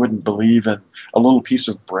 because they wouldn't believe in a little piece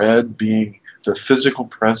of bread being their physical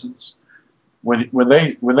presence. When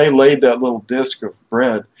they laid that little disc of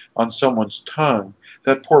bread on someone's tongue,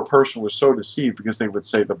 that poor person was so deceived because they would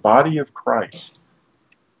say the body of Christ.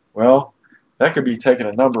 Well, that could be taken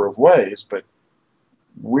a number of ways, but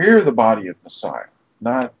we're the body of Messiah,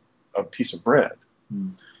 not a piece of bread.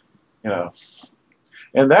 Mm. You know,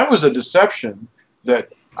 and that was a deception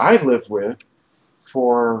that I lived with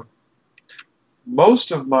for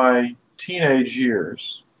most of my teenage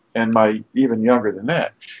years, and my even younger than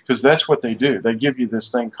that, because that's what they do. They give you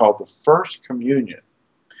this thing called the First Communion,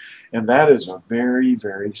 and that is a very,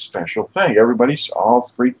 very special thing. Everybody's all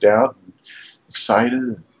freaked out and excited,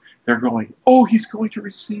 and they're going, oh, he's going to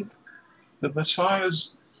receive the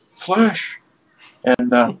Messiah's flesh.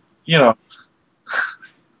 And, you know,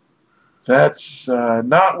 that's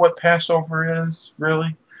not what Passover is,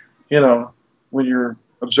 really. You know, when you're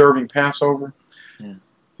observing Passover, yeah.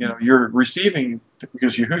 You know, you're receiving,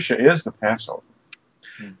 because Yahusha is the Passover.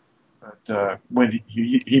 Yeah. But when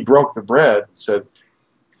he broke the bread and said,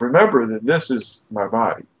 remember that this is my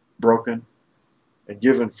body, broken and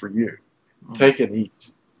given for you. Mm. Take and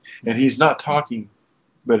eat. And he's not talking,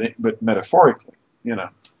 but metaphorically, you know.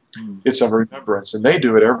 Mm. It's a remembrance. And they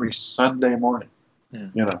do it every Sunday morning, Yeah.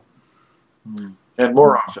 you know. Mm. And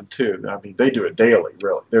more often, too. I mean, they do it daily,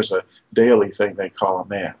 really. There's a daily thing they call a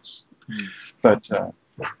Mass. Mm. But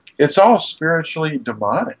it's all spiritually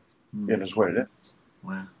demonic, Mm. is what it is.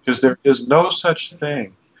 Wow. Because there is no such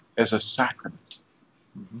thing as a sacrament.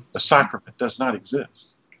 Mm-hmm. A sacrament does not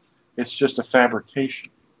exist. It's just a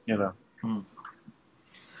fabrication, you know. Mm.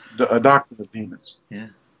 A doctrine of demons. Yeah.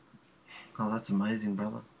 Oh, that's amazing,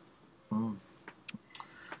 brother. Mm.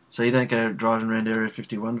 So you don't go driving around Area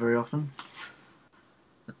 51 very often?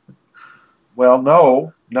 Well,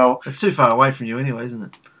 no. It's too far away from you anyway, isn't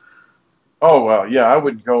it? Oh, well, yeah, I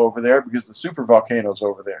wouldn't go over there because the super volcano's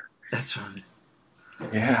over there. That's right.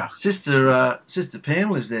 Yeah. Sister Pam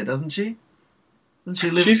lives there, doesn't she? Doesn't she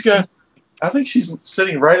live? She's got, I think she's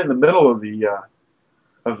sitting right in the middle of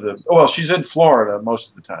the, well, she's in Florida most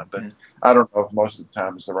of the time, but Yeah. I don't know if most of the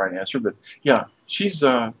time is the right answer, but yeah, she's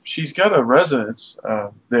got a residence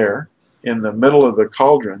there in the middle of the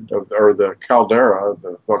cauldron, or the caldera of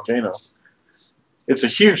the volcano. It's a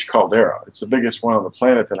huge caldera. It's the biggest one on the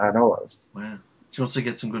planet that I know of. Wow. She wants to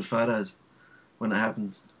get some good photos when it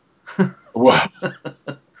happens. Wow.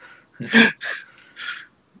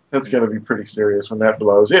 That's going to be pretty serious when that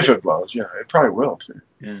blows. If it blows, yeah, it probably will too.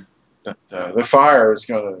 Yeah. But the fire is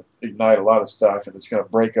going to ignite a lot of stuff, and it's going to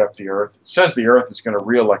break up the earth. It says the earth is going to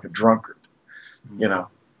reel like a drunkard, you know.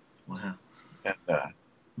 Wow.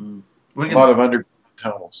 And We're a gonna, lot of underground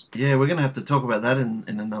tunnels. yeah, we're going to have to talk about that in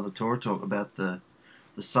another Torah talk about the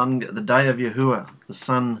sun, the day of Yahuwah, the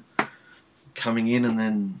sun coming in, and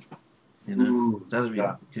then, you know, Ooh, that'll be,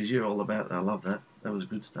 yeah. because you're all about that. I love that. That was a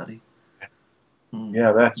good study. Mm.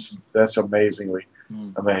 Yeah, that's amazingly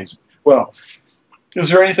Mm. amazing. Well, is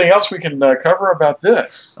there anything else we can cover about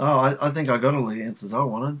this? Oh, I think I got all the answers I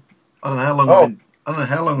wanted. I don't know how long I don't know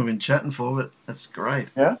how long we've been chatting for, but that's great.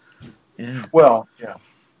 Yeah? Yeah. Well, yeah.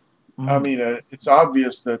 Mm. I mean, it's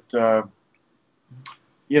obvious that,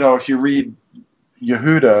 you know, if you read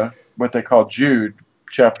Yehuda, what they call Jude,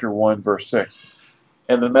 chapter 1, verse 6,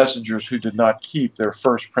 and the messengers who did not keep their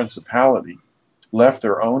first principality left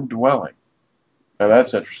their own dwelling. Now,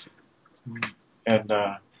 that's interesting. Mm. And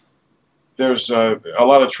there's a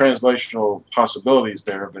lot of translational possibilities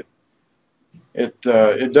there, but it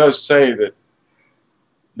does say that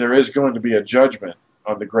there is going to be a judgment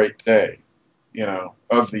on the great day, you know,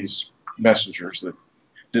 of these messengers that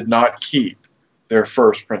did not keep their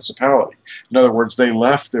first principality. In other words, they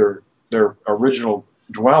left their original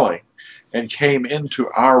dwelling and came into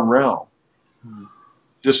our realm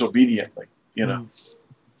disobediently, you know.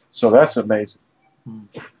 So that's amazing.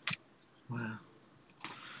 Wow.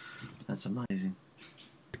 That's amazing.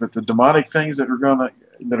 But the demonic things that are going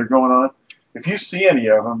on, if you see any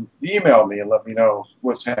of them, email me and let me know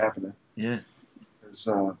what's happening. Yeah.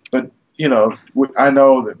 But you know, I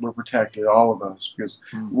know that we're protected, all of us, because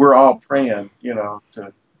we're all praying, you know,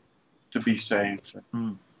 to be safe.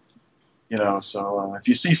 You know, so if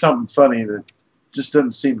you see something funny that just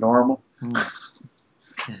doesn't seem normal,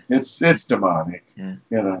 it's demonic. Yeah.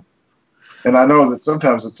 You know, and I know that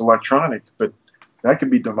sometimes it's electronic, but that can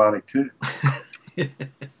be demonic too.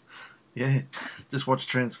 Yeah. Just watch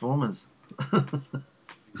Transformers.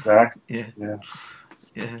 Exactly. Yeah. Yeah.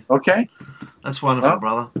 Yeah. Okay. That's wonderful, Well,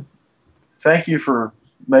 brother. Thank you for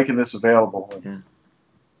making this available. Yeah.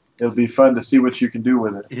 It'll be fun to see what you can do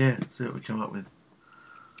with it. Yeah. See what we come up with.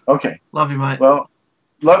 Okay. Love you, mate. Well,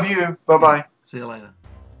 love you. Bye-bye. See you later.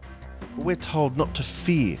 We're told not to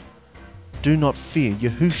fear. Do not fear.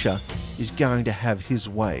 Yahusha is going to have his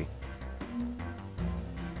way.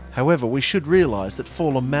 However, we should realize that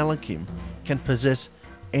fallen Malakim can possess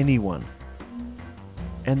anyone.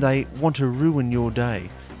 And they want to ruin your day.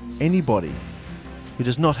 Anybody who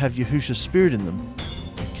does not have Yahusha's spirit in them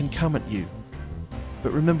can come at you.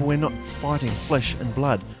 But remember, we're not fighting flesh and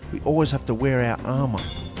blood. We always have to wear our armor.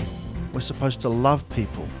 We're supposed to love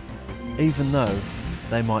people, even though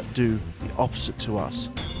they might do the opposite to us.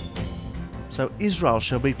 So Israel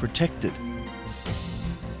shall be protected.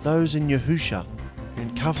 Those in Yahusha,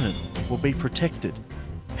 in covenant, will be protected.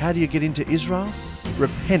 How do you get into Israel?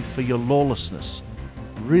 Repent for your lawlessness.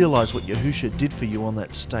 Realize what Yahusha did for you on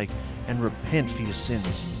that stake and repent for your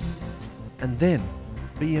sins. And then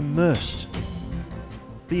be immersed.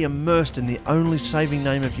 Be immersed in the only saving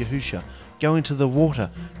name of Yahusha. Go into the water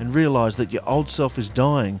and realize that your old self is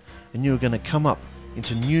dying and you are going to come up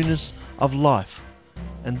into newness of life.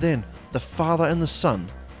 And then the Father and the Son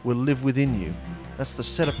will live within you. That's the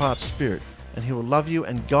set-apart spirit. And he will love you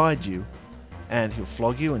and guide you, and he'll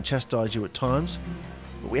flog you and chastise you at times.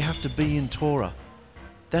 But we have to be in Torah.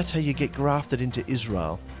 That's how you get grafted into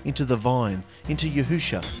Israel, into the vine, into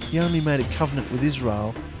Yahusha. He only made a covenant with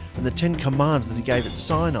Israel, and the 10 commands that he gave at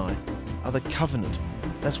Sinai are the covenant.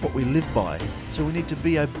 That's what we live by. So we need to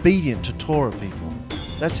be obedient to Torah, people.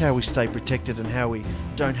 That's how we stay protected and how we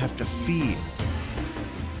don't have to fear.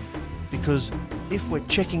 Because if we're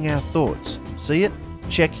checking our thoughts, see it?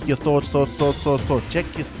 Check your thoughts.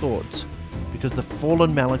 Check your thoughts. Because the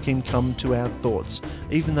fallen Malakim come to our thoughts.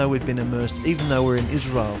 Even though we've been immersed, even though we're in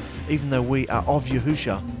Israel, even though we are of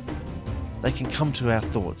Yahusha, they can come to our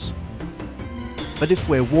thoughts. But if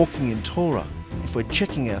we're walking in Torah, if we're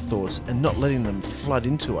checking our thoughts and not letting them flood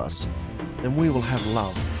into us, then we will have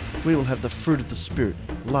love. We will have the fruit of the Spirit.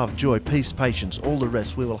 Love, joy, peace, patience, all the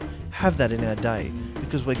rest. We will have that in our day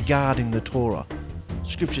because we're guarding the Torah.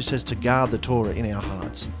 Scripture says to guard the Torah in our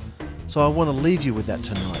hearts. So I want to leave you with that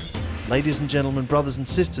tonight. Ladies and gentlemen, brothers and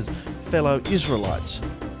sisters, fellow Israelites,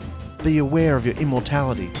 be aware of your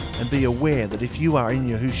immortality and be aware that if you are in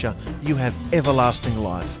Yahusha, you have everlasting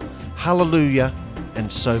life. Hallelujah,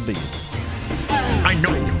 and so be it. I know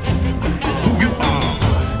who you are.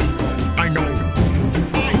 I know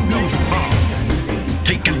who you are.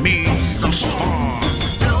 Taking me thus far.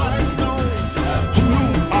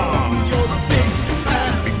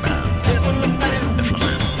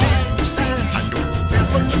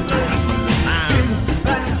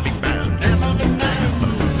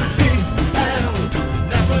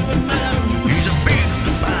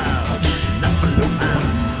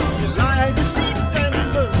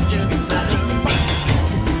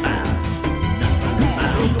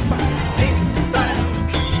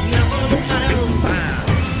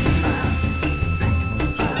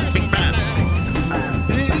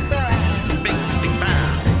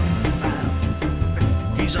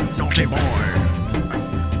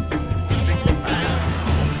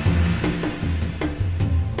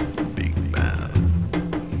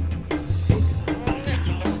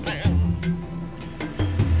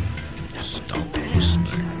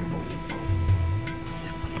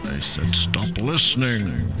 Stop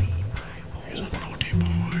listening.